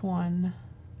see which one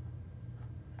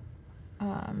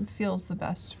feels the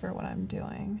best for what I'm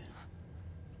doing.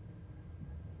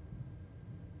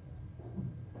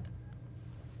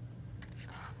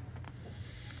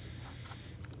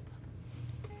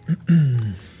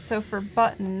 So for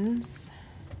buttons,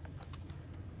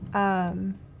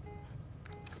 I'm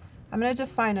going to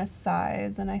define a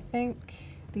size, and I think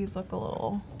these look a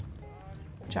little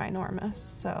ginormous,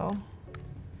 so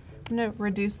I'm going to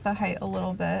reduce the height a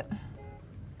little bit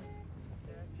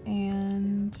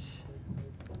and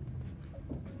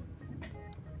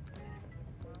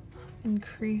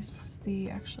increase the,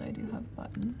 actually I do have a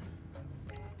button.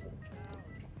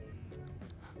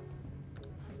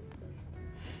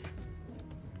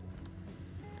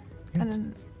 Yeah, And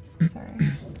then, sorry.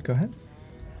 go ahead.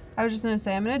 I was just going to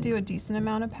say, I'm going to do a decent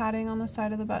amount of padding on the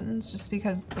side of the buttons just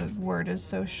because the word is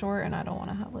so short and I don't want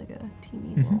to have like a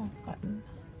teeny little button.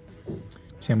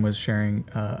 Tim was sharing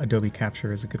Adobe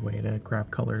Capture is a good way to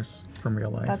grab colors from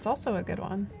real life. That's also a good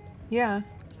one. Yeah.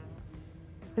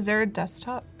 Is there a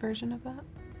desktop version of that?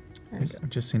 Or is- I've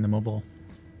just seen the mobile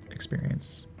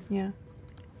experience. yeah.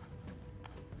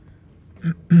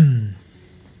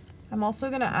 I'm also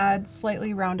going to add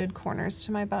slightly rounded corners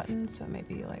to my button, so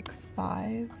maybe like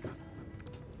 5.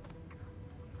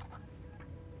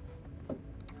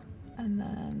 And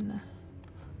then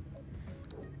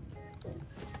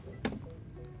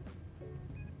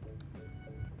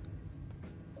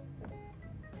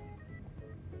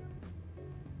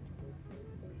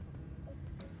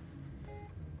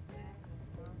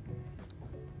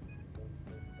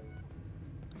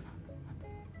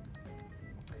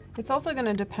it's also going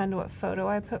to depend what photo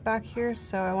I put back here,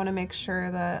 so I want to make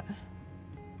sure that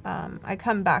I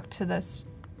come back to this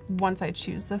once I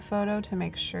choose the photo to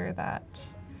make sure that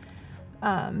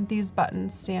these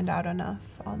buttons stand out enough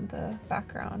on the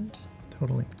background.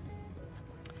 Totally.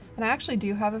 And I actually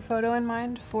do have a photo in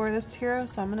mind for this hero,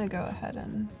 so I'm going to go ahead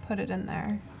and put it in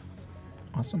there.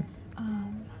 Awesome.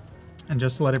 And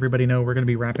just to let everybody know, we're going to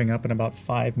be wrapping up in about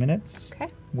 5 minutes Okay.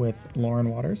 with Lauren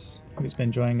Waters, who's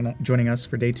been joining us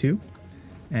for day 2.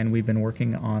 And we've been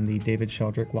working on the David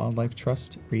Sheldrick Wildlife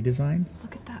Trust redesign.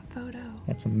 Look at that photo.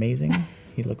 That's amazing.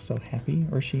 He looks so happy,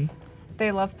 or she.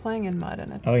 They love playing in mud,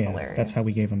 and it's Oh, yeah. hilarious. That's how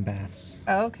we gave him baths.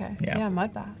 Oh, okay. Yeah. Yeah,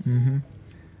 mud baths.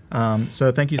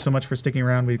 So thank you so much for sticking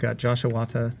around. We've got Josh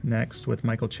Awata next with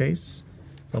Michael Chase.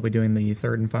 They'll be doing the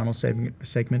third and final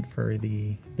segment for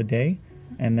the day.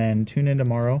 And then tune in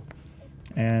tomorrow,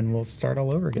 and we'll start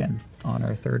all over again on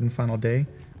our third and final day.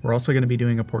 We're also going to be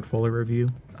doing a portfolio review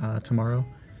tomorrow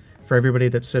For everybody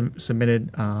that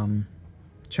submitted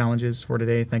challenges for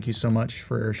today, thank you so much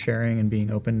for sharing and being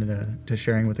open to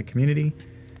sharing with the community.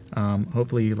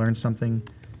 Hopefully you learned something.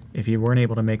 If you weren't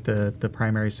able to make the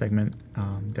primary segment,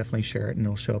 definitely share it and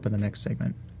it'll show up in the next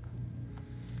segment.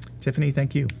 Tiffany,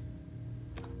 thank you.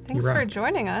 Thanks for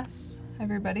joining us,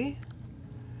 everybody.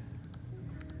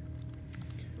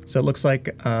 So it looks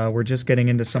like we're just getting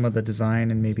into some of the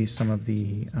design and maybe some of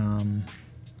the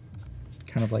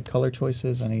kind of like color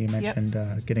choices. I know you mentioned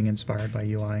getting inspired by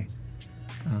UI.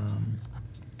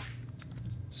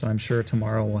 So I'm sure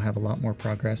tomorrow we'll have a lot more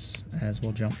progress as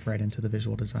we'll jump right into the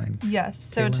visual design. Yes,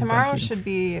 so Kaylin, tomorrow should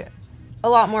be a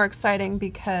lot more exciting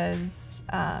because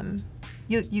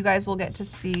you guys will get to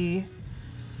see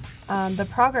the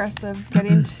progress of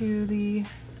getting to the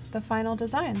final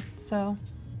design. So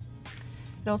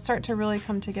it'll start to really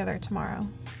come together tomorrow.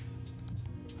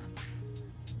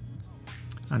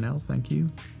 Anel, thank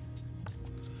you.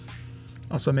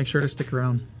 Also, make sure to stick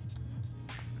around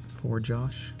for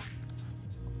Josh.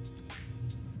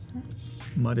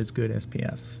 Mud is good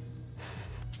SPF.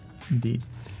 Indeed.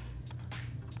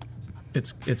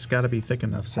 It's got to be thick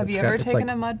enough. So have you ever taken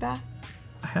a mud bath?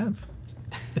 I have.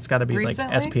 It's got to be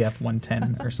Recently? like SPF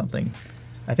 110 or something.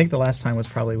 I think the last time was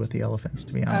probably with the elephants,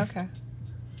 to be honest. Okay.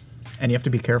 And you have to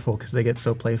be careful because they get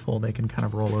so playful they can kind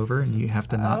of roll over, and you have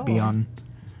to not be on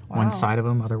one side of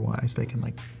them, otherwise they can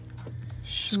like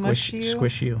squish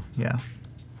you. Yeah.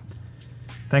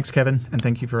 Thanks, Kevin, and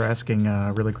thank you for asking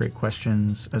really great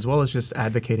questions, as well as just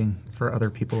advocating for other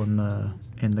people in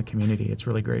the community. It's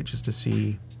really great just to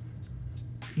see,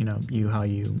 how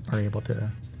you are able to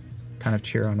kind of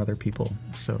cheer on other people.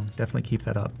 So definitely keep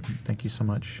that up. Thank you so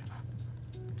much.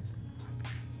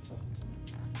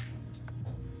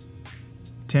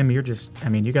 Tim, you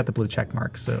got the blue check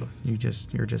mark, so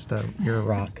you're a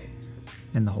rock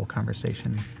in the whole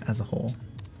conversation as a whole.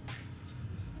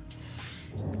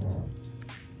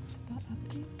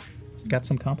 Got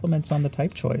some compliments on the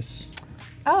type choice.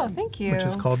 Oh, thank you. Which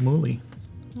is called Mooly.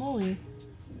 Mooly.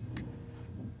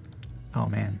 Oh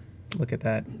man, look at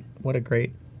that! What a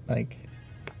great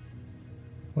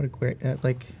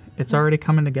it's already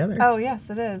coming together. Oh yes,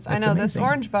 it is. I know amazing. This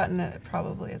orange button, it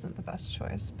probably isn't the best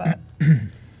choice, but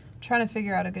trying to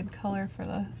figure out a good color for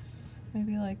this.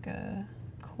 Maybe like a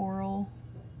coral.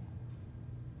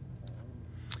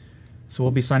 So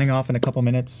we'll be signing off in a couple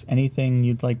minutes. Anything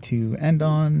you'd like to end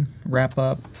on, wrap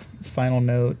up, final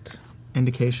note,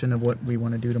 indication of what we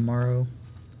want to do tomorrow?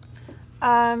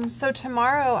 So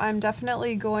tomorrow I'm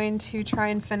definitely going to try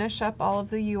and finish up all of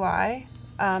the UI.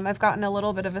 I've gotten a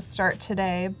little bit of a start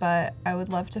today, but I would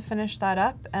love to finish that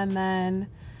up and then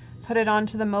put it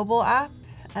onto the mobile app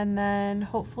and then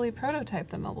hopefully prototype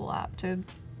the mobile app to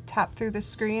tap through the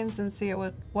screens and see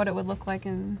what it would look like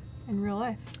in real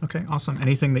life. Okay, awesome.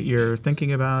 Anything that you're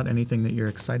thinking about, anything that you're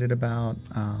excited about,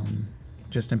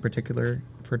 just in particular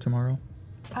for tomorrow?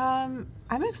 I'm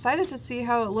excited to see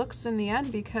how it looks in the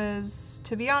end because,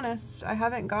 to be honest, I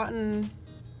haven't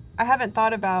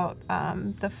thought about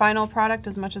the final product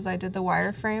as much as I did the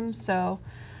wireframes, so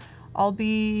I'll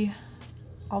be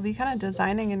kind of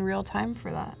designing in real time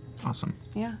for that. Awesome.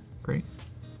 Yeah. Great.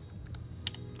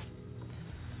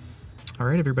 All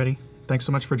right, everybody. Thanks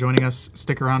so much for joining us.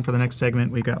 Stick around for the next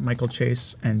segment. We've got Michael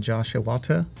Chase and Josh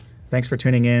Iwata. Thanks for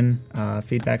tuning in.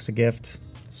 Feedback's a gift,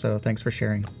 so thanks for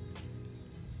sharing.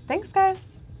 Thanks,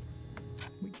 guys.